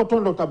 but I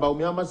told Dr.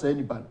 Baumia must say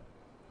anyone.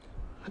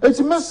 It's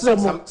a mess.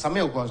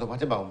 Samuel goes about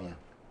Baumia.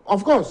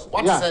 Of course.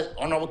 What said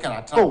honorable can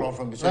attack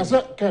from beside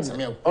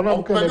Samuel?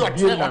 Honorable can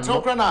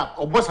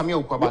or boss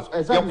Samuel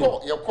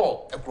Kwabas. Your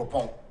call a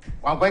propon.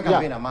 One way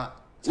campaign ama.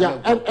 Yeah,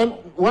 and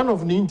one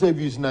of the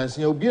interviews now,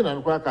 you'll be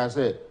an cracker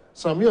said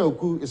Samuel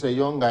Ku is a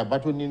young guy,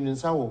 but when in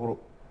Samuel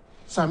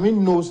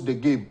knows the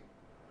game.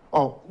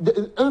 Oh,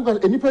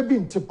 any people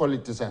into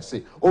politics, I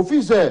say.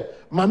 Officer,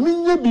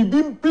 Mammy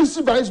be please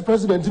vice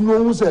president,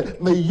 no one say,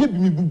 may ye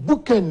be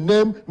book and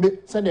name,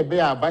 send a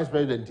bear vice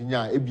president in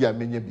ya, Ebia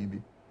Menya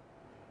Bibi.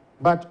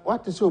 But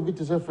what is so bit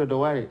to say for the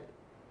worry?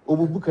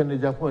 Obubook and the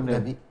Japan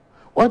name.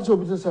 What is so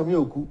bit to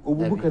Samuel,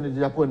 Obubook and the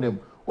Japan name?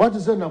 What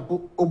is an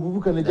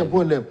Obubook and the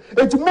Japan name?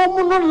 It's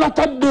more no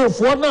latter day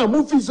for now,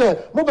 movie say,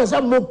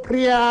 Mobasa no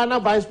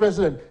Priana vice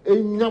president,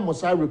 in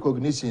Yamosa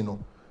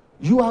recognition.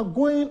 You are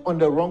going on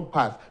the wrong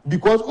path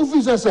because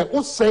officers say,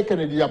 "Oh,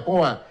 second in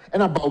Japan,"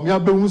 and about me,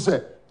 I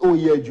say, "Oh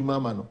yeah,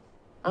 Jumamano."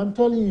 I'm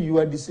telling you, you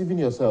are deceiving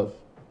yourself.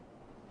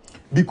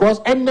 Because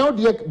and now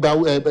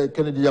the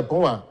Kennedy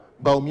Japan,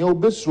 about me,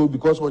 best so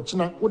because what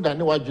China would I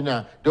know what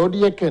Juna, the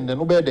other can then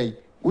obey day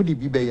would it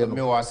be by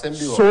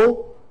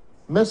so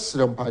mess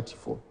them party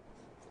for.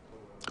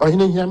 Or in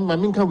him, my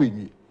min can with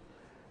me.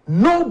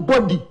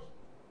 Nobody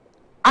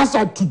as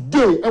of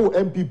today, our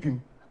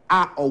MPP.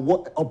 Or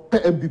what or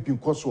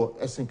MPP Koso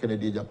as in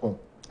Kennedy Japan.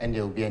 And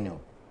there will be any.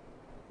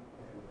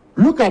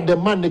 Look at the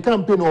man, the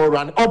campaign or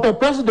run, or the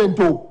president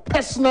or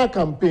personal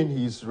campaign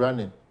he is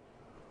running.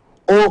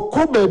 Or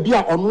Kobe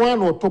Bia on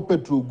one or top to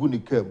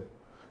Gunikem.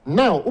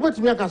 Now, over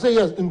to me, I can say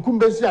yes,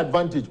 incumbency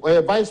advantage or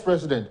a vice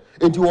president,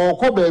 and you are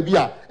Kobe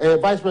Bia, a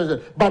vice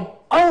president.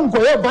 But I don't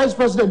call a vice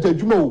president a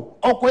Jumo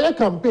or call a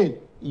campaign,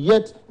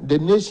 yet the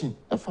nation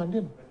a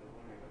funding.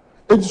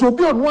 It should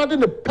be on one of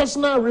the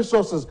personal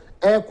resources.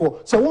 Echo,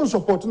 so one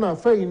supporting now,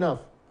 fair enough.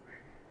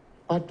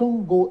 But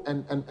don't go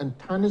and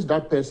tarnish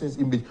that person's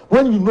image.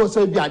 When you know,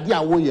 say, the idea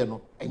away, you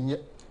know, and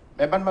yet.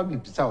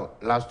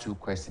 Last two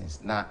questions.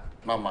 Now,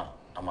 Mama,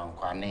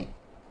 Amankwane,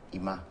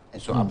 Ima,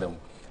 and so Abem.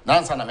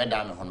 Nansa na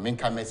medame on main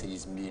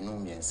messages me no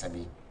me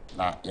nsabi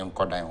na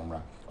yenkodan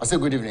umra. I say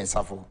good evening,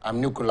 Safo.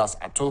 I'm Nicholas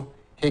Atto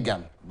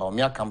Hagan,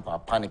 Baumia camper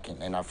panicking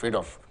and afraid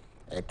of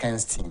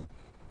Ken's team.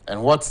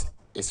 And what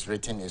is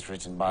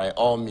written by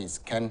all means.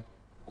 Ken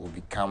will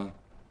become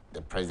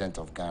the president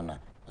of Ghana.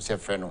 We say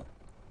friend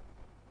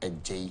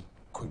J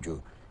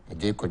Kojo.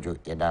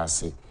 Yada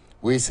say.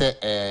 We say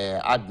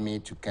add me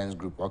to Ken's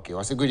group. Okay.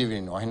 I say good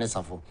evening, Ohene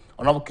Safo.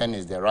 Honorable Ken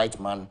is the right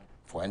man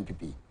for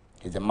NPP.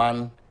 He's the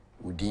man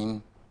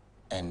within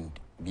and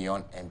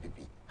beyond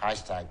NPP.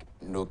 Hashtag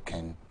no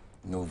Ken,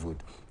 no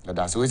vote.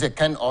 That's so we say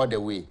Ken all the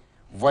way.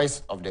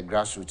 voice of the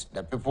grassroots,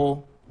 the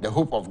people, the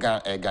hope of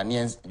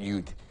Ghanaians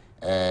youth.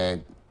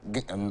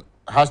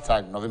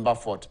 Hashtag November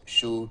 4th,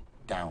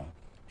 showdown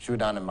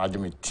and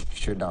majority,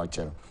 showdown,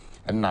 channel.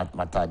 And not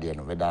Matadia,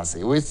 no, but I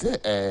say, we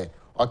say,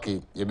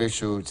 okay, you be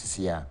show to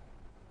see ya.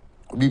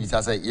 We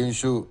say, you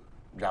show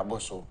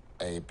Draboso,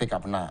 pick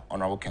up now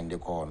on our candy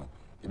corner.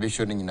 You be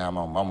showing in our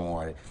mama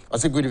worry. I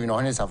say, good evening,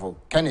 honest of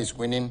Ken is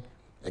winning,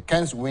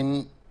 Ken's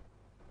win.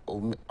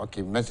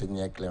 Okay, message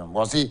near claim.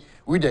 Well, see,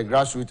 we the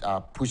grassroots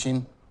are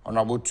pushing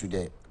honorable to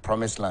the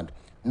promised land.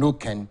 No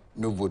Ken,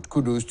 no vote.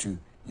 Kudos to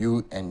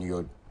you and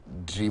your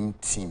dream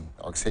team.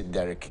 Said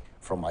Derek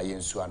from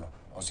Ayen Suano.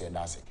 On say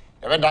that's it.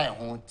 Ever die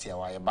home, tia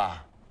wa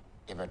bar.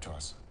 Ever to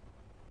us.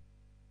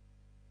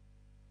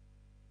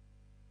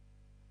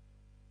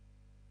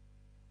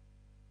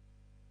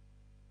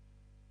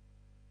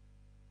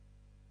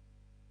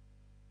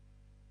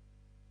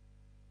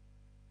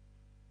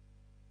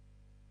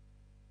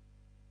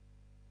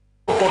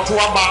 To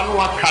aba no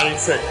akai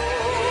se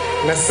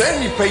na say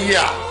nipa yi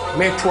a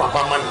me to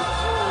aba man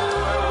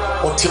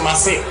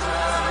otimase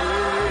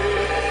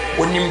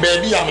onim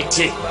baabi a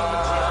mete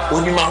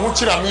onim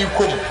ahokyira me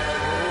kom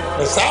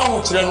na sa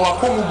ahokyira no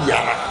akomu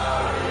biara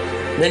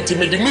na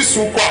ntimedi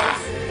misu kwa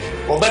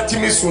obati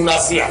misu na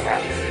se ana.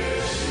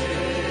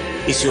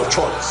 It's your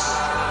choice.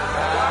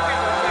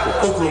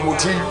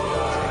 Okokromoti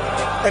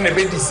and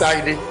be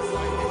decide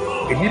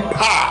any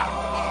pa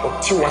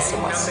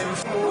otiwasemase.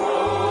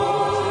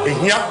 And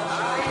here,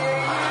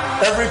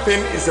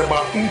 everything is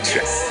about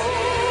interest.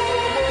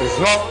 It's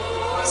not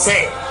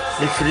saying,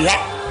 we free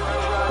up,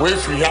 we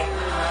free up.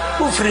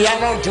 Who free up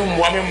now to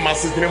one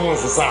massive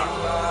demons?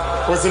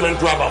 What's the to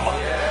Abama?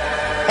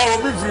 How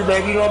will be free,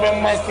 baby? No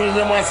one must be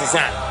the master.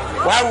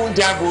 Why won't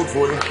I vote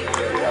for him?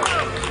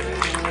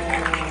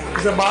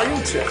 It's about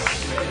interest.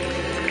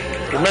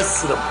 The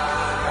mess them.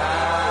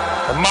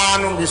 A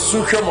man on the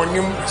sucre on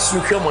him.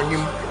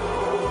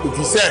 If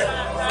he said,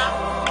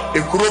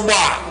 a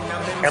crowbar.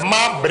 A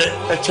man bread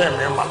a chair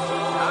member.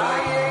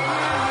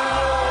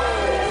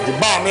 The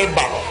bar made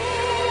bow.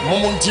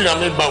 Momunti na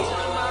made bow.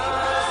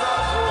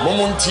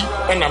 Momunti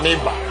and a made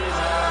bow.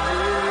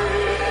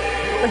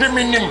 And the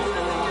minim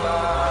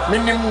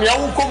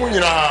yawu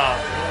komunira.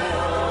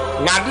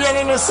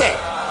 Nadia no say.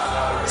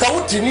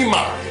 Sauti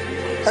nima.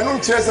 And no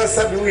chance as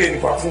we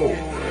in Baffuor.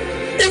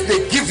 If they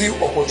give you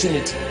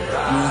opportunity,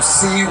 you will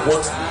see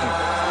what you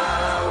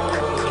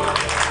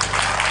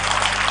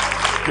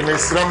do.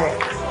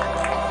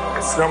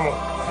 Sramo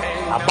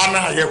abana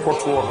aye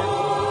koto no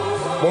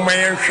moma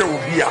yen hwe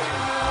obi a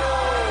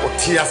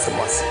oti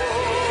asemase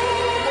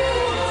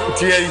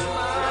oti yi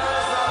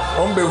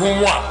ombe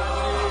humu a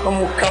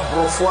omu ka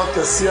brofo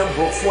akese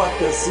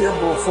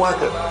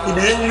in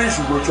English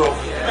go chop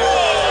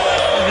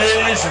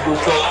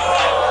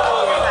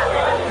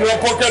your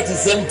pocket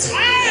is empty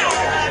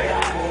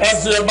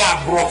as you ba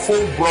brofo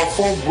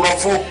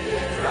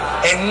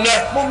and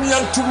not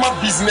momian to my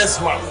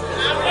businessman,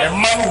 a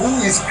man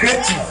who is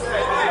creative.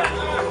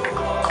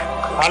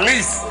 At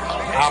least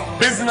our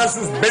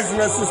businesses. And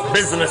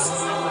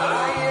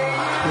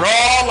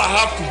all I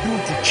have to do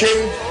to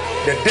change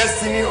the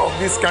destiny of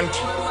this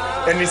country,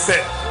 and he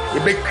said, we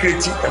make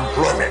creative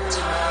employment.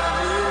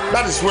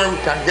 That is where we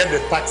can get the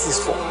taxes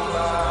from.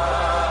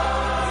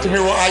 To me,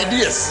 what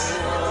ideas?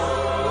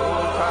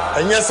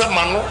 And yes, a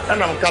man,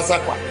 and I'm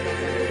Kasakwa.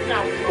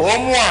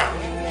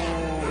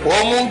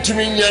 Omu to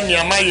me,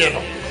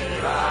 Yamayeno.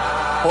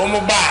 Omu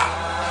ba.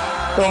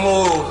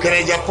 Omu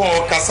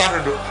Agyapong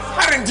Kasardo.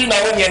 Argentina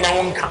wonye na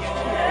wonka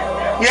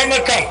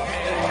yemeka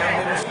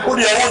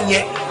odi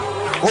awonye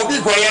obi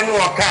goye no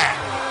oka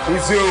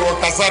izi o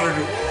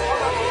kasarudu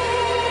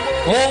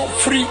mo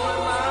free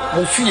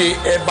mo fie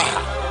eba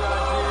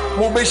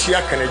mo be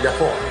hia kan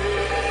Agyapong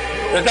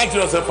e ka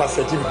tiro se pass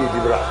certificate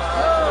dibra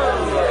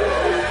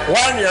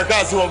one year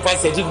ka se won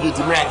pass certificate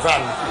mi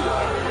exam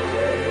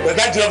e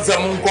ka tiro se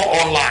mo go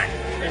online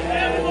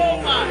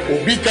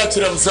obi ka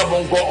tiro se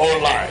mo go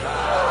online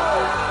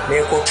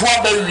me ko to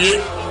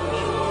abawie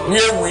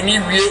we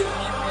need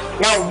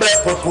now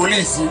best for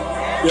police.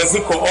 Yes,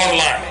 go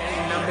online.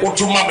 What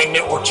to mama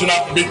or china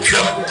big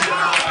jump.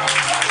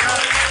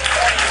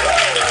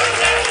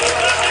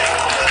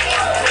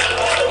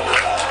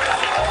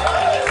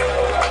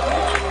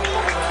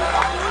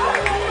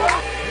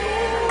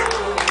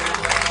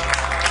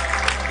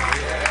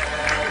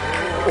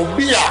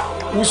 Obia,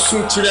 who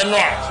soon children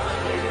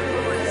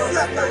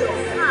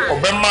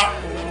Obama,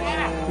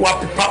 what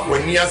people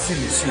when you see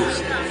this.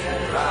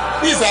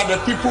 These are the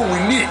people we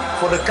need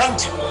for the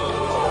country.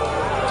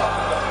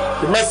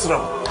 The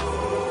Mesram,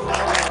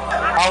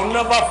 I'll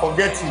never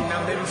forget you.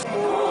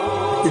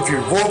 If you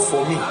vote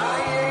for me,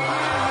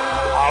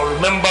 I'll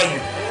remember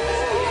you.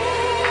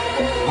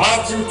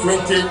 Matthew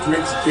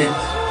 20:28.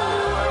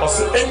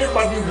 Also,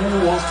 anybody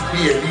who wants to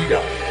be a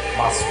leader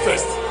must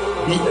first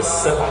be a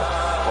servant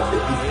of the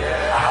people. I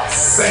have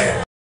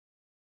said.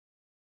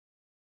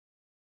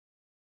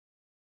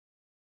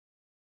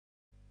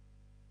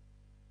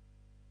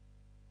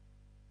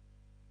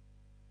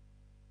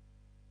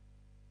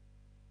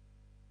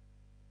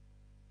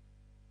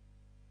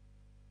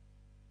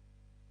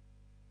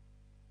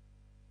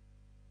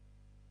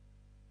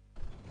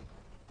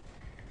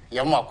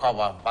 Yamu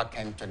Akwaba back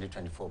in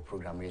 2024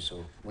 program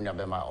so Munya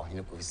Bema or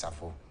Hinako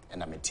Visafo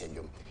and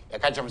Ametelium. You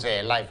catch them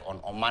say live on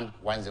Oman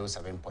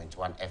 107.1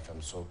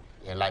 FM, so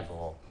you're live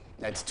or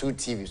 92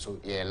 TV, so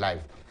you're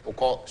live. We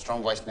call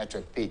Strong Voice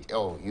Network page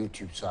or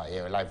YouTube, so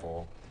you're live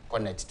or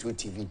connect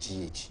 92 TV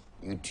GH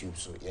YouTube,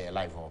 so you're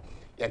live or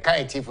you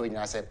can't TV for you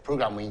say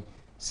program we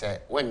say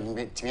when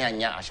me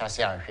anya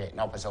ashase anhwe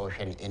na opese wo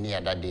hwe any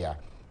other day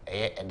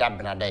a that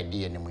benada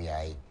day any mu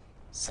yai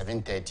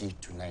 7:30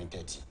 to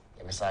 9:30.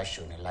 We start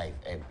showing live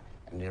and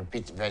the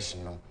repeat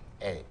version no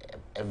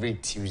every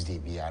Tuesday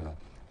biano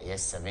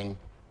 7:30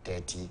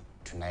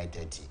 to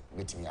 9:30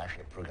 with me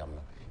actually program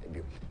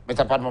no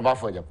Mr. Padmore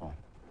Baffuor Agyapong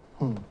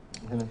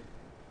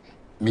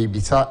me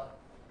bisa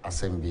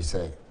assembly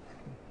say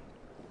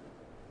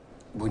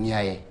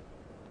buniaye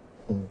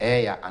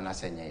ya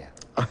anasenye ya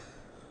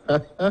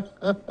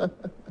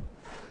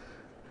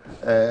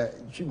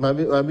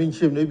Mami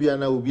chim ne bia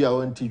na obi a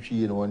won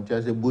titwi no won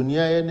tia se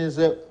buniaye ne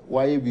se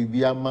waye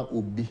bibia ma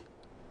obi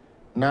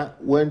na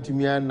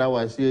wantimi ana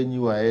wase anyi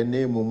waye na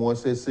emumo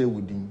sese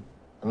wudin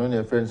no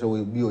na friends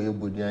we bi oye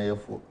buniaye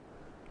fo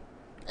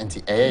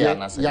enti ya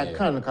na se ya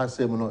kan ka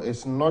sem no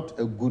it's not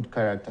a good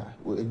character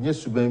enye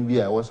suban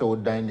bi a wo se wo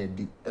dan na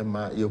di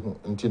ema yehu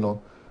enti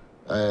no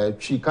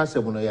twi ka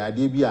sem no ya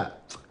de bi a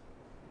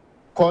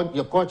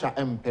your culture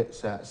empe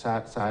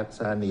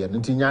sa ne ya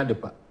enti nya de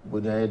pa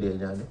buniaye de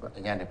nya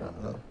de pa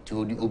ti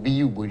obi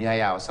yu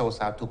buniaye a so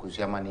sa to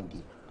kusuama ne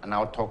di and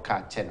I'll talk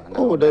chen.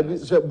 Oh, that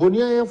is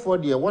Boniaye for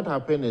the what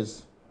happened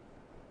is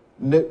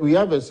we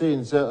have a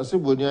saying say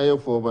Boniaye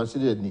for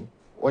Basideni.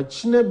 What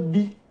chine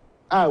bi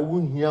a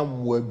wun hia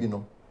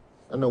mwabino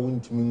and I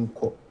wouldn't mean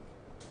ko.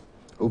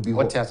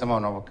 What has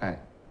someone of can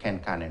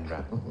and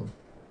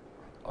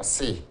or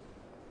say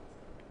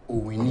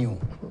we knew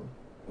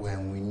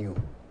when we knew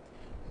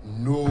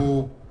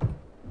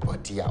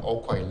nobody are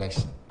all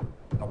election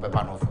no be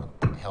ban of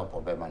help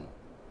or be man.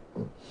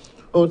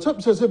 Oh,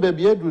 some say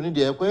baby, I do need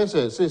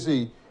the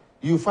say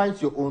you fight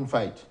your own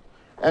fight.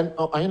 And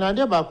in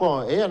idea back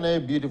on, a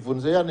beautiful,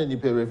 say, any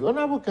period.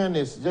 Honorable Ken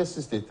is just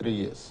 63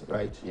 years,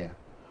 right? Yeah.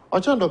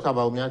 Ochan Dr.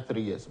 Baumia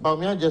 3 years.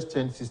 Baumia just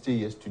turned 60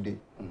 years today,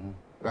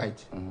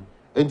 right?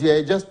 And they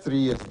are just 3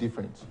 years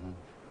difference.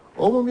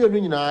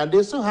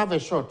 They still have a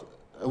short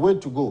way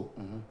to go.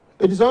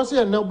 It is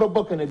also a number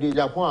book in the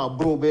Japan,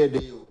 bro, bed.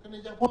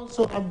 Can Japan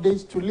still have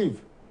days to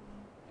live?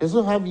 They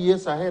still have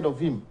years ahead of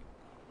him.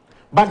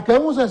 But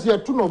can we say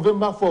to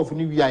November 4th,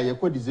 New Year,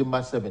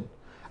 December 7.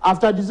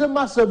 After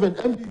December 7,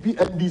 MPP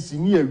NDC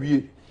near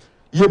we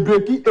ye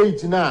breaking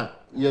 8 now,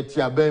 yet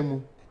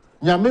Yabemu.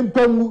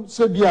 Yamempemu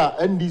said ya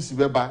NDC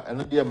Beba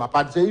and dear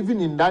but say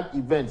even in that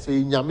event,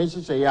 say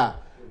Yamishi say ya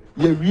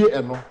ye we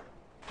eno.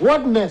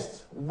 What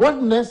next?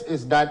 What next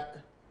is that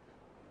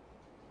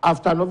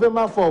after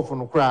November 4th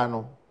from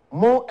Ukraine,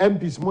 more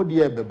MPs more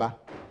dear Beba.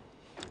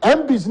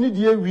 MPs need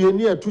ye we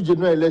near 2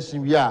 general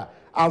election we are.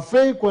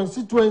 After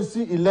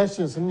constituency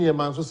elections near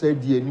man so say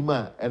the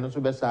anima and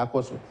also be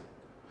sakoso.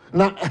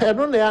 Now I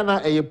don't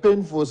know a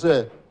painful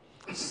say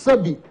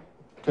Sabi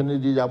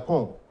Kencity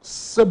Agyapong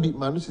Sabi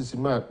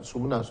manusisima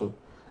sumuna so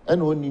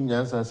and one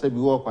nyansa Sabi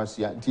walk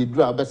kwasia ti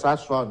dra be sa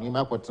so ni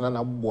ma kwetena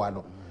na boa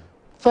no.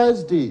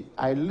 Thursday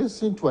I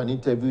listened to an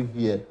interview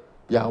here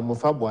ya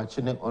omofa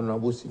boache ne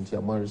Honorable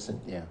Cynthia Morrison.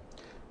 Yeah.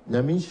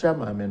 Nyamisha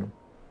mame no.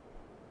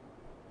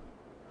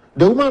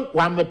 The woman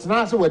one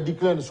metnase were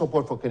declaring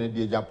support for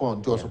Kencity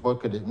Agyapong to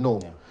support Kencity. No.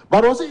 Yeah.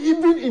 But also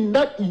even in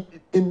that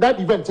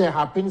event it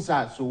happens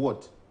so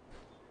what?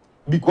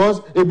 Because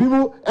a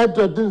people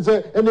entered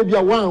say and be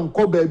a one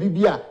call baby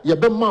bia ye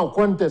be ma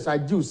contest I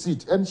do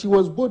seat and she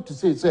was bold to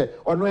say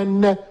on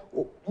when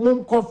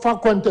mum for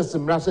contest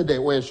say they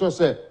were sure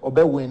say or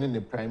be winning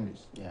the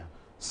primaries. Yeah.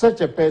 Such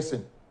a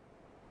person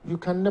you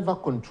can never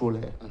control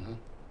her.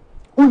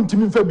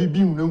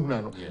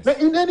 Yes. Now,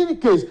 in any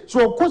case,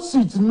 so court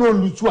seat no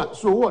lutua.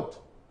 So what?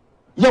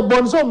 Your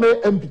bonzo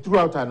may MP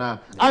throughout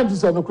and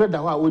this is no credit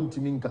how I went to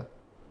Minka.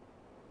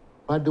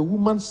 But the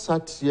woman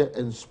sat here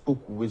and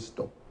spoke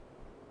wisdom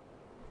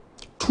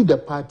to the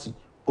party,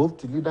 both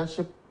to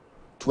leadership,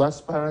 to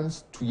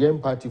aspirants, to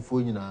young party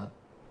for you now.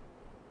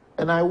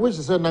 And I wish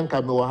to say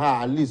Nanka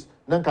Mewaha at least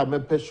Nanka me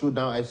pet show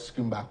down ice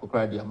cream back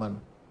man.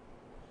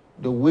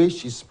 The way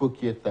she spoke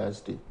here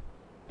Thursday.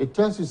 It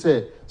tells you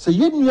say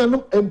you are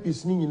not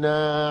MPs ni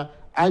na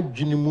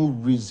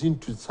adwinimu reason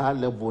to that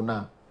level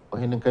na or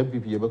hen kan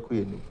MPP ye beko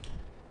ye ni.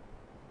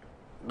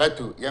 But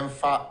to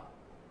yemfa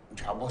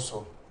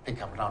Jaboso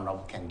pick up round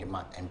up can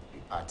demand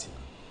MP party.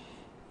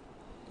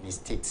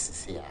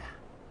 Mistakes here.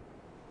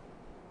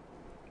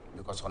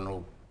 Because on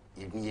no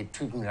you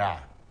took me ra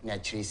na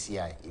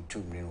chiri you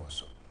took me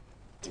also.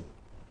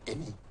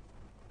 Any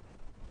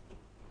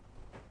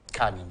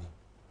canini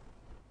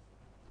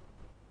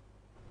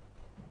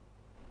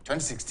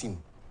 2016,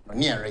 no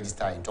near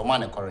registered in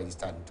Tomana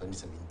registered in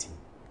 2017.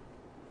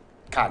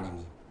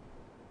 Canini.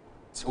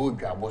 So we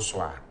grab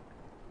Boswa.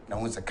 No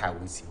one's a car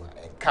we see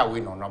a car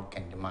win on up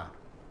can demand.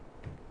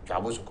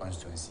 Jaboso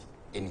constituency.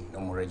 Any no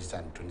more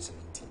registered in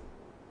 2017.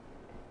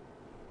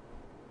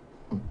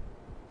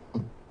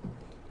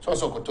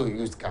 So koto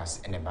used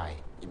cars and buy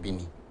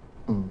ibini.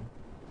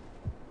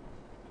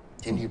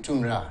 Then you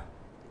tunra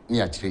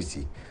near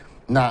Tracy.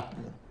 Now,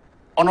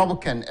 Honorable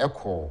Ken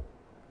Echo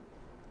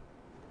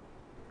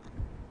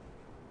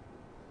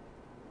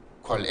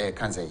call a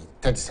cancer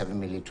 37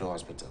 military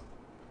hospital.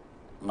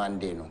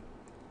 Monday no.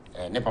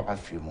 Ne papa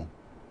free mo.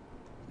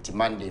 Ti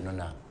Monday no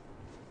na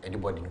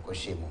anybody no ko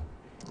shame mo.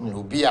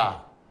 No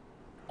bia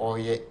or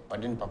ye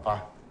odin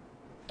papa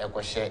e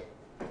ko share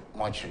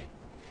mortuary.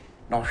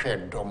 No share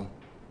dom.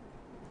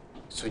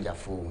 Soldier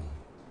phone.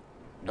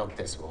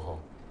 Doctors were ho,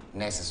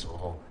 nurses were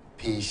ho,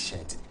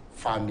 patients,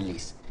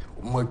 families.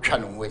 Mo twa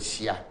no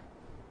wahia.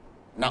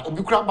 Na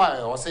obi kura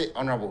ba o say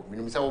honorable,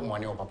 minimum say wo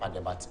money o papa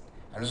debate.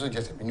 And also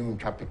just a minimum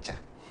twa picture.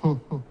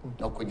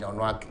 No kunya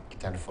no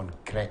telephone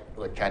crack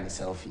or try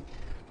selfie.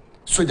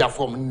 Soldier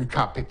form no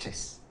twa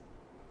pictures.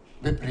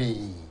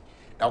 Bebre.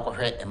 Na ko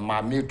hwe e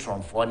ma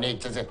matron for na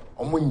say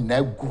omo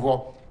nyina gu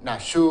ho na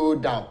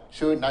showdown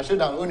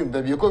only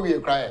baby ko we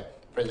cry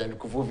President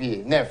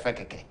Kufuor na efe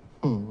keke.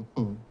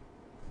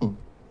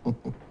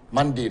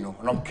 Monday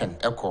no ken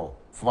echo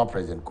former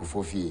President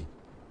Kufuor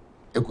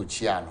eko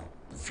chia no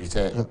fi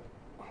say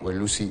we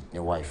Lucy ne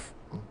wife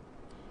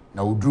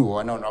na udru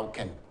o na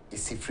ken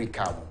isi free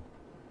car mo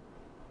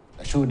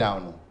na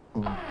showdown no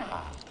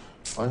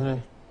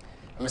Okay.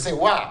 I say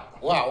wa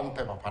on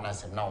pay papa na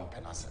say na on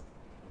pay na say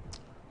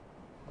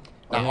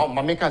na on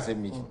mameka say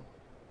me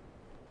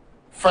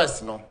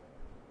first no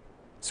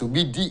so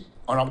be di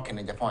on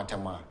ken Japan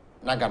atema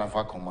na Ghana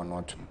for common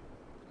not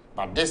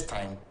but this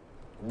time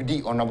we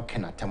di on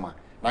ken atema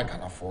na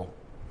Ghana for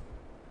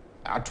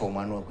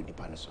atoma no ku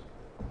nipa so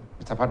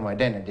Mr. Padmore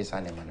then this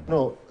animal.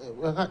 No,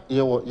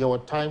 your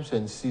times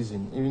and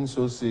season. Even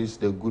so says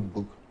the good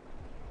book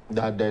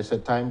that there's a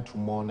time to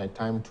mourn, a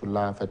time to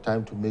laugh, a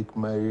time to make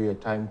merry, a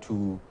time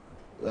to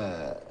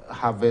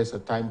harvest, a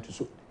time to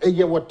sow.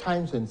 What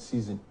times and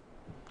season.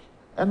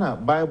 And the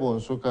Bible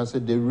also can say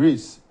the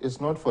race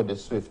is not for the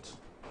swift,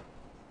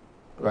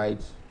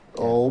 right?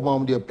 Or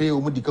they pay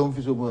the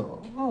confused.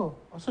 Oh,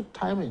 also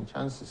time and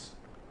chances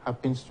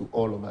happens to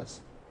all of us.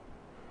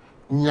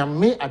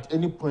 Nyame at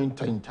any point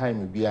in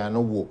time be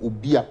no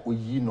obia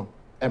oyino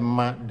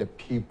emma the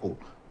people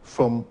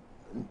from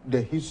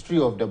the history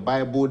of the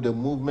Bible, the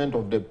movement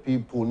of the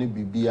people ni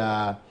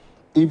bibia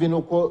even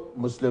oko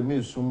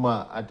Muslim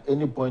Suma at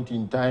any point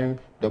in time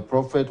the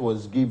prophet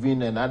was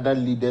given and other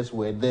leaders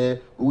were there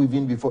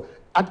even before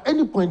at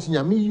any point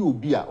nyame you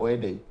obia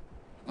oyede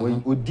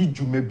odi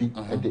dwuma bi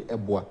e de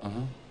eboa.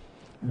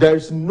 There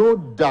is no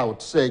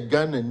doubt say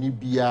Ghana ni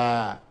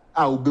bia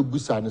a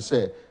obebusa no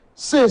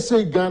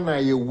say Ghana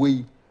ye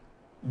way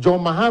John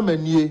Mahama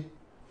nie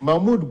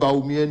Mahmoud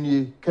Bawumia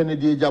nie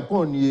Kennedy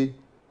Agyapong nie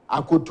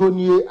Akoto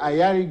nie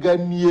Ayariga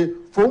nie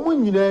for mo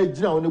nyina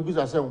gina won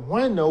ebusa say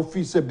when na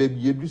office say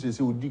baby edu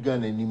say odi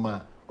Ghana ni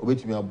ma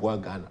obetimi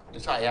aboa Ghana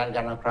This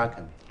Ayariga na crack.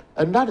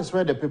 and that is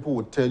where the people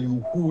will tell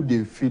you who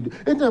they feed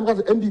anytime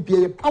because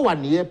MPP power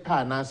ne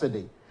pa na say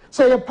dey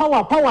say your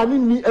power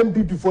ni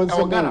MPP for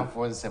some Ghana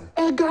for some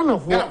Ghana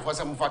for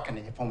some for can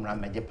Agyapong na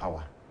meje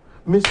power.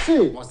 Me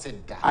say,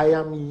 I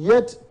am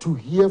yet to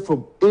hear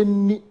from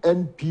any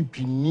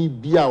NPP ni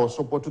bia or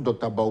support to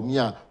Dr.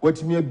 Bawumia.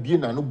 What me be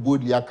na no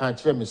body I can't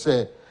hear me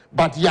say.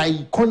 But yeah,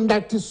 he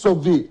conducted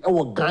survey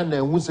our Ghana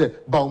and we say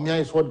Bawumia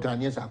is what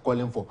Ghanaians are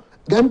calling for.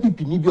 The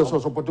NPP ni be also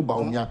support to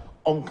Bawumia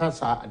on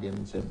cancer at the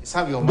end.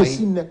 I've never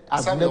seen.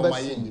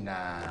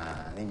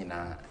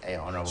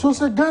 So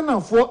say Ghana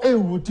for a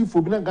routine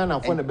for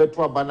Ghana for a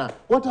better banner.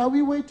 What are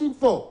we waiting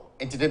for?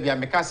 And today be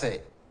a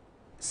say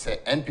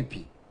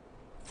NPP.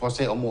 For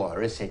say omo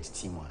research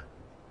team a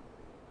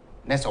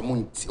next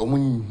omo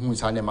hu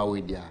sa na ma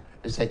we dia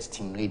research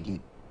team lady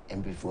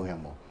MP for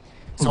him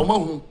so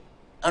omo hu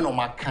ana o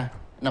maka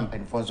na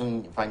mpanifo so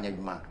fanya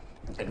dwuma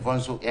mpanifo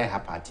so e ha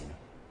party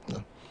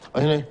no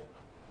ohene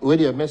we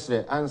dey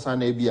mesre answer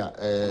na bia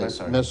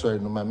mesre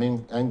no ma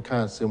men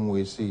anka asem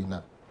we see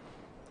na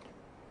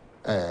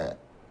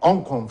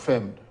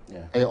unconfirmed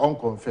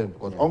unconfirmed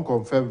because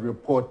unconfirmed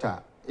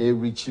reporter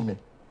reach me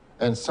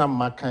and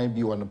some can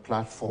be on the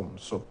platform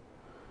so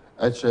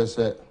actually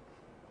said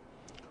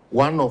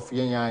one of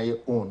Yenya's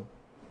own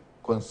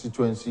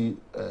constituency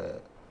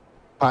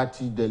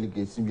party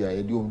delegates in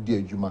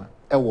the Juma,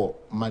 Ewo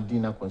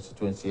Madina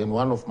constituency, and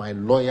one of my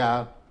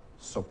loyal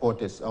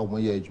supporters,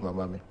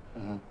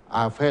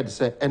 I've heard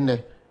say,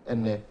 and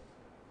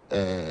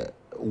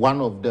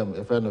one of them,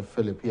 a friend of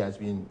Philip, he has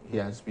been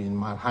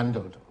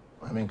malhandled.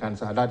 I mean,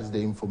 cancer. That is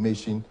the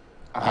information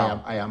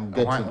I am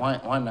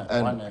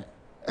getting.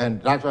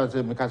 And that's why I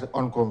say, because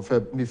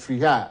unconfirmed, me free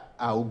here,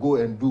 I'll go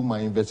and do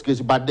my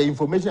investigation. But the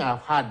information I've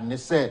had, they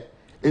say,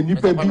 any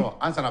people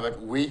answer about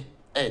we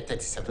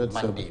 37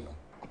 Monday, no,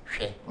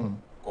 share,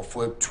 go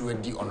for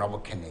 2 honorable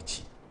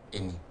Kennedy,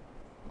 any.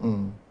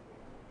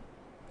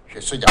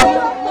 So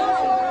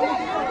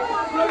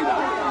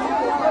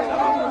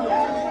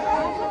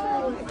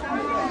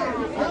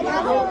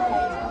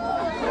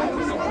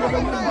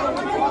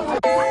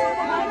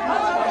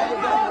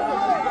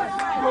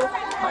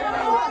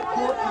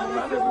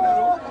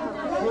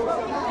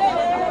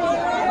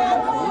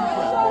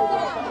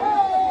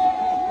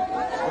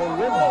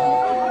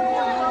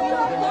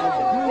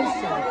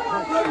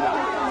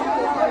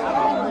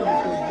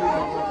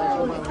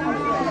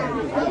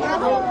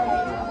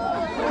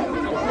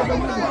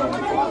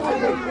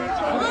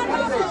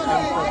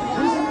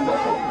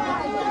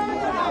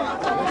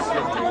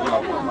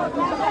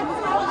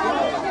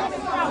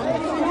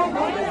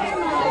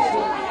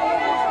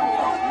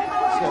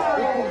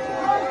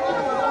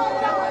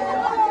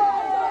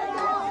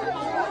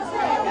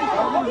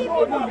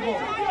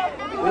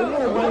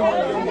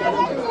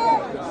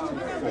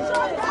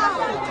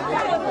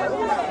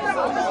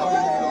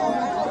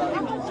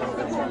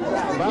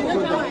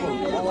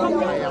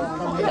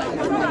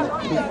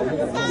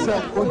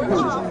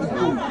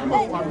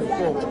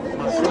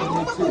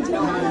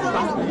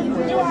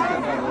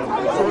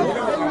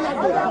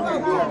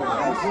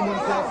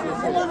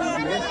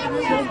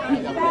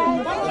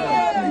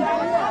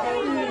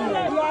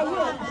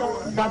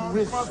But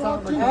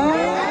resorting the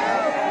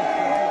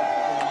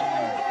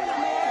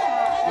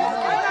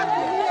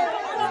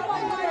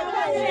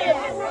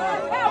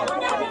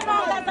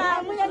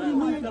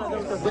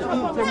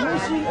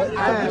information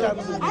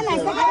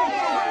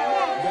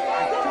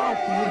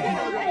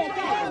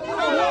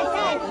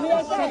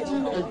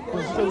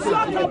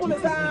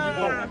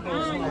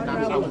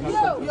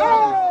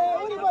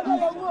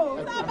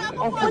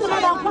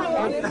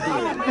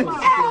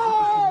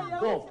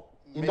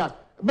in that,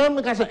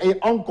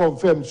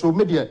 unconfirmed, so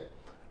media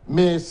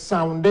may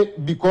sound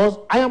it because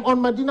I am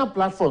on Medina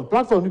platform.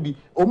 Platform will be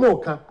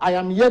Omoka. I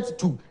am yet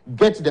to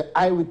get the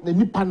eye with the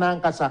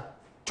Nipanankasa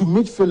to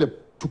meet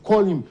Philip, to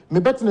call him.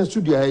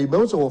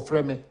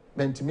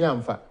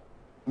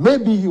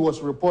 Maybe he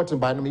was reporting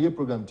by the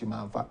program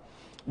Timanfa.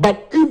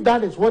 But if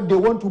that is what they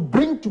want to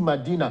bring to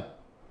Medina,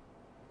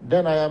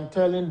 then I am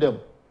telling them,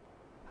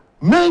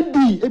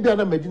 maybe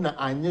Ebiana Medina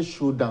Anye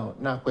showdown,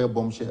 na kwa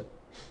bombshell.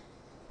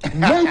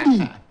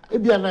 Maybe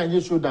Ebiana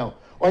Anye showdown.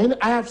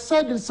 I have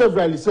said it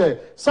severally, say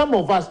some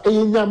of us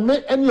any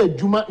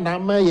juma na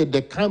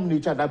the calm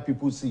nature that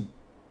people see.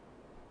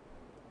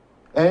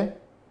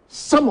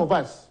 Some of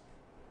us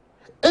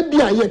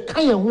Ebia ye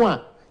kaya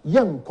wa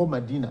young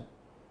Medina.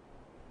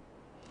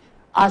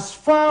 As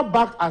far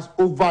back as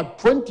over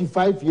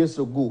 25 years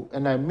ago,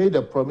 and I made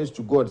a promise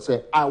to God,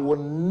 say, I will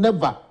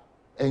never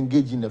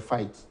engage in a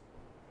fight.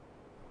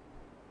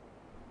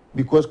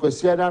 Because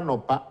Kwesiada no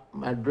pa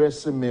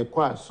address me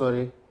kwa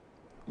sorry,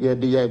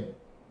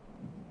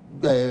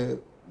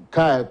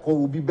 car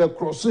ko be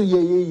cross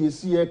ye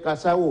see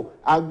kasa wo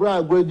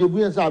agra de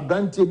buya sa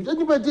brante bi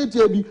anybody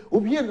bi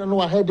obi na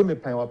no ahead me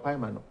pan wa pan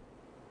ma no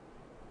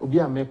obi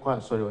a me kwa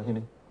sorry o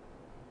hene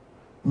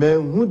me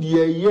hu de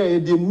ye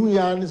de mu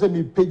ya ne se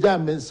me peja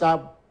me sa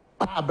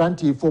pa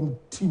brante from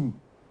team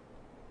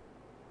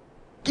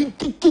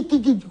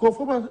ko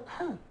for ba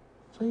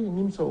so you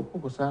nim so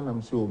ko sa na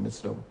me se o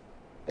mesra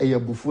e ya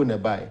Baffuor na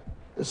bai.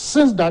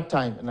 Since that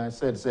time, and I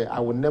said, I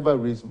will never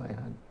raise my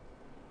hand.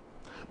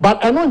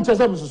 But I know in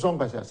Chester, Mr. Song,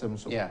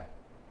 yeah.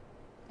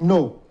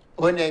 No.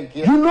 You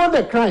know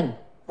the crime.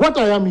 What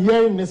I am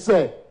hearing is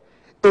say,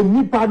 a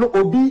Nipano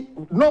Obi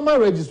normal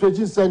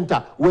registration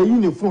center where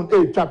uniform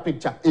a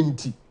picture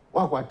empty.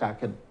 What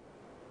attacking?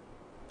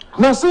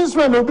 Now, since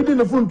when Obi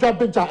didn't phone trap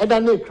picture, and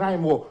then a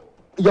crime war,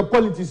 your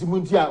politics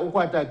muntia,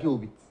 what attack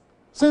Obi?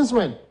 Since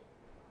when?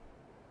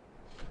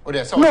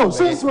 No,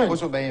 since when?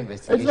 Also by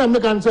investigation. It's not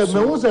me say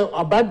me who say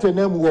about the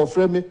name wo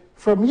frame me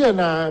from here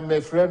na me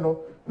friend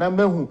no na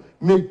me hu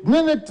me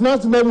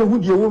not me hu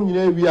the wom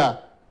nyina wi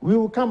we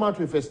will come out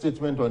with a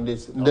statement on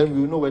this and then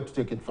we will know where to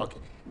take it from. Okay.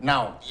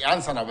 Now, the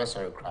answer na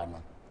sorry cry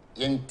no.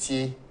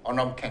 Yenti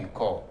onom can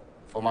call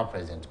former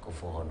President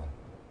Akufo-Addo no.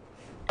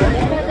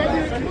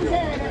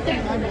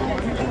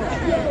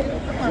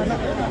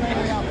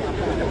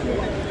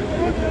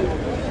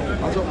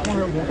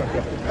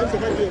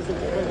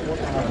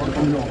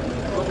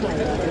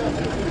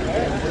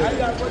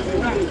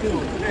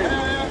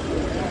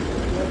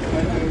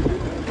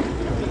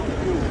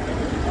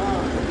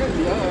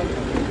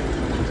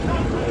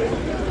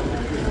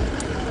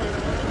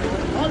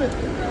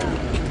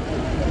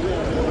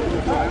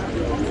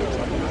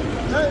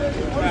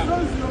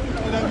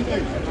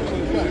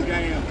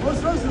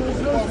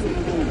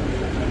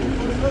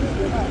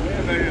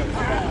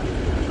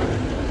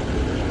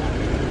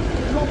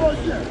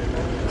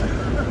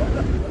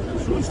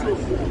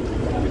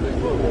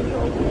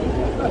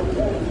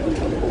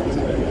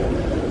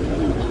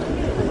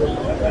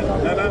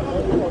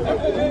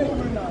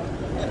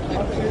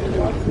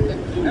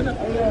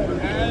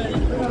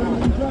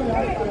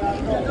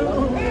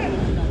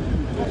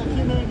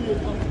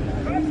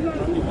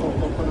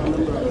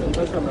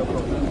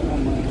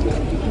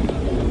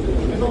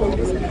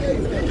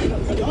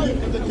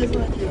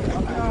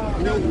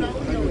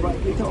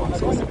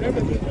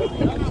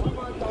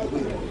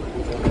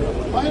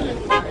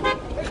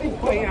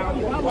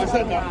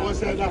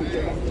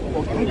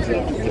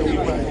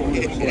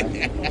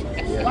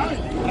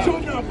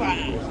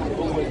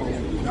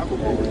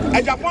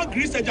 Agyapong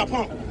Greece,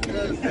 Agyapong.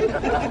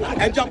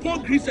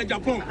 Agyapong Greece,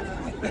 Agyapong.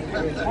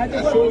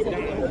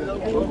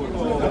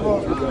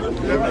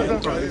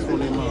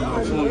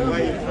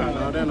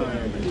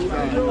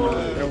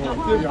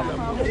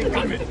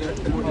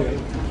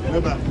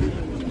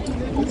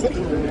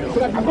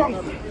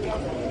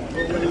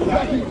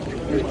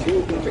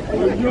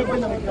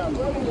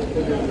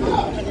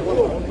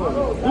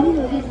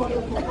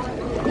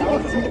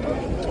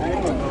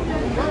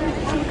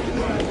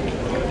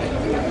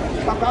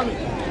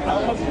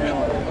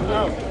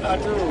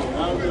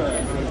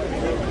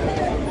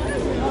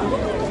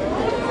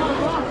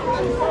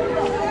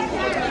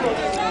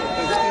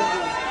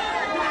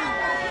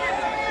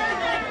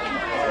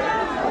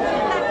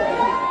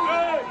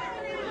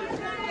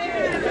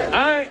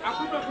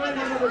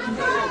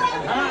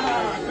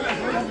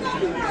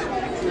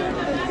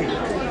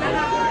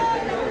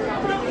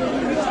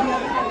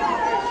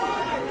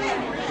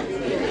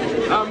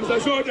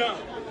 Mr. Shoulder.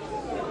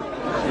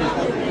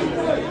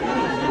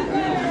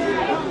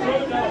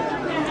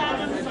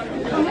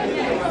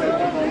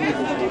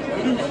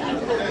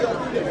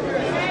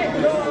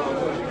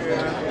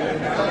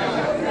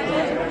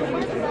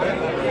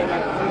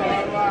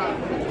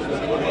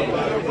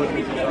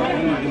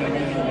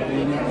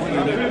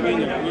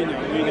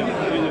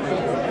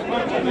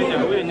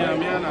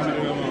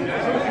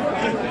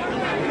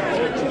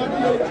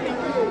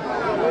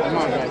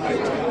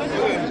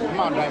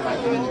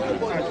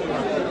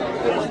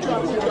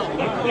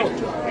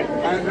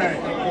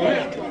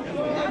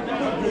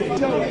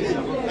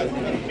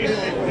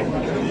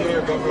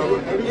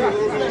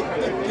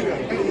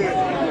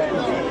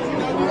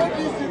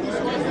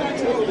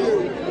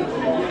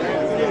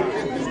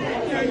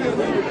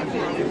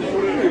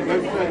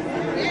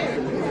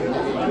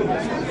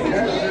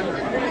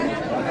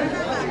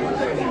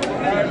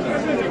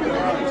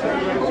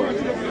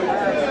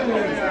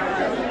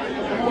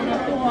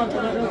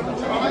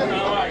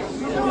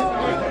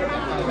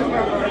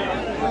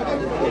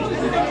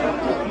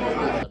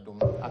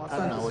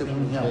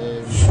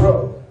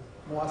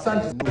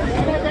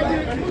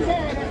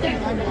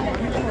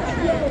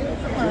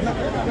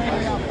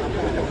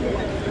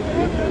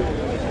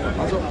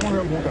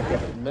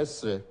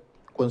 Mesre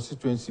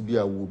constituency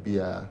will be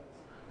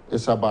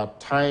it's about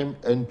time.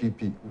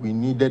 NPP, we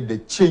needed the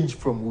change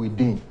from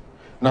within.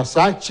 Now,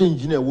 such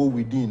change in a war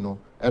within, no,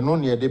 and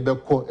only a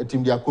debeko a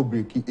team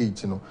break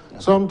 8, no.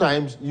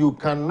 Sometimes you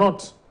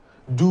cannot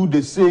do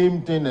the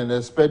same thing and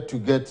expect to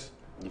get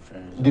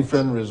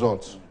different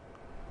results.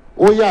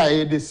 Oh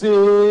yeah, the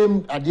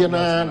same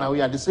Adiana, now we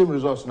are the same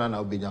results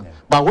now.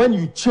 But when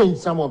you change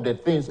some of the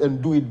things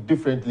and do it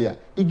differently,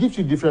 it gives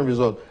you different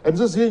results. And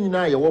so saying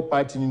now your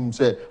party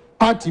say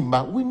party,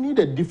 but we need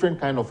a different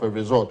kind of a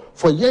result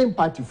for young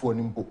party for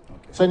Nimpo.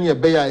 Send your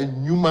bear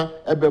and Numa,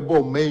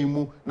 Ebebo,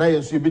 Maimu, na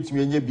yensu bit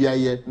me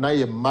biaye, na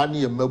ye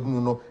money and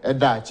Mabuno, a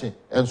dachi,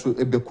 and so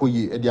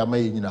Ebekoye, and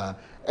Yamayina.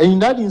 And in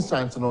that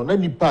instance, no,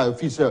 any part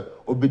officer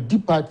or be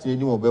deep party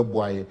any of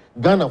Beboye,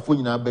 Ghana for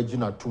in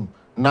Abegina Tum.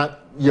 Na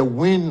ye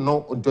win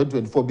no on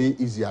 2024 be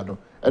easier no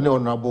and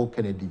Honorable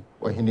Kennedy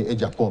or in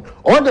Agyapong.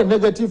 All the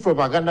negative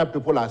propaganda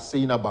people are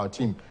saying about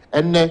him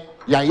and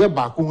ya ye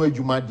bakunwe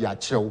juma dia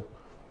chew.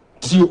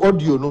 See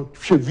audio no,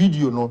 she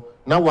video no,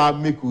 now I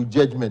make you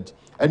judgment.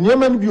 And ye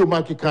man be o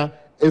makika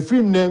a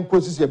film name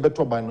causes ye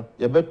better ban,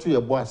 ye better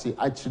your boss say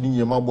actually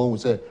your mom will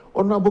say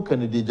Honorable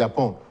Kennedy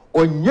Agyapong.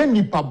 Onye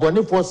nipa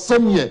bone for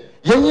semye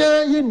ye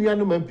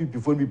nuanu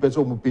MPP for bi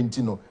person mu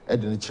pentino e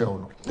de ne kire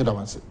no e da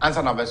wanse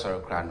answer na be sorry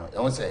kra no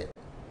e won say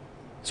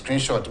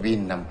screenshot be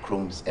nam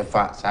chromes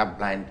efa sa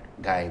blind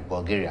guy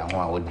Bulgaria ho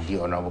a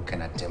wodi Honorable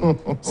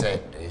Kenatem say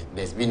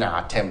there's been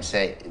an attempt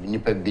say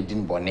nipa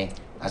bidin bone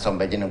as on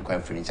begin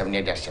conference am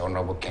near the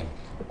Honorable Ken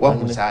what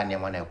would say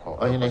na e call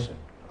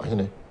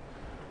ohine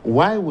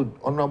why would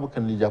Honorable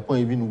Kennedy Agyapong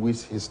even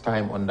waste his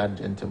time on that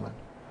gentleman?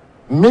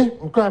 Me,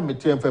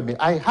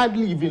 I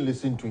hardly even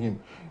listen to him.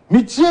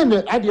 Me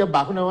tiene adia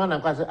back na wana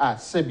kwa say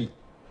sebi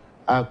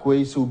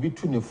akoi so bi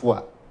tu nefo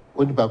a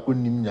oni ba ko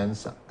nim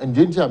nyansa. And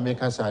the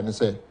American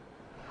say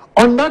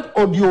on that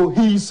audio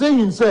he is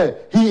saying say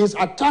he is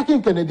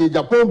attacking Kencity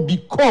Agyapong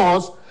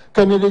because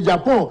Kencity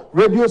Agyapong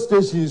radio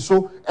station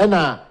so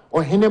na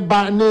ohene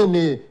ba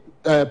ne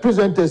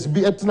presenters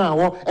bi etna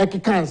wo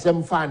ekeka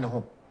nsem fa ne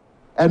ho.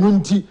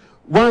 Enunti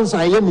once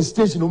I hear the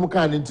station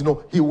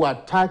no he will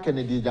attack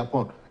Kencity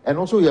Agyapong. And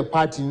also your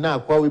party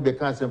now, we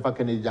become some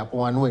fucking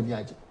Japan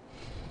and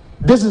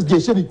this is the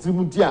shady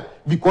Trimutia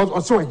because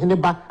also in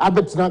Hineba,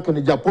 Abetina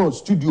can Japan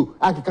studio,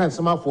 I can't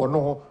sum for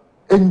no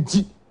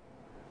NG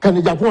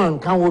can Japan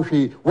can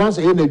wash once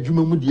a year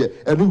Jumudia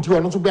and into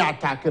an also be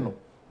attacking.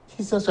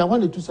 He says, I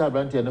wanted to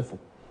Sabranti and Fo.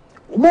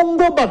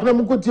 Mongo back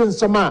Namukotian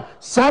Sama,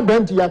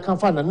 Sabranti, I can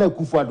find a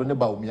akufo-addo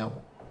about me.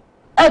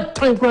 At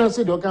time when I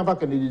said you can't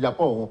Kencity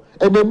Agyapong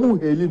and they move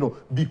Helino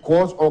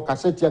because of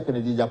Kassetia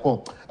Kencity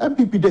Agyapong.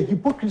 MPP the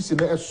hypocrisy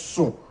is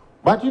so.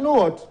 But you know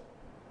what?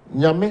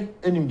 Nyame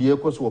enim the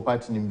echoes were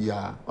party in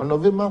Bia. On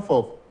November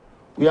 4th,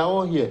 we are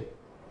all here.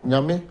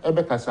 Nyame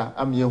Ebekasa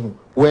Amyehu,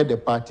 where the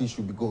party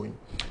should be going.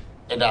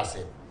 That's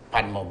it.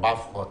 Padmore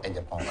Baffuor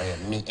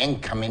Agyapong, me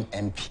incoming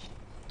MP,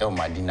 El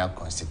Madina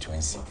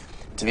constituency.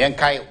 To me,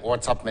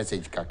 WhatsApp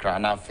message kakra,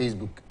 na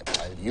Facebook,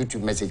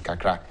 YouTube message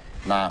kakra,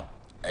 na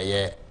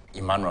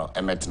Emmanuel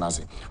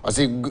Emetenase. I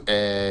say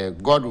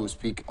God will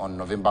speak on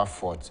November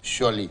 4th.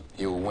 Surely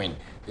he will win.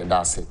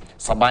 That's it.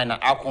 Sabina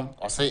Akum,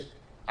 I say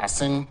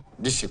Asin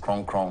Dishi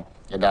Kron Kron,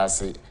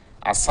 Yadasi,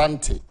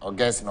 Asante, or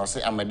guess, no,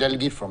 say, I'm a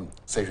delegate from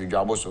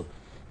Sehujaboso,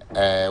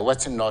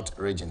 Western North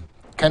region.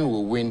 Ken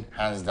will win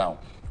hands down.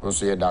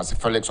 Also, Yadasi,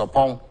 Felix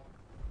Opong,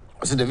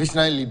 also the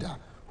visionary leader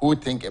who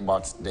think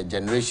about the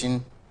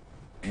generation,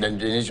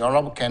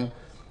 Honorable Ken,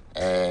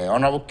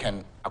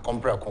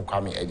 Akompre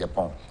Konkami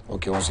Agyapong.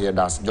 Okay, also,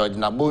 Yadasi, George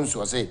Nabons,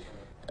 or say,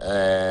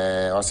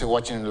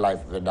 watching live,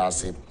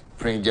 Yadasi,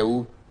 Prince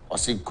Jehu, or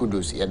say,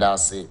 kudos,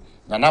 Yadasi,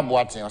 Nana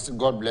Boating, or say,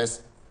 God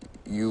bless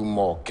you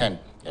more, Ken.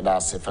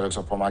 That's Felix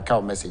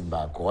Opomaka message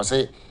back. Or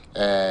say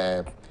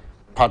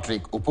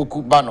Patrick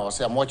Upuku Bano,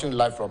 say I'm watching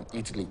live from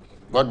Italy.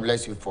 God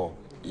bless you for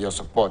your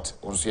support.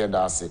 Also,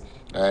 that's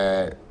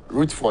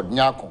Rutherford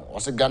Nyako, or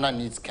say Ghana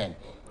needs Ken.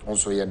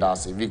 Also,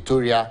 that's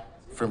Victoria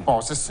from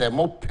Pon, say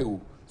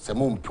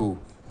Semo Pu,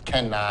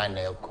 Ken na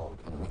Nelko.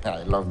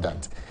 I love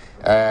that.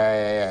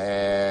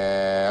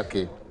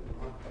 Okay.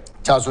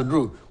 Charles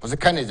Odru was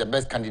Ken is the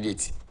best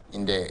candidate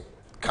in the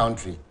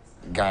country,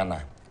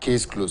 Ghana.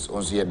 Case closed.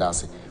 Also,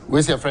 that's it.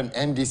 Where's your friend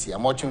NDC?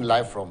 I'm watching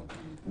live from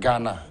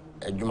Ghana.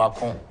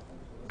 Agyapong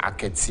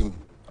Aketim.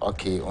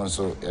 Okay,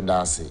 also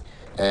that's it.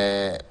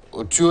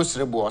 Otuo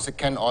Srebo, I say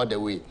Ken all the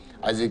way.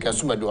 As you can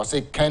assume, I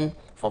say Ken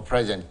for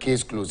president.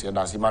 Case closed.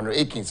 That's Emmanuel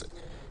Akins.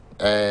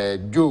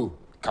 Joe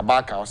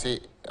Kabaka, I say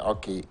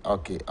okay.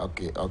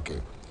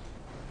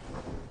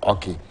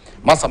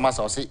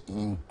 Masa, I say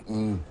in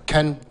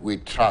Ken we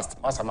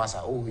trust.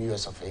 Masa, oh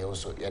US of A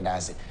also.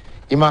 That's it.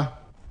 Ima.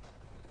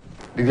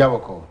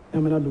 Bibiaboko.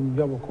 I'm not doing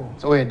Bibiaboko.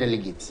 So we're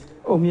delegates.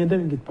 Oh, me a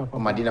delegate, Papa.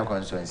 Madina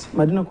constituency.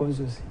 Madina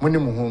constituency.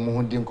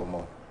 Mumu didn't come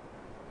out.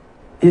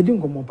 You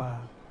didn't come up.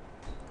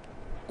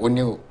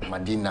 Only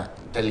Madina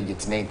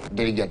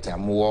delegate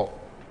more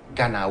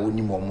Ghana,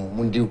 only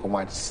Mundi come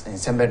out and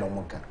Sembe no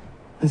Moka.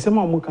 And some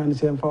more can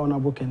say, found a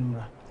book and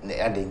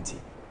the identity.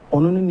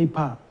 On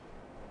Nipa,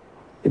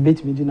 a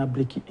bit me didn't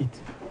break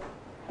it.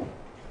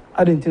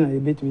 I didn't think I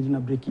bet me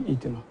didn't break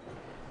it.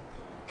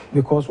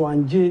 Because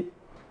one J.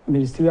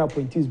 Ministerial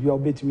appointees be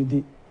obeyed me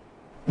the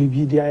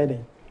BBD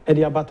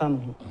Eddie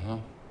Abatan.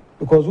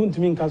 Because won't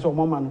mean Castle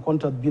Mamma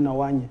contract be na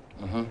one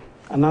year.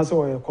 And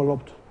also a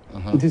corrupt.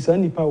 It is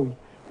any power.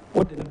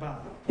 What the bar?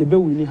 You be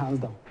winning hands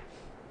down.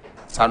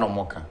 Son of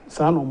Moka.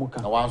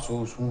 I want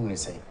so soon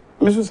say.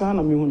 Mrs.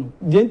 Sana Mihun.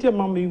 Gentle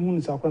Mamma Mihun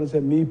is a say,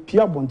 me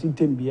Pia Bontin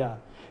Tembia.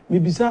 Me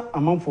bisa a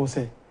month for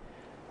say.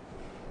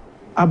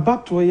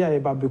 About 2 years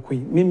about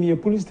Bequi, me a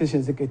police station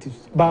executive.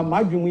 But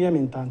my dream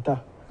in Tanta.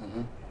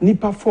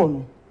 Nipa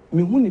phone.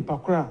 Me hu nipa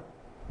kra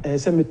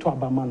se me to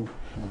abama no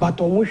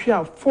but on wo hwe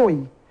a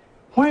foi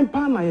hwan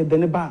pa na ye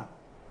dene ba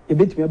e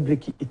betimi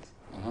break it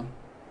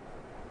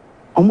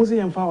omo se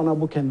yemfa ona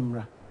bo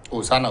kenmra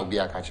o sana obi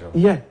aka kire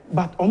yeah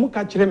but omo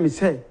ka kire me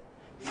say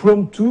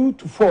from 2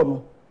 to 4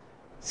 no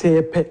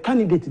say pe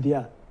candidate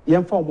dia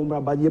yemfa omo mra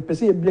ba ye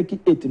pese ye break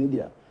 8 ni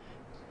dia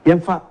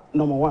yemfa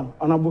number 1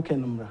 ona bo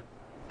kenmra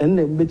en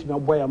na betimi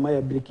aboya ma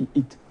ye break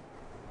 8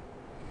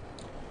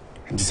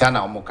 ndi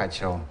sana omo ka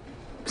kire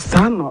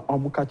Sana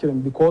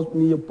Abukachim because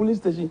me a police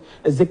station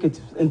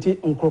executive and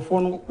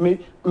Uncrophone me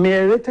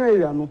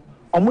retire no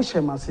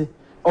Omushemase,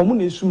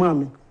 Omuni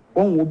Sumami,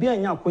 one will be a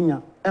Yakunya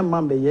and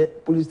Mambe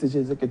police station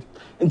executive.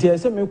 And I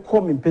said me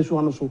call me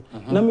Pesuano so.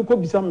 Now me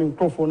could be some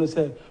microphone and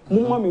say,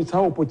 Mumma is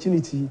our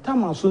opportunity.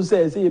 Tama so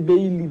says a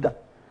bay leader.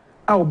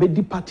 I will be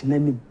departing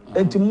name.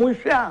 And to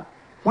Musha,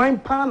 wine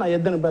pan I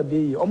had done by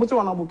bay, almost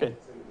one abuke.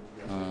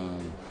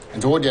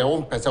 And to their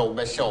own person will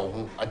be show.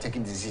 I take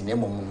it this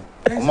name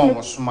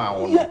of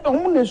smile. Yeah,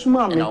 only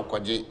smile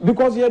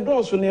because your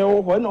doors on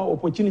your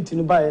opportunity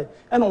to buy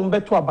and on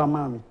better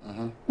Abamami.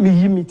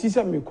 Me,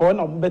 Tisa, me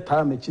call on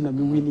better machine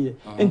me win here.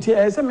 And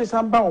SMS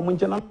about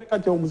Munjan, I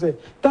say,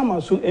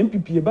 Tamasu,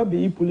 MPP,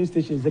 Baby police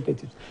station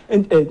executives,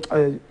 and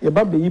a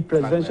baby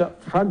presidential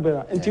flag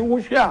bearer, and you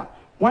wish ya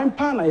one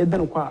pan I had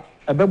done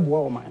a baby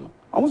mine.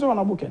 I was on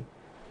a bouquet.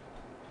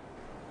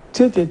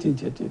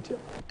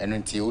 And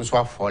until you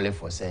swap falling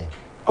for say,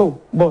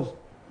 oh, boss,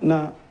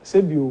 na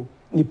Sebio,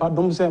 Nipa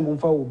dom say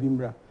Monfa will be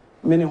bra.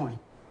 Many wine.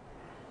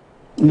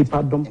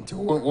 Nipa dom.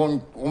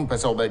 One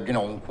person will be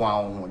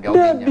on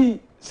there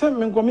be send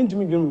me coming to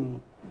me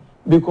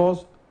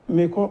because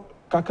me call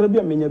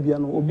Kakrabia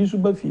Menabiano,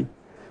 Obisu Bafi.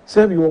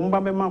 Sebio,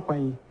 Mbabe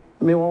Maquine.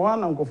 Me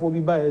one uncle for be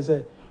by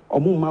say, or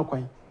Moon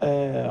Maquine,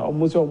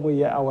 almost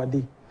all our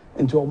day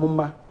into a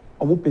mumba,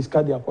 or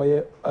Mupescadia,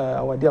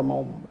 our dear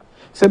mom.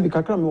 Sebi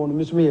kakra me wono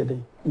meso me yede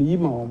me yi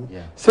ma wo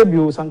sebi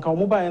o sanka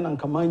wo ba na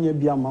nka manya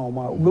bia ma wo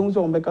ma obehu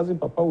so wo beka se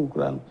papa wo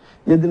kura no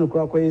yede no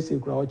kura kwa yese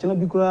kura wo chena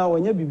bi kura wo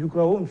nya bibi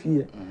kura wo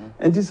mfie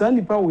enti sa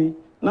nipa we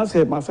na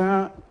se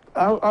masa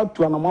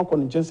atu ana makọ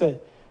ne nche se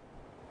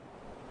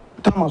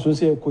tamaso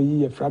se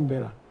ekoyi ye flag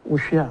bearer wo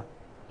hwe a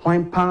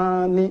hwan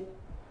pa ne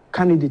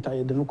candidate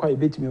yede no kwa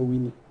ebetimi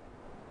awini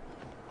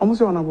omo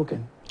se wona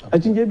boken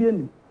achinje bi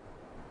ani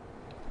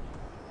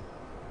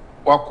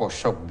wako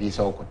shop bi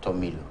so ko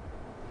tomilo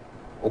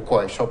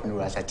oko shop ni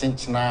rasa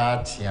chinchina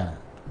tia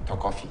to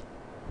coffee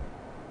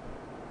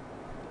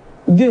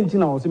genti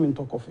na wo se me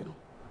to coffee no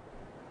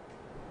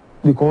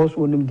because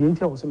when him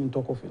didn't was him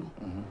talk coffee no.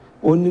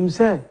 When him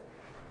say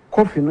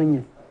coffee no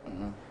nye.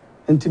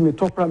 Enti me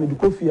talk pra me the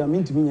coffee a me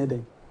ntimi nye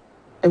den.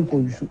 Enko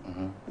yusu.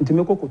 Enti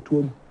me koko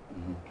tuo.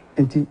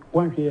 Enti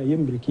one hwe ya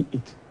break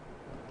it.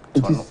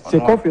 Enti se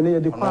coffee no ye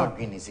de kwa.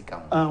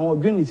 O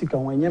green is ka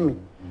wan nye me.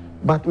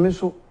 But me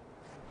so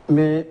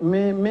me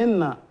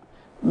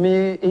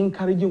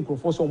encouraging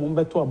crofo so mo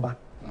beto aba.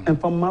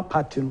 Emfa ma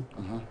party no.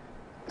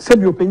 Se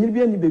bi opanyin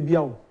bi ani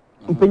bebia o.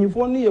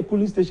 Mpanyinfo ne ye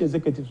police station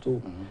executive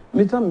to.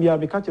 Me tam bia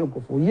be catch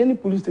crofo. Ye ni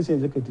police station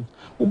executive.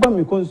 Uba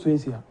me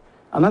constituency a.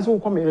 Anase wo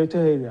come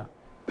area.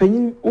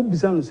 Panyin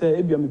obisa no say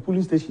e bia me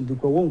police station de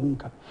ko won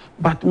hunka.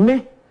 But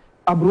me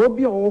abro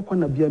bia wo ko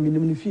na bia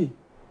minim ne fie.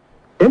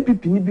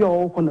 MPP ni bia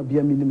wo ko na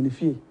bia minim ne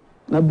fie.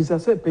 Na bisa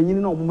say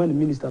panyin na omuma ne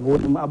minister no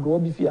won abro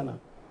bi fie na.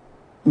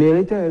 Me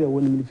area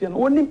won ne fie na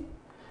woni.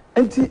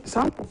 Enti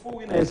some crofo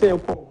we na say e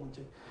ko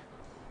hunche.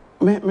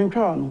 Me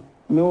twa no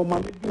me o ma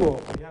me bi o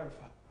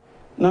yarfa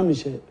na me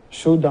she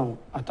showdown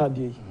atade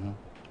yi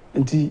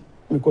enti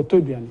me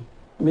kotoduane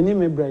me ni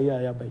me bra ya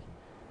ya bai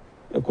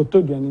e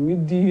kotoduane me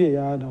di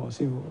ya na o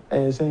se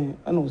o say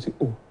ana o se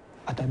o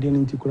atade ni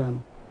nti kura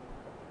no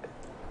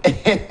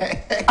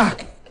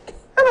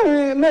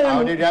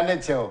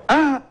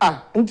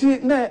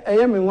nti na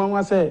eye me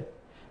nwanwa say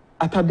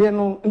atade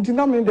no nti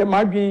na me de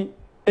madwen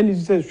eni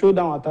say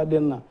showdown atade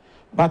na.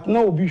 But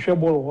now we share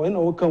ball, and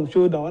I come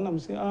show down. And I'm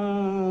saying,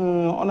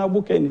 on a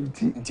book and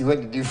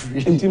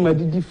free. My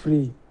did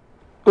free.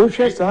 Oh,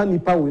 shares a honey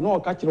power, no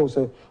catch it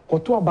also.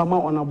 Koto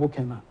Obama on a book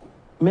and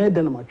made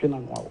them a train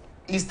and wow.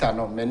 Easter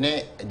no,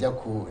 mene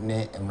Jaku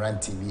ne Emran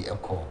TV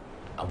echo,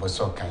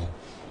 Aboso kind.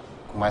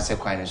 Kumase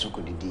Quine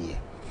Suku di.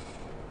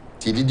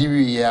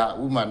 Tididi, ya,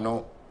 woman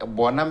no, a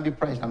bonam be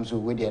price. I'm so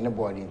with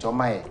anybody into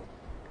my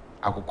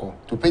akoko.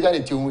 To pay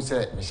that to who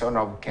said, Michelle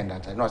no can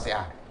that. No, say,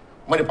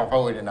 what the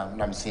papa would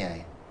I'm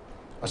seeing.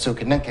 So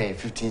can I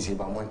 15 cents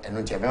and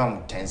not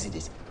have 10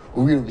 cities.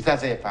 We will be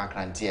say a park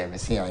cranty, I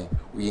see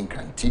we in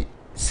cranty.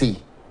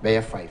 See,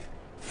 bear 5,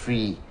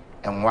 free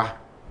and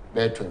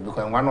bear 20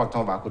 because one or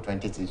two back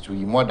 20 cities to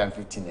you more than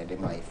 15 and they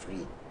might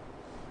free.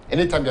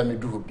 Anytime you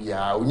do be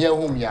near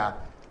whom ya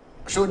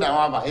show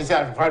down over, is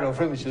a part of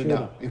frame show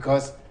down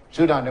because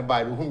show down the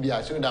Bible whom be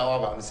a show down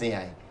over, I'm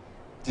saying.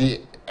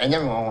 The and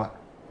young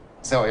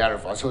so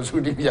yarfa so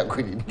should be a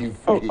good give.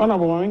 Oh,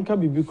 honorable man can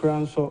be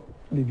crown so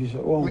baby so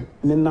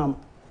menam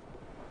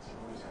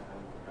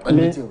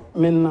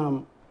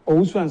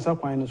owusu ansa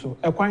kwan no so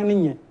e kwan ne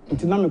nye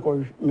nti na me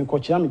ko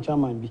chia me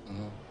chairman bi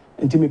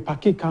nti me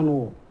pake ka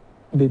no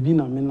baby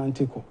na me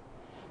nante ko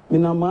me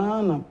na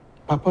ma na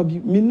papa bi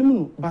minim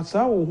no ba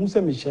sa wo hu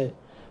se me share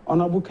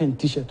honorable can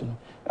t-shirt no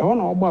e ho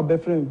na ogbo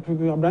abefrem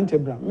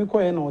abrante bra me ko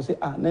ye na o se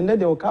na nde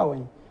de o ka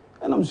wan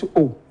e na me so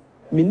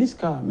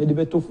miniska me de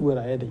beto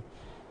fuera ye de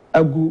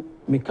agu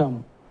me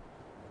kam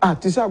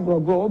tisa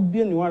agro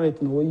obi ni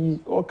warret na oyi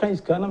o kan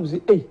iska na me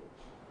say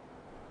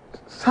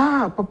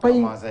sa papa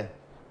yi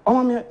o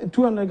ma me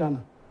 200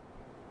 Ghana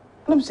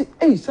na me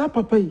say sa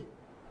papa yi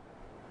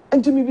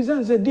enti me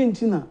bizan say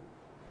denti na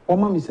o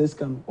ma me say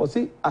iska no o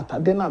say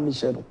atade na me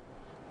share no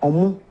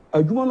omo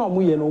adwuma na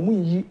omo ye na omo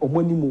yi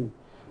omo ni mo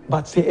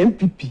but say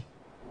MPP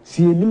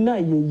si enim na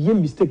ye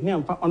mistake ni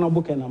amfa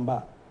honorable can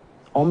number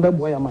on be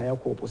boy am ya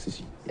ko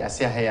opposition ya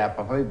say here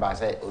papa bi ba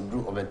say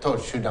odu obeto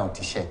showdown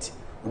t-shirt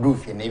odu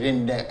fi na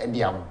even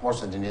the boss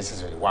the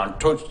necessary one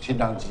touch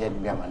showdown t-shirt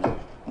bi amana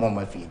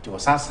mama fi to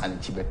sasan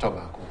chi beto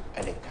ba ko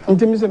eleka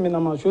ntimi se me na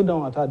ma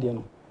showdown atade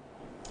no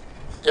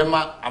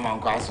Emma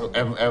Amankwaso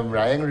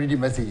Ryan reading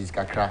messages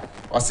kakra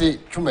or say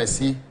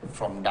Chumesi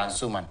from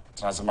Dansuman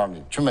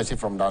Transmami Chumesi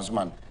from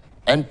Dansuman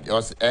and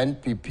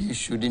NPP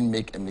shouldn't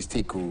make a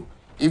mistake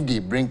if they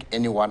bring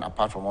anyone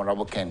apart from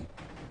Honorable Ken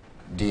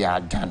they are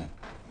done.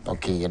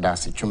 Okay,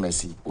 that's it.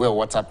 Chumesi. Well,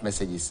 WhatsApp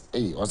messages.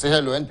 Hey, or say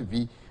hello,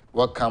 NPP.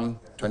 Welcome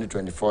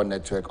 2024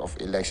 network of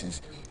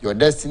elections. Your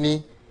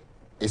destiny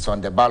is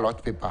on the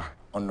ballot paper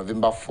on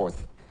November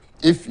 4th.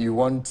 If you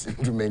want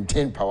to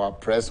maintain power,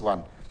 press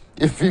 1.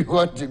 If you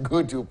want to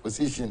go to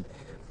opposition,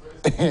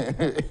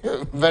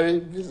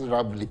 very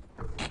miserably,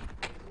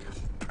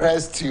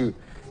 press 2.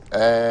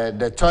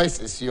 The choice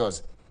is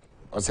yours.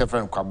 Or say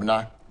from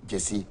Kwabna,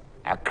 Jesse,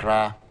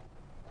 Accra,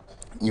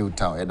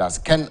 Newtown. That's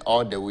Ken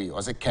all the way.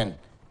 Or say Ken.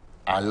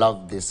 I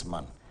love this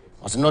man.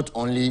 Also, not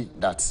only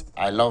that,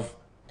 I love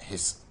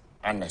his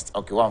honest.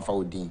 Okay, one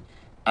for Udin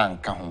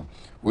and Kahun.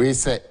 We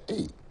say,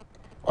 hey,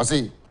 or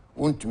say,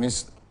 won't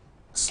miss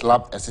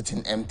slap a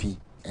certain MP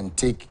and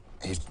take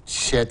his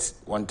shirt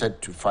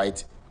wanted to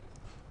fight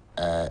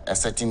a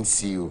certain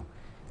CEO.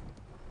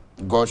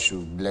 God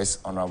should bless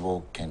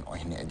Honorable Ken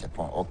Ohene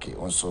Agyapong. Okay,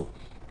 also,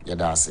 yeah,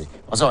 that's it.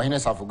 Also, Ohene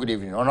Safo, good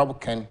evening. Honorable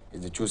Ken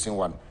is the chosen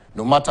one.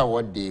 No matter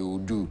what they will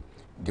do,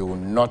 they will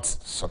not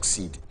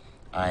succeed.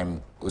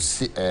 I'm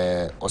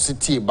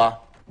Ositiba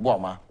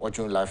Boama,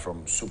 watching live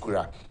from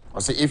Sukura. I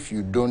say if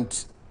you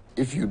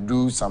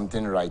do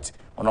something right,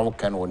 Honorable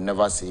Ken will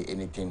never say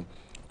anything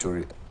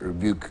to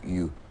rebuke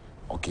you.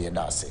 Okay,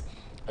 that's it.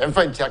 And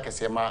friend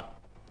Chakasema,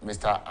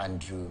 Mr.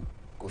 Andrew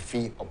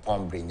Kofi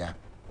upon Brenya,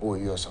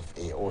 yours of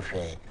a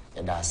share.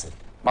 that's it.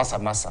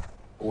 Masa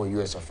or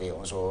US of A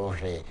also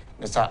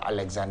Mr.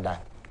 Alexander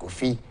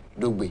Kofi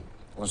Dugbe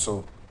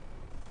also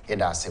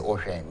that's it.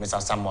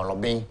 Mr. Samuel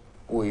Obeng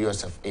or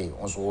US of A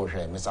also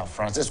Mr.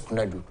 Francis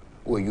Kunadu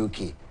or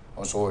UK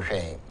also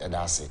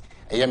that's it.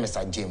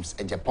 Mr. James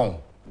Agyapong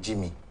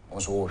Jimmy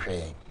also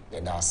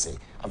that's it.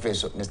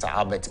 Mr.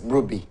 Albert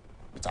Broby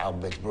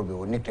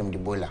will nickname the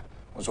bowler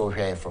also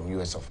here from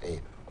US of A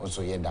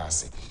also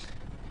that's it.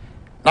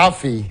 Now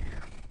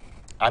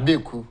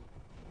Abeku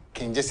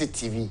Kencity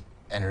TV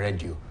and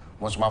radio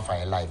most of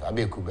my live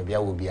Abeku baby I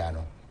will be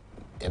ano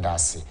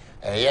that's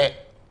it.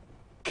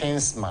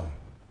 Kingsman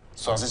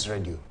Sources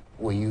Radio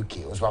or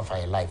UK also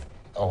my live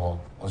or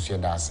also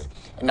that's it.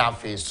 Now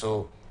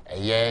so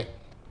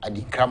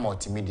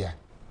Kencity Media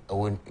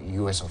or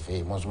US of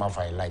A most of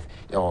my live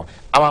yo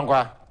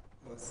Amangwa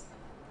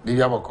Bibi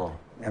Aboko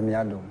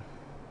Yamiadum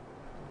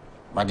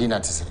Madina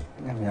Tise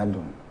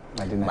Yamiadum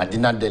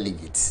Madina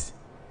delegate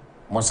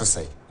Moses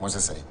say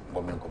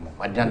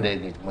Madina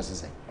delegate Moses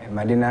say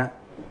Madina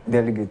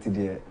delegate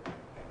there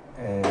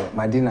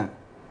Madina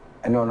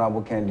and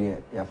honorable Kennedy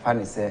ya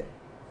funny say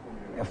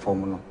a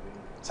form no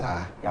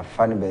sir ya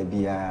funny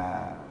baby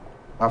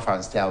my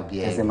fans still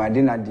be as a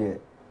Madina dear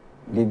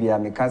baby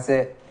me can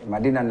say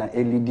Madina na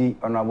LED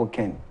honorable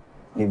Ken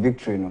the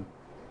victory no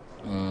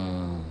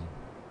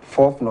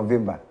 4th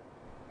November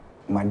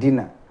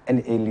Madina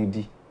and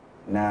LED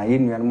na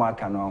yenu anu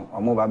aka no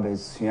omo ba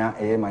besua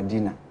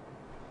Madina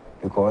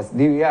because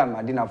the year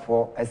Madina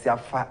for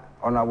asiafa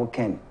honorable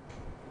Ken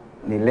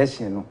the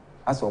election no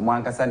aso omo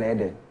ankasa na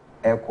ede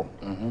eko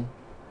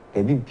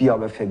ebi bia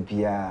obefa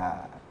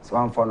bia so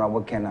one for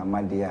honorable Ken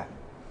amadia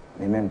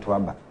me mento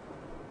aba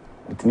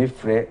itimi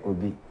frɛ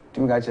obi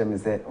timi ga che me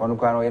say onu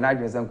kwa no ye na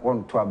adwen se nko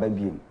nto aba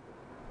biem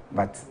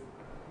but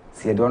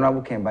se de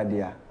honorable Ken ba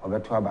dia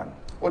obeto aba no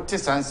what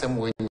is ansem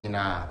we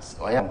na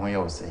oya ho ye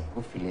o say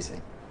who feel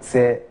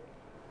say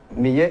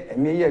meye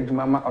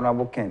adwuma ma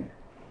honorable Ken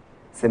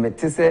se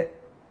metise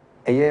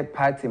eye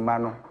party ma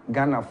no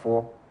Ghana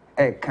for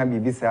ka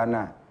bibisa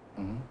na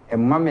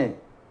emma me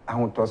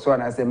ahotoso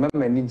na se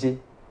mama nije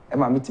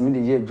emma metimi de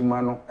ye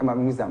adwuma no emma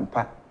me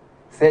zampa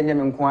se nye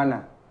me nko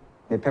ana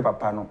me pe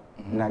papa no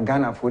na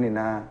Ghana for ni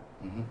na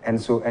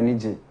enso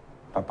anije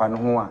papa no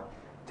ho a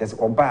just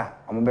oba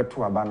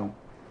omobeto aba no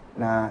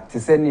na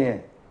tise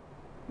ne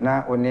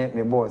na one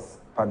me boss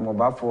Padmore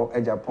Baffuor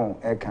Agyapong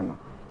eka no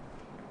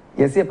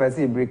yes e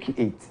person break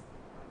 8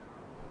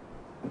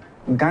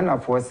 Ghana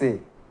for say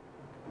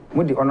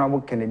mo di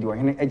honorable Kennedy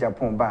ohene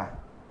Agyapong ba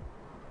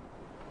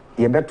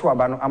ye beto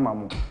aba no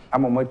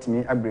amamo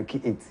atimi a break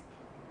 8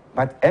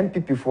 but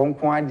MPP for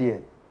nko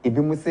ade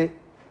ebi mu say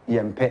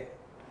ye mpe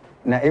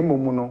na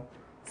emomu no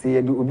say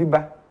ye du obi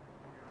ba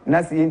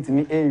na say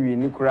ntimi enwi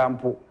ni kura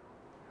mpo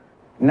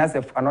na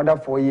say another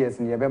 4 years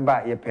ni ye be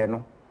ba ye pe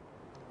no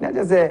na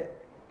just say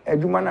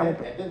adwuma na mo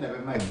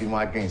be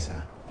more against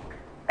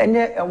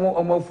enye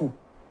omofu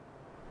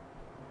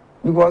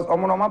because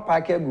omo no ma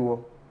park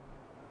eguo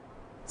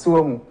so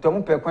omu to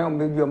mo pe kwan omo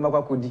bebi omo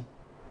kwakodi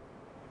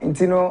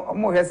ntino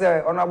omo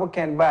hwese honorable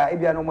Ken ba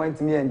ebia no mo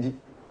ntimi andi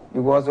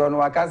because ono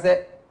waka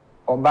se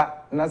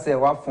oba na se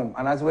wafom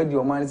anase wadi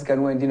omo ansika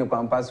no andi ne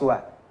kwampa so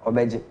a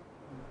obeje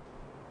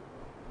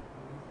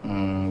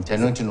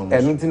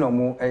tenutino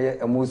mo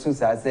emo su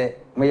sa se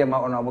meye ma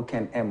honorable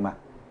Ken emma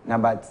na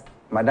but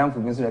madam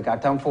for so ka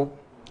tamfo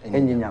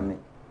enyi nyame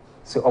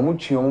so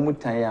omutwi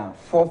omutan ya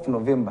 4th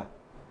November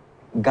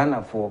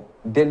Ghana for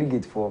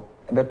delegate for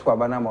ebeto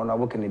aba na ma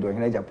honorable Kennedy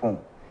ohene Agyapong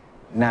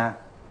na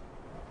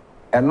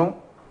eno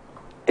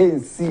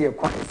ensi e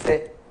kwa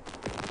se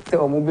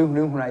omu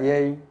behunhuna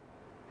ye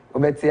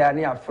obetia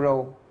ne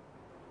afro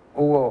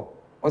o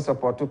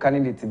support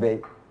candidate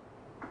be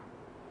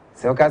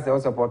se o ka se o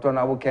support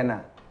honorable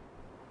Kena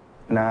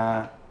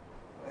na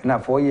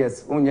 4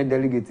 years onye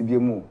delegate bi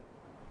mu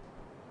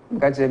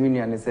ka che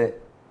minu ane se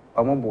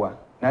omoboa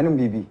na no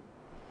bibi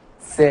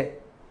se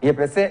ye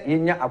pese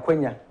yenya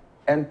akwanya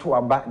ento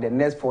aba the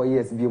next 4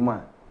 years bi mu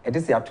a e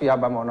dey se ato ya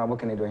aba ma honorable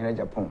Kennedy ohene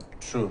Agyapong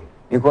true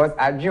because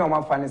adwen o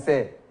ma fa ne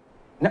se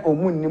na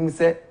omunnim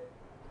se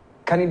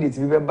candidate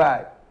bi be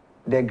ba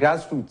the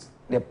grassroots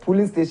the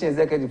polling station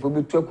executive for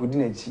be to akudi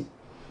na chi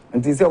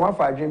nti se o ma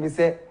fa adwen bi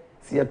se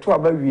ye to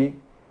aba wie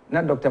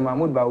na Dr.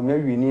 Mahmoud ba o ma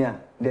wie ni a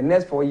the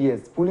next 4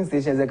 years polling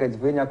station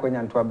executive enya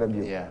kwanya nto aba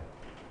bi yeah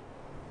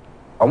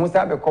almost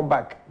have a come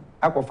back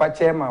akofa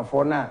chairman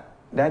for na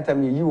that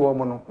time you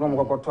omo no no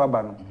mo kokoto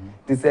aba no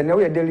they say na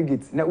we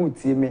delegate na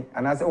utie me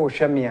and I say o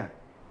hwe me a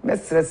me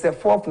stress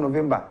 4th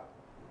November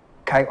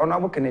kai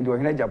honorable Kennedy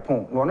ohene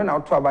Agyapong no no na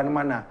to aba no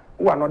ma na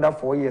wo another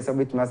 4 years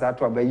obetuma sa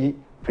to aba yi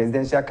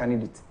presidential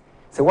candidate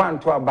say one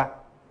to aba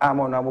am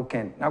honorable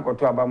Ken na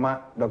koto aba ma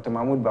Dr.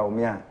 Mahmoud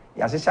Baomi a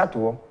ya hyehyɛ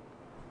to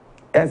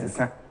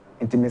ensesa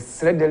into me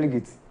straight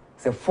delegate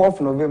say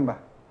 4th November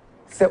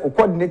say o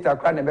coordinator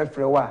kra na be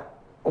frɛ wa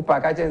o pa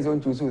ka chen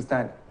on choose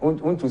stand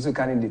on choose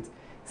candidate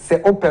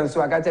say open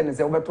so aka chen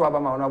say obeto aba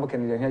ma honorable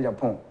Kennedy ohene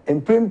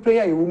Agyapong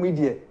prayer you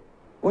media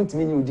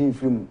ontimi nyi udi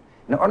free mu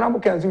na honorable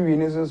Ken so wi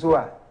ni so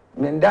a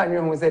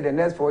Mendan who said the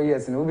next 4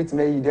 years, and we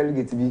may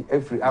delegate to be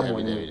every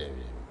abon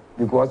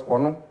because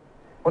on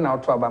our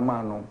trouble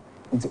man,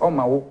 it's all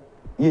my work,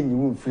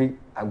 you free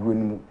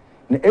agronomy.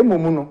 The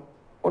Emomuno,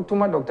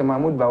 Otoma Dr.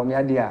 Mahmoud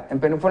Baumiadia,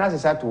 and Penophonas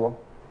is at war.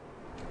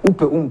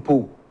 Upe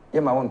umpo,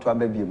 Yama want to a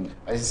baby.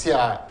 I see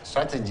a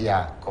strategy,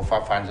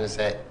 Kofa Franjo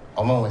said,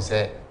 Omo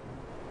said,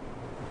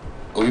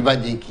 Oiba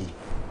Diki,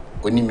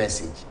 only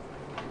message.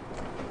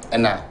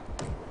 And now,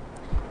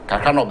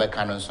 Kakano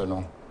Becano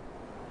sono,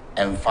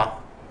 and fa.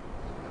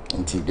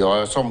 Until there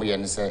are some way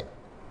and say,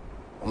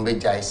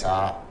 Umbeja is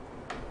a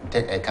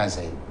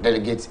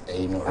delegate,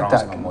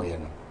 rounds no more.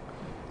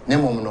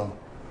 Nemo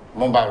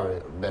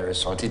mobile be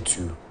resorted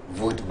to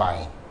vote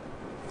by.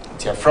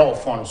 Tia fraud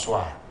phone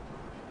so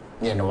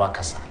near no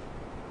wakasa.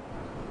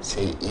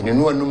 Say, in a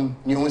new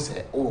you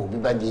say, oh,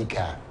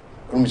 Bibadika,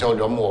 rooms out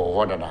the more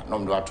order that no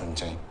do to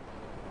change.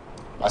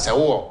 I say,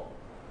 oh,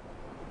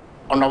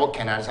 on our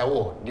canals,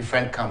 oh,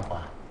 different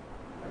camper.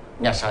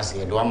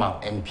 Nyashasi,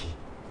 Duama MP.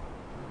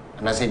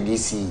 And I said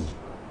DC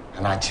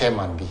and our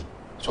chairman be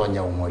so on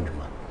your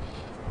moduma.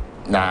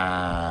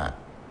 Na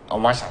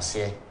Omasha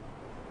say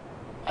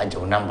I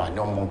do number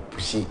no more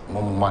pushy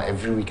mama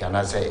every week and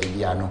I say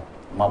Ediano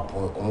map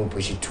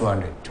pushy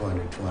 200.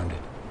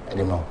 I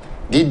don't know.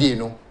 Did you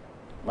know?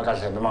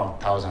 Because I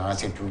 1,000 I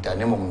say 2,000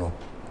 no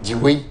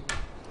Jiway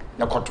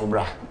na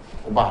kotobra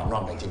oba no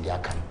abeti the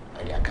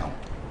account.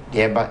 The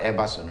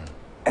eba soon.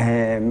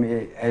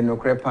 Me no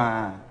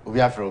crepa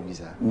Obi afro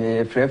bisa.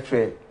 Me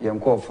frefre yem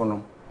call for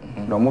no.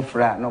 No more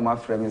fra, no more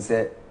friend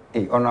say,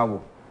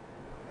 honorable.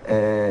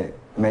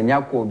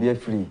 Menyako be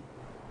free.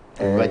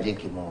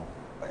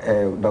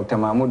 Dr.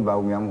 Mahmoud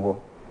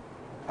Baumiamho.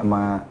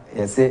 Ama,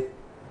 say,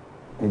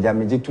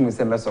 Mijamiji to me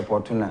send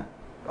support to na,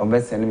 or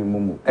best send me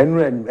mumu.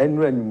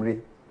 Enre,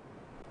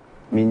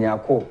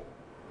 Minyako.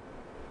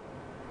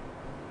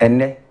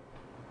 Enne.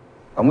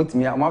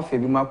 Amutimi, I'm off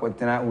every mark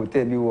with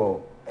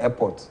you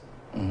airport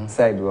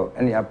side,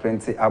 any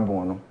apprentice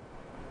abono.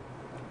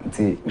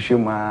 Nti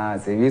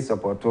Ushuma say we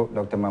support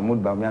Dr.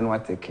 Mahmoud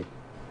Baumiano take.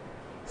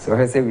 So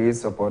he say we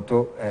support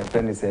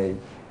Penny say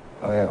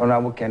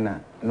honorable Kenna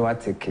no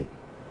take.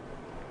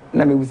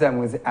 Na me busa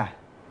mo say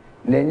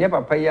na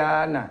papa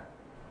ya na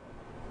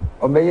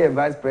obeye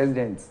vice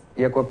president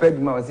ye ko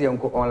Padmore was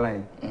yanko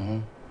online.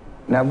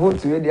 Na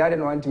vote we dey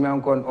no want me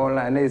anko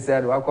online na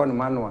say wa ko no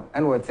manual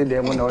and what say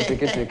dem na o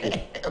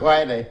take.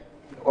 Why they?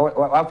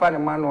 Wa fa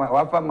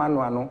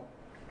manual no.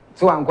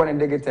 So I'm going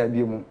to get a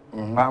beam.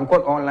 I'm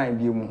called online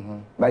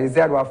beam. But he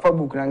said, "Well, for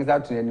book and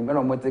out to any man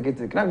or take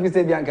it. Can you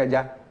say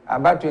Bianca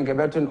about to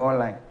get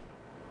online?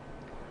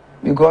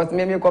 Because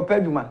maybe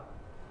compared to man.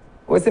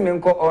 What's the main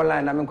call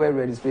online? I'm going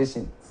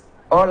registration.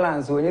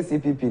 Online, so when you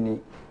CPP ni,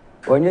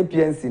 when you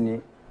PNC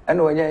ni,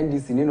 and when you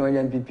NDC ni, when you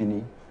MPP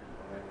ni.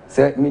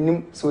 So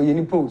minimum, so you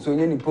need po, so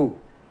you need po.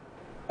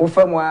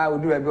 Offer more,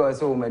 would do a bit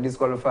so my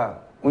disqualify.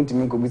 Want to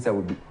make a visa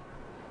would be.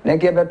 Then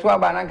get better to a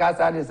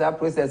banana this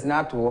process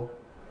not to.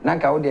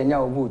 Nanka wo de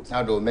nya vote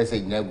now the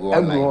message na go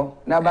online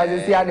na ba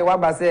se ade wa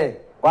ba se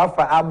wa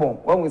fa abon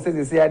wa mu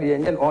se se ade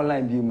nya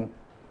online bi mu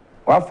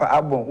wa fa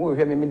abon wo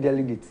hwe me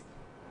delegate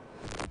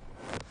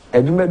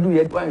edumadu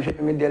ye wa hwe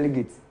me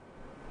delegate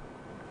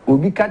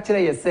obi ka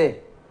kire ye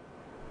se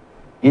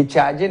ye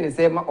charge ne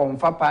se ma on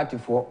fa party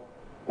for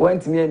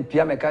want me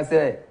empia me ka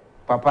se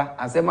papa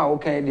asema wo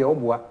kan de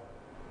oboa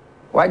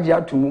wa ji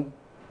atumu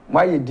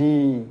wa ye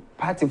di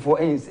party for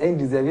en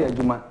deserve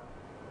aduma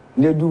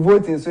ne du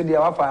voting so de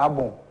wa fa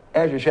abon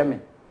hwehwe me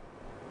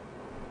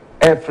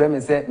frame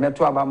say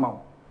meto abama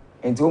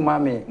enti o ma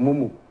me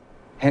mumu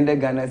 100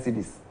 Ghana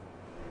cedis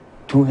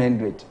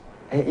 200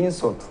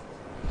 insult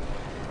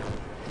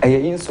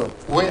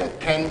we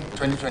can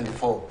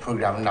 2024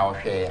 program now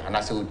here and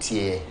as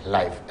OTA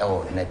live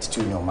net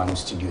to your man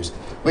studios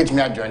with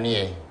me join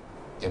here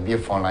your be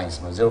phone lines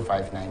no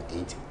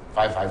 0598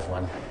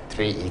 551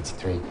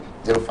 383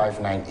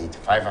 0598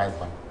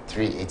 551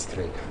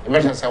 383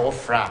 imagine say what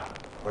fra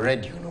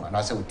already you know and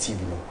as TV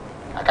no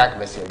I can't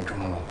be say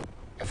drum no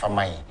if am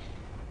I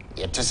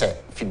yet to say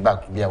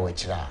feedback be a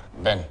chira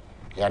ben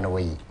ya no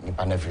way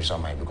nipa na free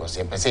some because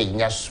you say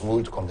you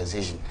smooth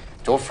conversation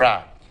to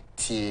fra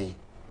ti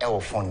e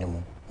phone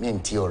mu me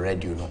nti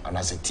already you know and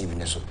as TV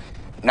no so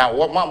now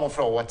what mama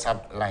for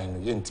WhatsApp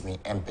line you ntimi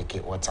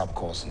MPK WhatsApp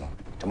calls no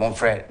the mon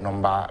friend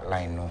number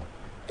line no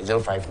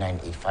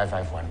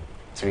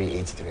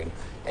 0598551383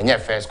 and your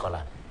first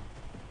caller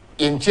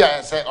in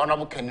here say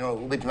honorable Kenny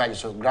we bet me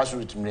so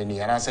grassroots many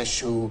and I say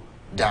show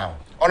down.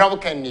 Honorable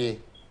Kenny.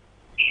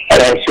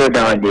 Show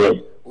down there.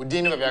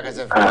 Udini baby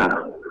akase.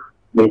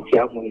 Beti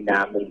amu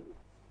ina me.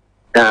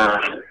 Na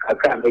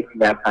akra make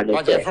me akane.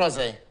 What you from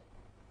say?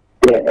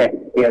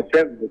 Yeah,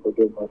 friend we go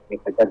do most me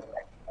kata.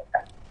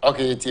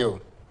 Okay, it's you.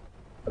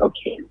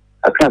 Okay.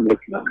 Akra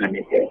make me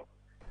akane say.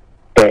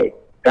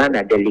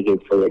 Ghana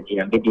delegate for the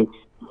meeting.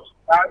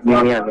 Me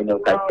am no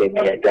kase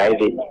me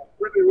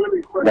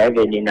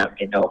driving in a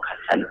no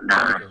kase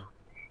na.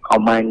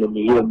 Command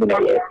me you me na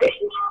yepe.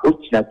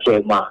 Which na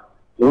kema.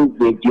 We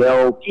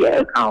video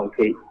account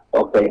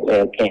of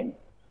Ken.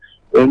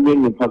 when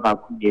you papa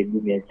could be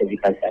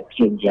because I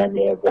change your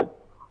neighbor,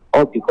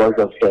 all because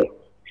of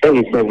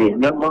service,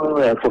 no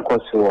more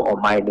focus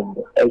on my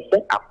number. I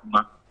said,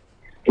 Akuma,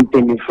 and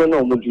then you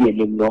follow me,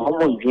 no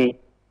more.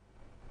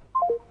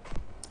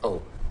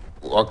 Oh,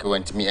 okay,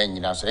 went to me and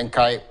you know, so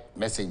enkai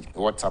message,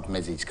 WhatsApp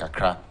message,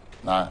 kakra,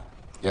 na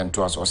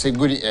to us. Or say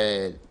good,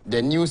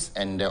 the news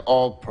and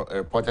all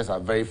reporters are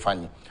very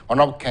funny.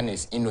 Honorable Ken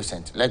is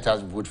innocent. Let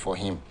us vote for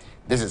him.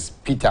 This is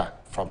Peter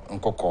from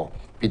Nkoko.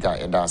 Peter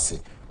Edasi.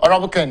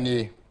 Honorable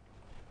Ken.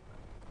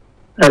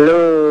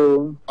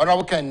 Hello.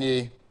 Honorable Ken.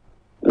 Me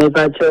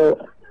pacho,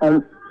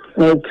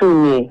 me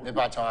too. Me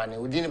pacho ani.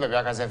 Udini baby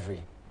akase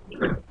free.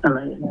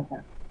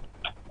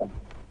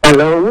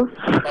 Hello.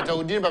 Pacho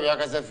udini baby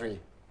akase free.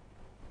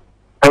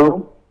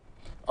 Hello.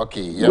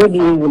 Okay. Yeah. Good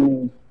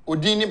evening.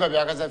 Udini baby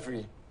akase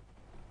free.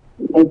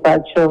 Me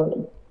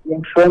pacho,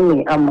 your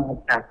friend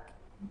Amata.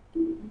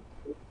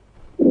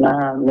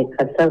 Na me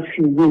kasa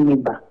free me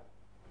ba.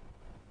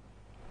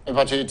 Me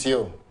pacho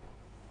itio.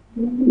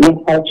 Me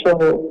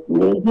pacho,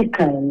 me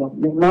hikaino,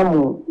 me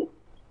mamu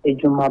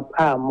ejuma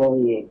pa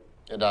moye.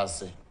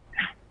 Edasi.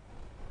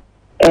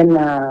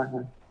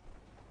 Ena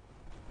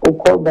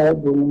uko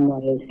Bible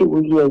mo si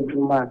uyi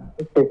ejuma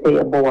se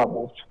yebo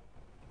wabo.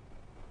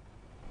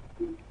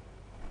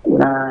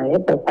 Na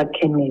yebo pa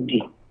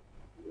Kennedy.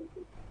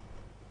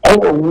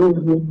 Ewo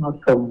ni no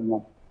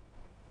from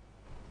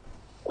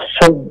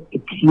so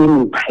it's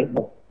in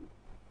Bible.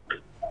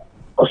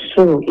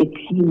 So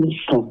it's in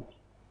so.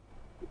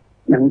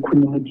 Na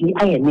nkunimdi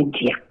aye ne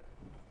dia.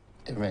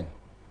 Amen.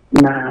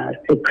 Na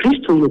se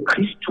Kristo ye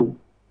Kristo.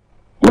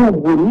 No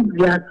woni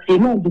via se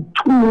no de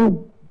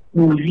tu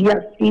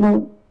via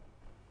sin.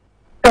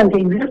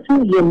 Tante via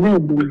sin ye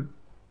mebu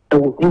e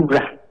wo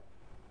ngra.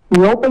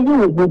 Ni oba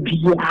ye wo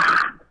bia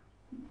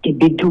e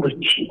bedu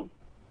chi.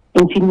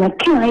 Enti na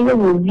kan aye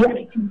wo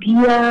via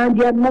bia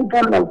dia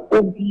maga na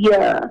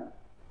obia.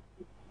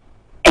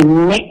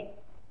 Enne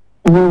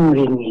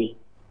ni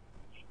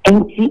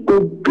enti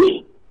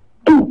obi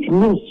enti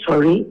ni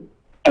sorry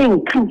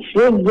en kan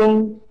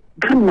yen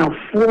Ghana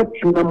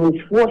 40 na mo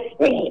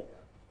 40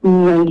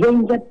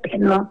 yen ya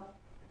pena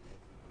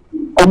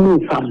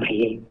omu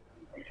family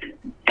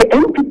the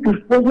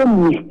MPP for a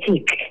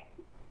mistake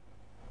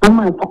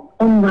ama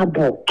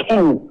honorable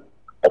Ken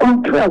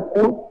contract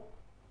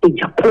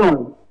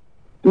Agyapong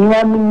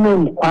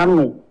nyame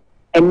kwame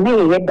ene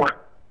yeda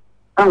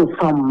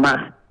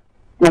anfama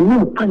na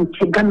me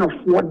panche Ghana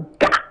for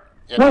da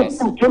no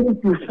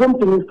MPP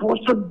something for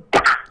so da.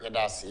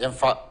 That's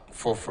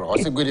for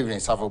also good evening,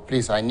 Safo.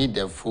 Please, I need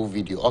the full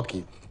video.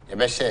 Okay, you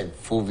better share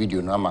full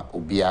video. No, ma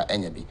obia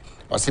enyabi.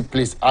 Also,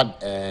 please add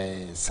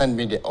send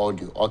me the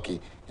audio. Okay,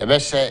 you better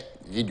share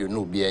video.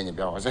 No obia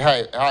enyabi. I say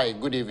hi,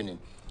 good evening.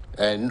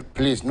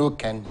 Please, no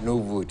can, no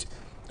vote.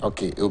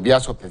 Okay,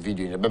 obia so per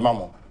video. You better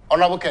mamo.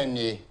 Honorable Ken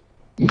ye.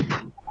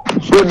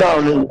 Slow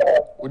down.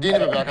 Udini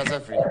be akasa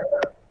free.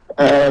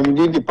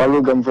 Did the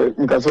Palogam for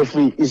Nkasa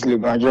free easily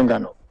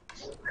Gajongano.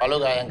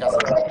 Paloga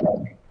yankasa.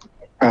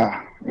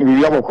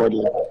 We have a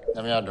cordial.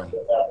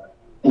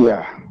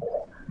 Yeah.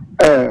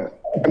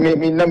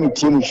 Me na me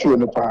team show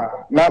no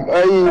pa. Na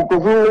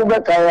kofu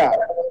Bekaya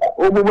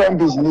obu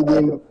MPs ni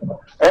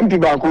MP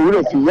ba ko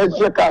wure fi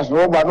ye cast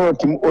no ba no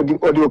team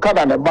odi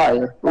okada na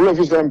buy wure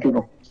fi MP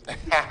no.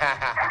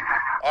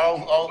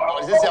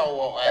 Is this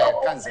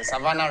your Kansas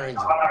Savannah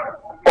region?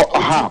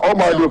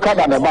 Ba odi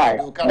okada na buy.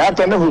 Na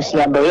to ne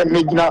hosia do ye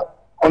megina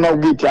ono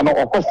gate ya no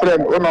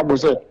okofrem ono bo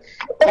say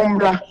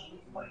ombra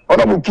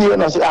ono bu pie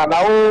no say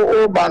na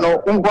o ba no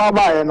nkwa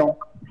ba ye no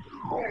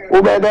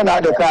o be de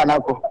na de ka na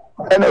ko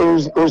ena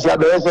hosia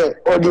do ye say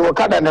odi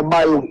okada na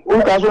buy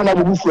o ka so na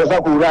bu fu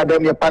esa ko ura de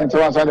ne pan te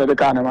wan sa de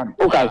ka na man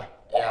o ka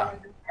yeah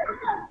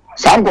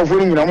sanko fu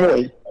ni na mo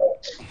yi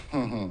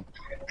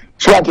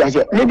so ati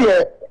ase ne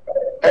de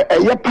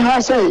ye pa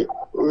say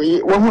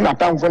wo hu na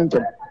tan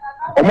fonte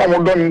o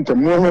mo do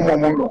ntem no hu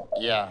mo do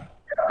yeah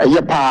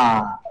ye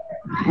pa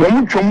when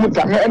you come with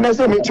them, and I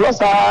say, it was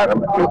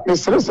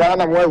Mr.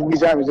 Sana, my wife,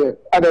 say,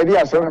 and I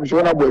did some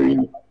Shona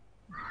Borini.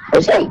 I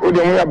say, oh,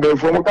 they are bare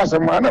from a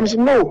customer, and I said,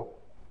 no,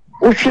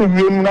 we should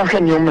be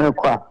nothing in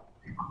America.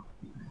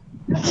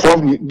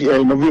 From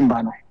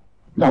November,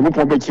 now we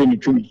probably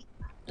change to me.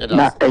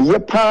 Now, a year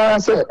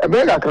pass, a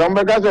bella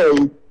crumbagas,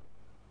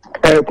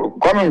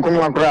 coming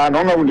Kumaka,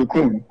 no, no,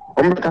 Likun,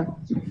 Omeka,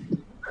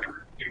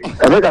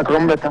 a bella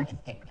crumbeka.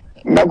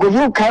 Now, go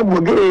you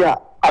can't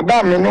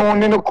Adam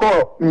no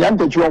call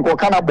nyante chuonko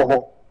kana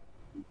boho.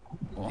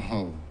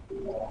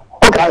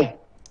 Okay.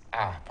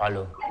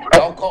 Palo.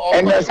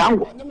 And the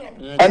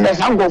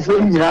sango for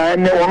nyina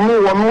and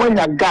one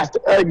nya gas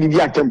bibi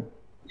atem.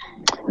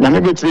 Na me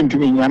be train to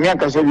me nya me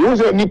aka say you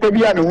say ni pa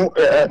bia no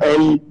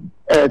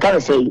can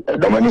say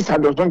Dominic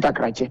Santos don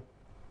takrache.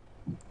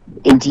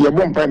 Enti ye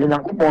bom pa ni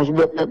Nyankopon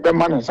so be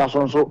man sa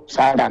so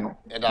sa da no.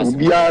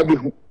 Bia bi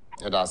hu.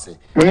 That's it.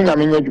 Muni nya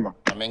me adwuma.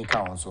 Amen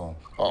council.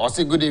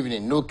 Also good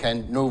evening. No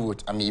can, no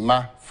vote. I'm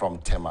Ima from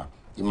Tema.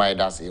 Ima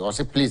that's it.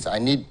 Also please, I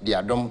need the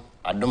Adom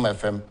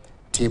FM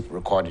tape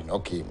recording.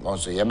 Okay,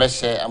 also you best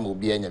share am will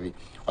be any.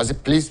 I say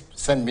please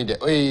send me the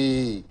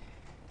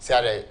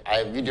say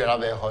I video na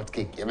very hot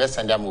cake. You best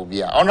send them will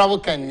be. Honorable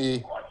can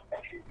you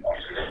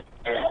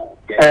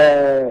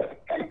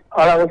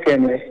Honorable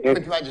can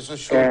put my just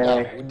show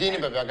down. We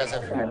didn't be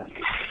aggressive.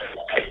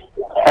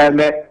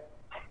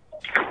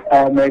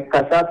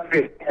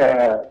 Kasafri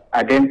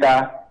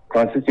Adenta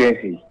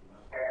constituency.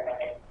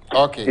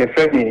 Okay. A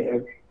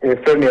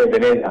friendly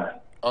Ebenezer.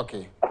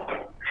 Okay.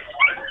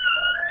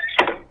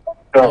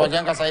 So, what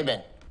you say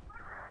ben?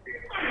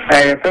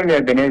 A friendly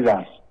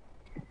Ebenezer.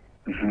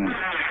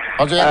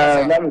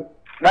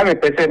 Let me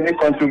personally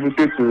contribute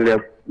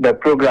to the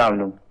program.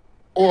 No?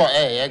 Oh,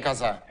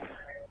 Kasa.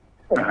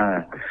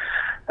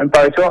 And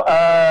so,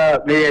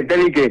 the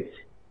delegate,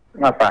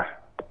 Mapa.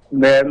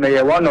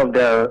 May one of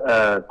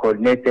the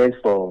coordinators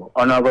for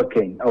Honorable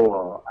King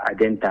or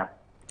Adenta.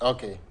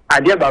 Okay.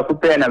 Adia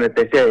Bakupe and I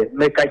say,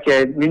 make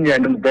a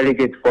million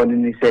delegate for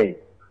the say.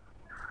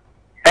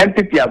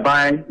 MPP are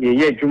buying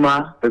ye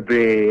Juma,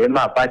 the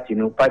Emma party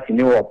no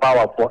or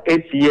power for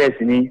 8 years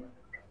ni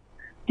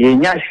ye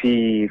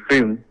nyashi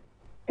film.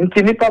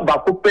 Intinipa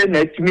Bakupe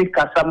netimi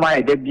Kasama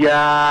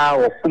edebia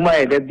or Kuma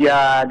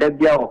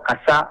edebia or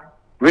Kasa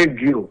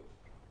radio,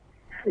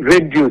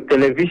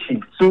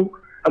 television, so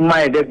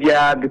my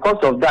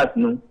because of that,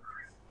 no.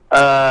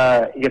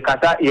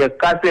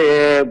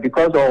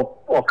 Because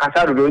of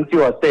Kasa Rudonti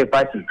or say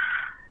party.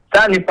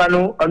 Sani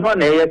Panu,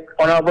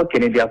 Honorable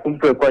Kennedy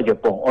Akumpo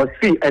Agyapong, or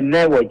see a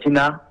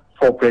Newajina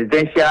for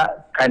presidential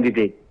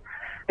candidate.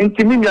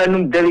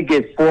 Intimidianum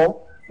delegate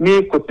for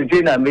me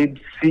Kotujena made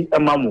see a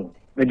mamu,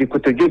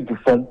 Medicotoje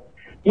Buffon.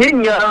 Ye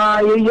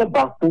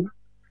Baku,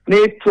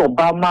 ne to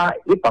Obama,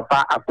 ye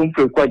Papa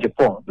Akumpo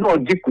Agyapong. No,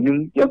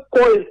 Dikunim, you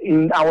call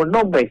in our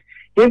numbers.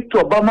 Into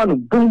Obama no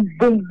boom.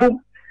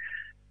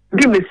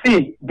 We may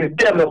see the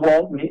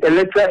demo the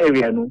electoral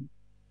area no.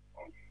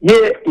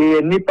 Ye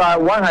nipa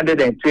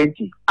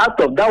 120. Out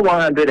of that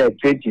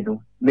 120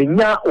 no,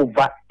 menya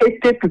over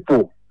 80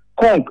 people.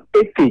 Kong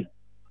 80.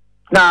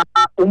 Na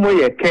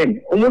ye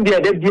ken. Dia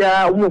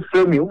debia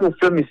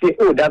frame say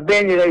oh that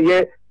ben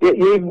ye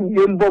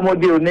mbomo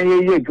de na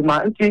ye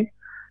juma nti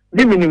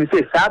di minim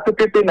say sa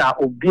pepe na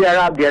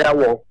obiara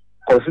wo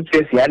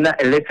constituency na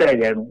electoral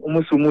area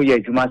no. Sumu ye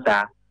juma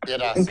sa.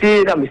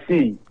 Nti na me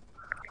see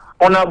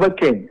Honorable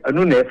King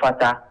anu na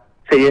efata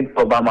say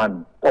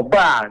Obama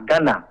oba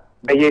Ghana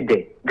beye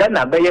de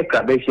Ghana beye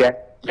krabehia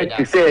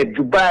to say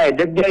Dubai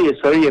de bia ye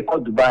sorry ye call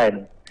Dubai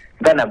no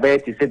Ghana beye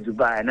to say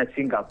Dubai na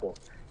Singapore.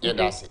 Yeah,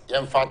 that's it. You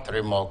have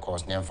 3 more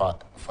calls. You have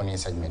funny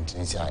segment.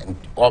 You see,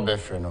 all be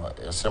friend.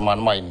 Someone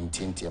might in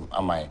team.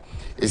 Am I?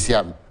 You see,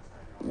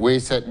 we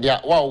said,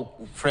 yeah, wow,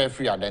 free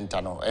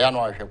identity. No, I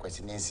know I have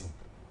question.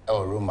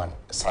 Or Roman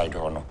side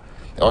or no.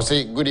 I'll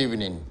say good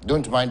evening.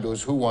 Don't mind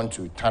those who want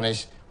to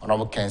tarnish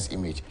Honorable Ken's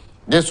image.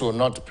 This will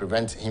not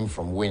prevent him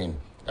from winning.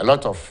 A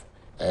lot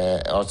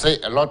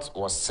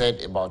was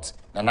said about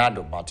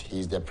Nanado, but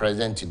he is the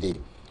president today.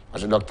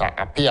 Also, Dr.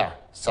 Apia,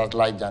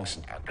 Satellite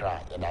Junction,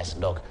 Accra. Yeah, that's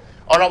dog.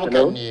 Honorable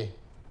Ken,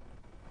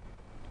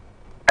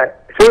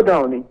 slow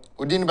down.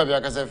 Udin Baby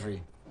Akasa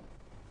free.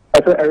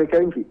 Eric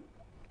Kenki.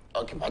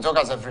 Okay, but talk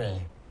as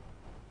free.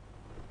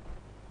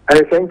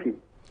 Eric Kenki.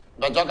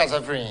 But talk as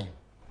free.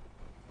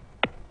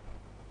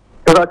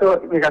 So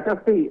we got to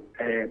see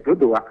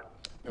Dudua.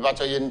 But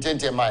you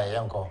intend to my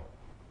uncle.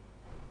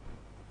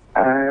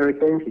 Eric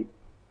Kenki.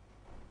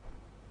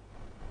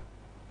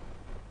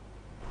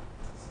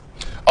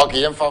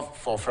 Okay,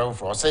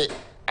 for say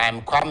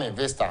I'm Kwame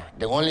Vista,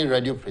 the only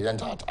radio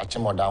presenter at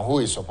Achimodan who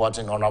is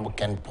supporting Honorable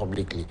Ken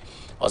publicly.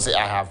 I say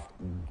I have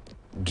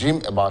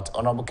dreamed about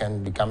Honorable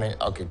Ken becoming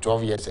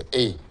 12 years.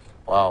 Hey,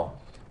 wow.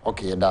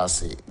 Okay,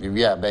 that's it.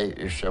 We are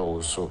very sure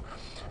also.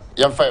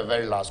 You have a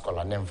very last call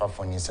and then for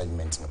funny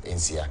segment in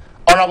here.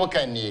 Honorable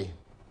Ken.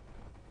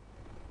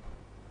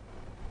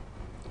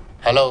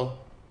 Hello.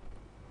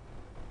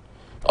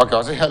 Okay,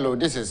 I say hello.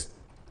 This is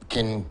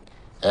King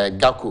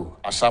Gaku,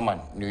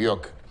 Ashaman, New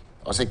York.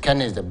 I say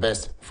Ken is the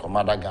best for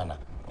Mother Ghana.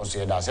 I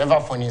say that's ever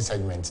funny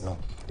segment, no.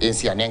 In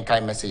here, then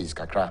kind message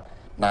kakra.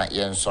 Na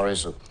yen sorry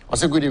so. I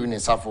say good evening,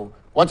 Safo.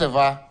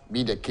 Whatever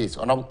be the case,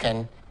 Honorable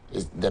Ken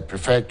is the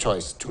preferred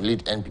choice to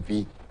lead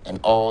NPP,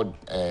 and all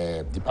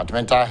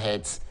departmental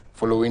heads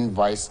following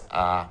vice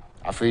are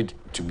afraid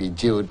to be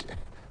jailed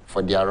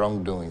for their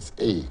wrongdoings.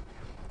 Hey,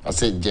 I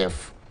say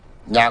Jeff,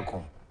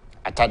 Nyako,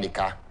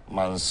 Atadika,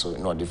 Manso,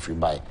 no the free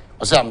buy.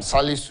 I say I'm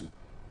Salisu.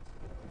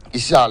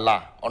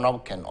 Inshallah, Honorable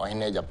Ken or in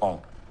Agyapong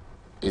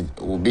it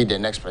will be the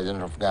next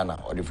president of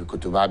Ghana, or if we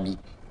could to Babi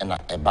and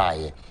a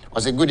buy. I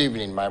say good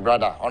evening, my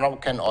brother, Honorable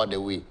Ken all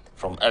the way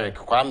from Eric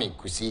Kwame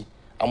Kusi,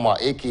 Amwa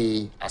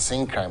aka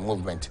Asing Crime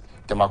Movement,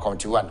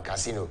 Temakom 1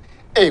 Casino.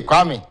 Hey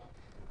Kwame,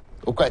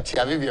 Ukachi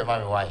Avivia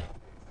Mami why?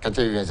 Catch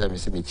you say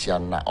Miss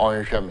Michiana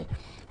or me.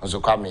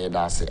 Also Kwame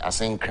Dase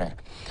Asing Crime.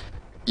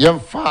 Young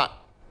fat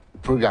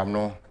program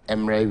no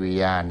Emre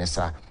we are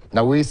Nessa.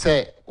 Now we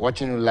say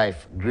watching you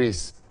live,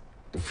 Grace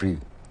free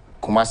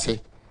Kumasi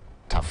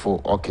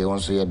Tafo, okay,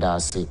 also yeah,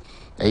 that's it.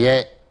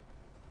 Yeah,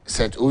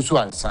 set also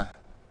answer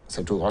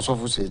said to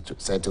also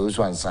said to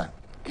one son,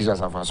 Jesus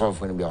of us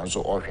off when we are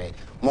also okay.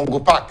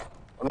 Mongo Park,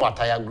 no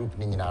attire group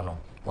Ninano,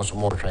 was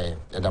more tray,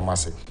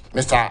 Yadamasi.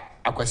 Mr.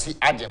 Akwasi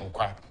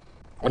Agyapong,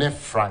 when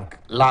Frank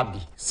Labi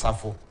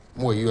Safo,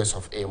 more US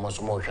of A,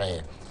 most more tray,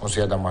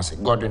 also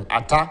Yadamasi. Gordon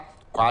Atta,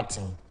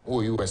 Quartin,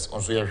 more US,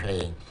 also your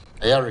tray.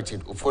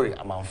 Richard Ufori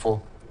Amanfo,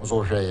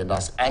 also tray,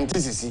 that's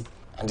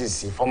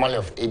NTCC, formerly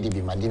of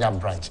ADB Medina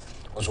branch,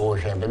 also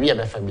tray, baby, a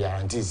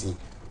BFB, NTC.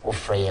 Or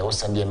Freya or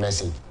send a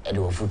message and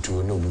do a foot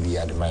to no be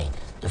at the mine.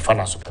 The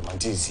Fana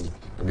Supermantisi,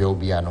 the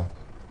Biobiano.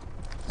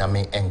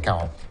 Name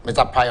encounter.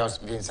 Mr. Pius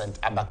Vincent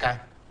Abaka,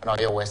 and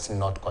our Western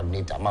North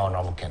Coordinator, Mount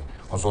American,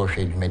 also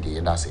shade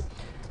media. That's it.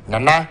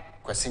 Nana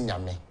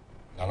Quasinyame,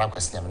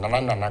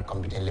 Nana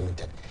Company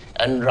Limited.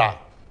 Andra,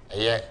 a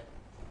year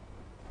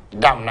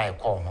damn night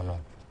call, no.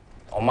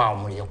 Or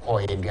Mamma, you call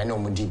it, you know,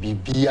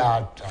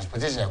 DB,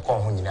 transportation,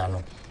 call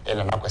Hunino, and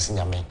Nana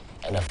Quasinyame,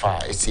 and a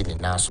fire is seen in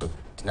Nassau.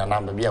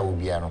 Nana baby will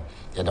be ano.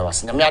 Yada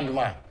was na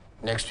miaduma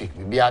next week.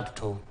 We be out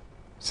to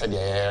said the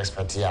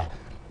expert here.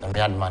 Na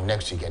miaduma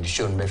next week. The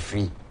show be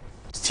free.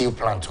 Steel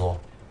plant ho.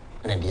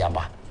 Na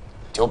diaba.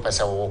 The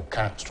opesa wo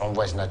can strong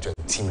voice network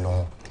team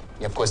no.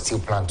 You call steel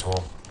plant ho.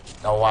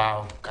 Na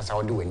wow. Kasa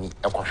wo do any.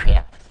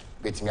 Ekohwe.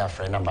 Bet me a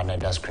friend number na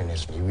that screen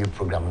is me. We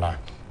program na.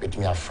 Bet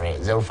me a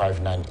friend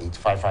 0598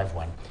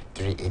 551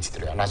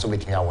 383. And also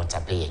bet me a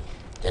WhatsApp here.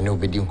 You know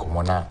be di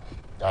nkomo na.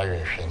 Ya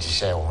hwe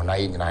share ho na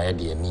yin na ye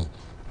de ani.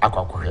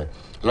 Akwakuhe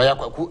lawyer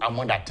kwaku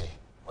amodate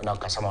ona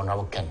kasama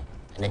ona ken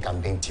ene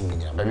campaign team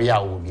ni baby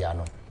ya wo bia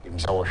no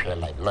imsa wo hwe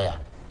like lawyer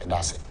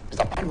that's it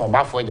Mr. Padmore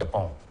Baffuor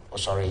Agyapong o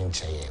sorry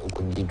ncheye o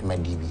ko di duma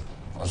dibi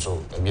also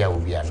baby ya wo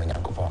bia no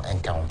Nyankopon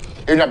enka ho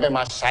ena be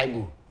ma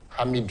Shaibu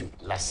Hamidu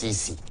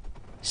Lasisi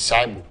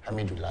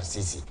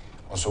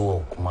also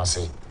wo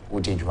Kumase wo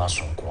di duma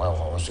sonko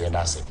also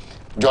that's it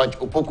George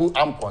Opoku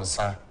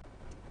Amponsa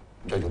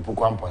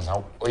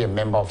o ye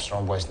member of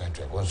Strong Voice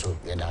Network also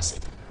that's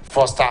it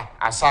Foster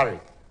Asari,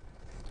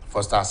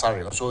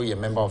 also a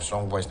member of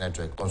Strong Voice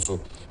Network. Also,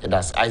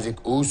 that's Isaac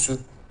Usu,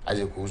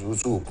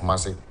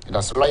 Kumasi.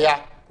 That's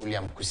lawyer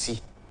William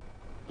Kusi,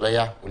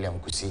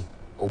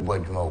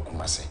 Obojuma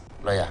Kumasi.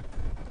 Lawyer,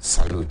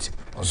 salute.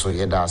 Also,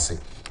 that's it.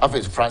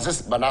 After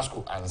Francis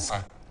Banasco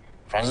Ansa,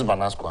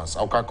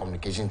 Oka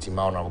Communication Team,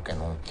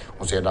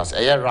 also, that's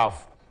a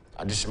Ralph,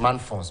 Additional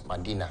Phones,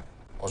 Madina.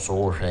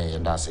 Also,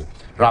 that's it.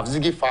 Ralph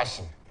Ziggy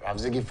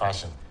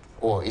Fashion,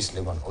 or East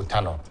Legon,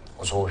 Otano.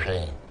 Also,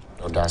 hey,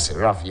 no, that's it.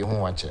 Ralph, you won't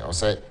watch it. I'll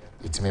say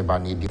it's me by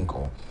needing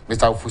call.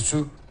 Mr.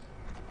 Fusu,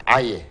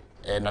 aye,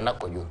 Nana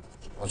Koyo.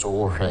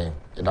 Also, hey,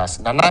 that's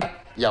Nana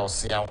Yao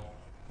Siao.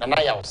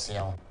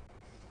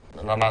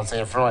 Nana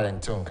say Freud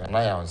and Tunka,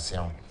 Nana Yao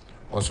Siao.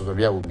 Also, the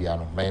beer will be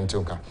on my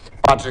Tunka.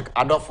 Patrick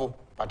Adolfo,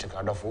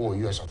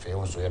 US of A,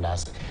 also,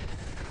 that's it.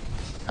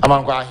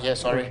 I'm going here,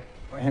 sorry.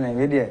 When I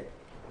video,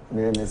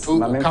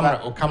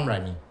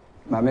 camera.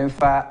 My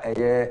memfa a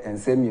year and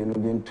same you know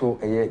being to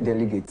a year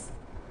delegates.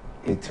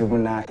 A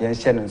tribunal yan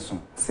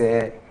shenanson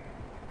say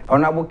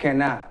honorable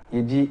Kena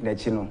yidi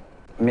lechino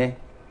me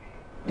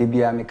de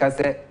bia me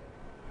kase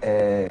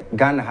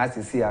Ghana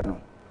has no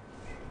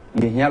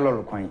ye hia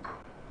lolo kwan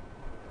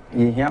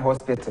ye hia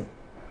hospital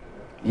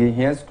ye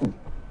hia school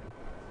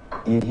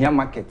ye hia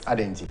market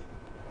adenti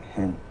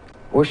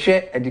o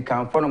hwe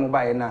edikan for no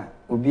mobile na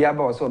obi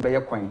aba o so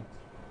obeye kwan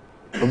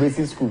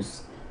obesi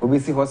schools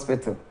obesi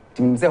hospital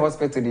tim say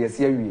hospital de ase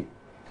awie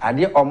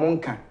ade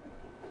omonka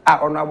a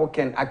honorable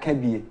Ken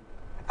akabie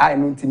I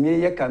mean to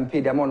me, a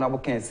campaign, the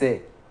amount can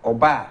say, or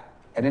bar,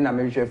 and then I'm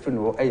a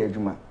funeral, a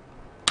juma.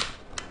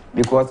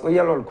 Because we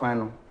are all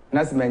quano,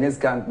 Nas Manes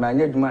can't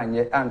manage man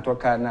yet, and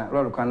talk na,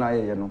 Lord Cana,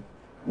 you know.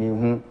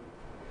 Me,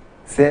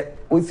 say,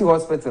 we see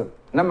hospital,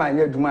 no man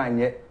yet, man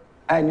yet.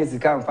 I need to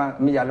come find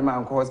me at the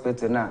man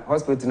hospital now,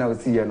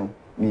 see you know.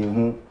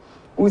 Me,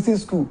 we see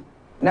school,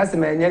 Nas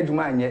man yet,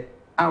 man yet,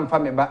 I'm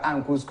family by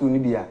uncle school,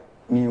 Nibia.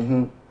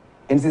 Me,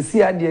 and to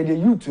see idea the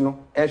youth, no,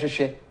 as a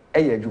share,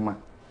 a juma.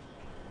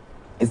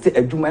 It's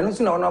a Juma, no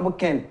sooner honorable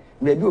Ken,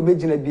 maybe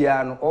obedient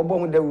biano, or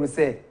bomb they will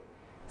say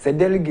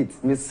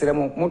delegate, Miss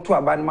Remo, Moto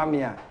Aban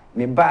Mamia,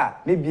 me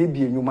bar, maybe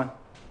be a Numa.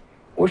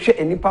 O share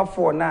any part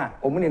for now,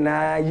 or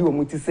Munina, you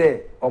muti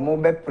say, or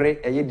more pray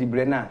a ye de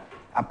Brenna.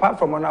 Apart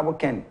from honorable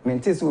Ken,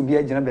 Mentis will be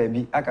a general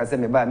baby, I can say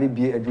me bar,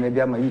 maybe a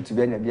maybe my you to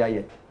be a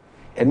bia.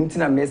 And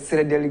Mutina may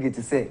say delegate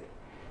to say,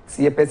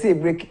 see a per se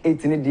break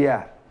 18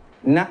 dear,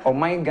 na or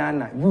my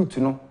Ghana, you to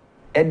know,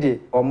 Eddie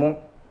or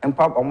more. And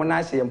Papa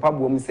Omonashi and Papa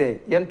will say,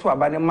 Yen to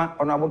Abanema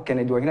honorable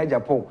Kennedy or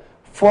Agyapong,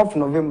 4th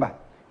November.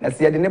 That's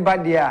the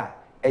never dear,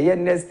 a year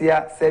next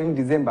year, 7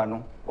 December,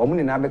 no, or Moon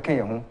in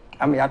Abakan home,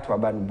 I'm a to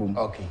Aban boom.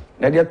 Okay.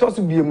 Now they are tossed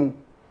to be a moon.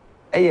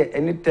 A year,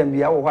 any time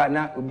be our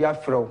now will be a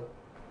fro.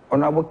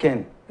 Honorable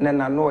Ken,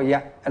 Nana no ya,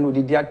 and with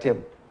the dear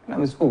table. And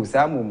I'm so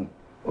Samu.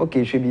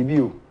 Okay, should be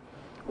you.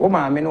 Oh,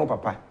 my, I may know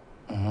Papa.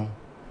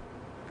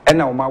 And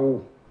now my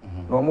woo.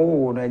 No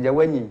more than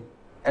Jaweni,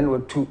 and were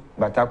 2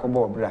 Batako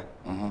Bobra.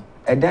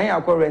 A day I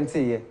call rent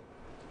here.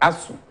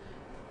 Asu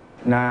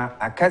na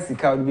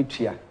akasika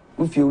odibitria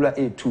ufiula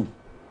A2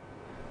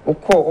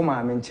 Oko o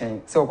maame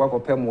nchen se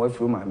okwakope mo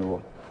afuru maame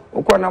wo.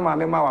 Oko na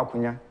maame ma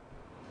wakonya.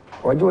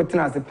 Oje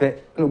otina ase pe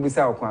na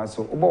obisa okwan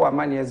so. Obo wa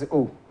mane eze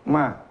o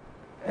ma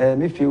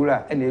me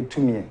fiewura e na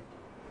etumie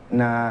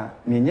na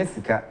me nya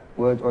sika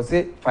o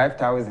se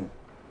 5000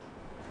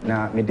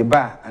 na me de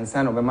ba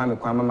ansa na obema me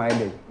kwan mama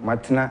ide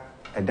matena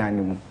edan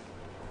ne mu.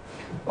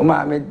 O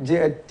maame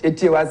je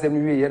etie wasem ni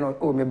wiye no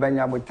o me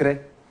banya botre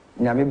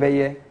nya me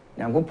beye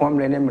nyankopon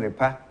mre ne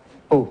mrepa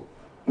o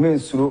me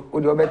nsuro o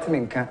de obetime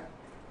nka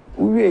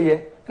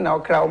uwiye na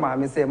okra o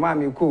maame se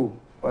maame ko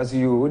was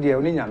you o de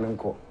oni nyame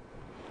nko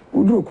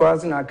uduru kwa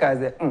so na aka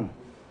ze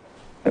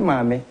me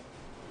maame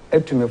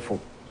etumefo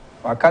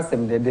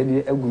wakasem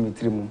de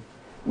agumitiri mu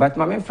but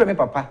maame frɛ me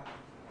papa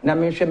na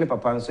me hwɛ me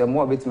papa nso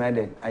mo obetime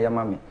ade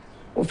ayama me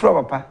o frɛ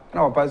papa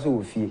na papa so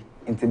wo fie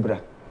ntibra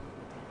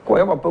ko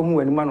ya papa hu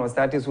anima na o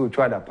start so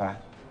otwa da pa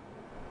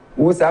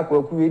wo sa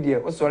ko akuwe de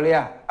o sɔre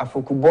a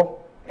afokubɔ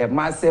e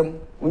masem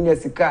unya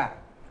sika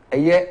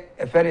eye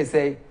efere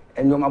sei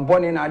enyoma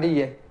bɔne na ade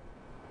ye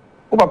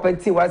o papa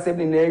ti wasem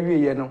ni na awie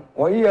ye no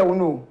o ye wo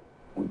no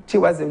ti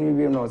wasem ni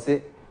wie no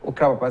se o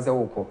kra papa se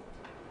wo kɔ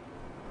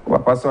o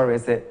papa sɔre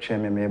se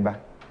hweme meba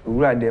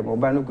owura de mo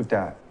ba no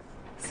kuta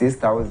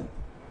 6000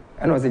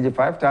 and o se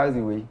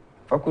 5000 we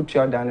fa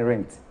kutua down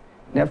rent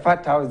na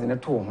 5000 ne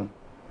to ho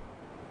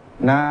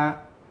na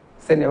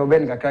se ne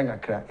oben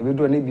kakra e be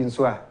do na bi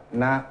nso a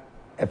na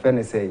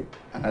efene sei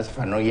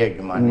anasfa no ye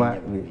adwuma na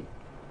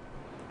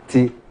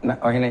ti na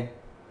ohene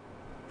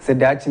se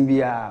daachim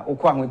bia wo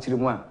kwa ho kire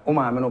mu a wo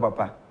maame no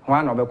papa ho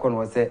ana obekọ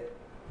no se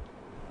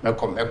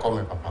mekom me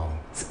papa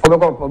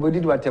obekọ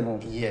obodidi watemo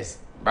yes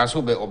ba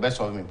so be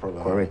solve me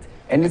problem correct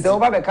and se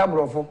oba be ka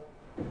brofo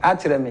a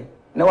kire me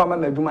na wa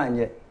mama adwuma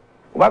anye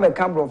oba be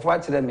ka brofo a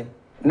kire me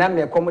na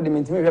me kom de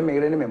mentimi hwe me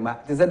yere ne me ma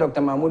te se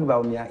Dr. Mahmoud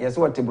Baumia yes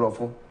wote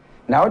brofo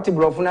na wote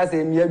brofo na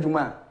se mi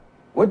adwuma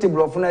wote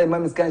brofo na ma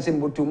miskanshim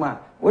botuma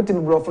wote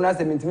mi brofo na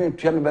se mentimi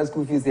twa me ba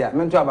school fees ya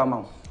mento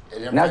abama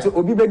na so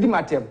obi bedi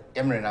matem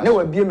na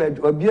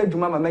wabi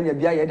adwuma ma manya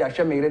bia ye de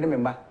ahwe me yere ne me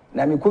ma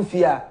na me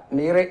kofi a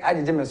me yere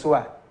ajeje me so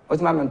a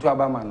otima mento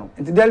abama no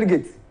nti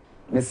delegate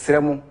me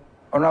sremu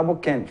honorable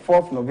Ken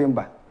 4th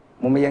November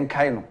mo me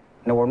yenkai no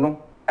na wono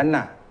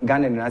ana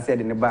Ghana ni na se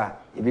de ne ba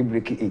e be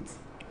break 8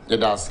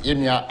 leaders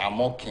yenya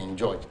Amo King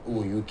George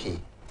who UK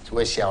so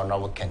we share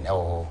honorable Ken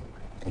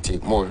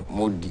nti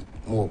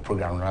more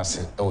program na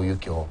se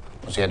UK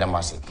so yeda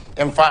mase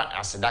emfa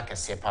aseda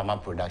kese Pama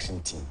production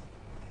team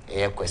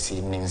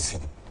kwesi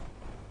Ninsin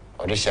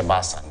Odisha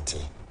Basante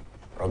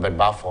Robert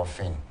Baffuor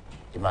Fin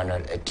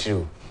Emmanuel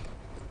Etru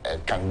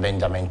Kan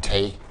Benjamin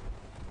Tay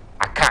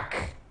Akak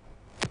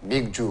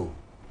Big Joe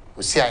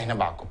usi ahina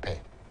ba kope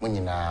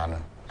munyina no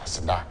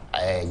aseda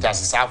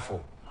jasisafo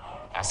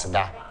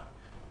aseda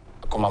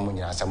koma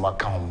munyina asema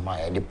ka ma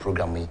the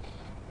program yi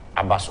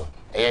abaso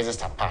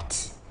just a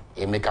part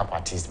a makeup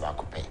artist ba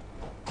kope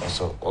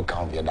also o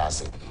kan be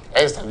dance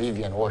Esther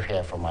Vivian wo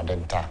here from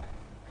Adenta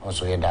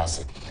also here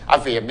dance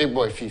afi a big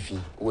boy Fifi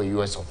who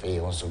US of A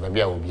also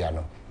baby a obi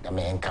ano na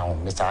me enka ho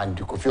Mr.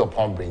 Andy Kofi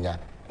Opon Brenya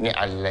ni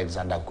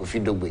Alexander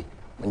Kofi Dogbe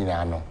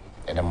munyina no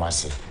e da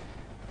mase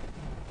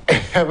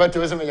but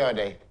was me your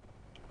day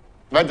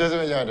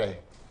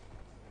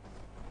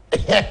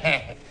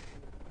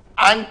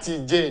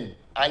Auntie Jane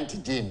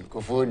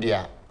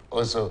Kofodia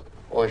also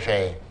o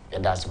share ya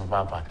dance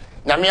papa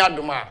na me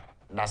adoma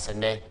that's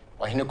ne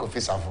ohine Kofi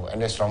Safo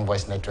and the Strong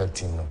Voice Network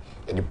team no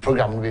the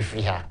program will be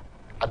free here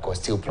akọ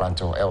steel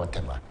plant or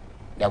whatever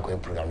they are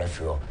program na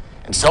free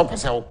and so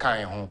person will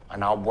kan ho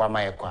and I'll boa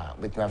my kwa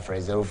with my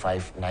friend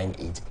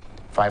 0598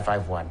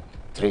 551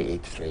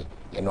 383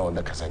 you know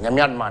the kasa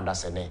nyame adoma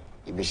that's ne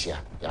ibishia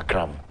ya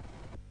kram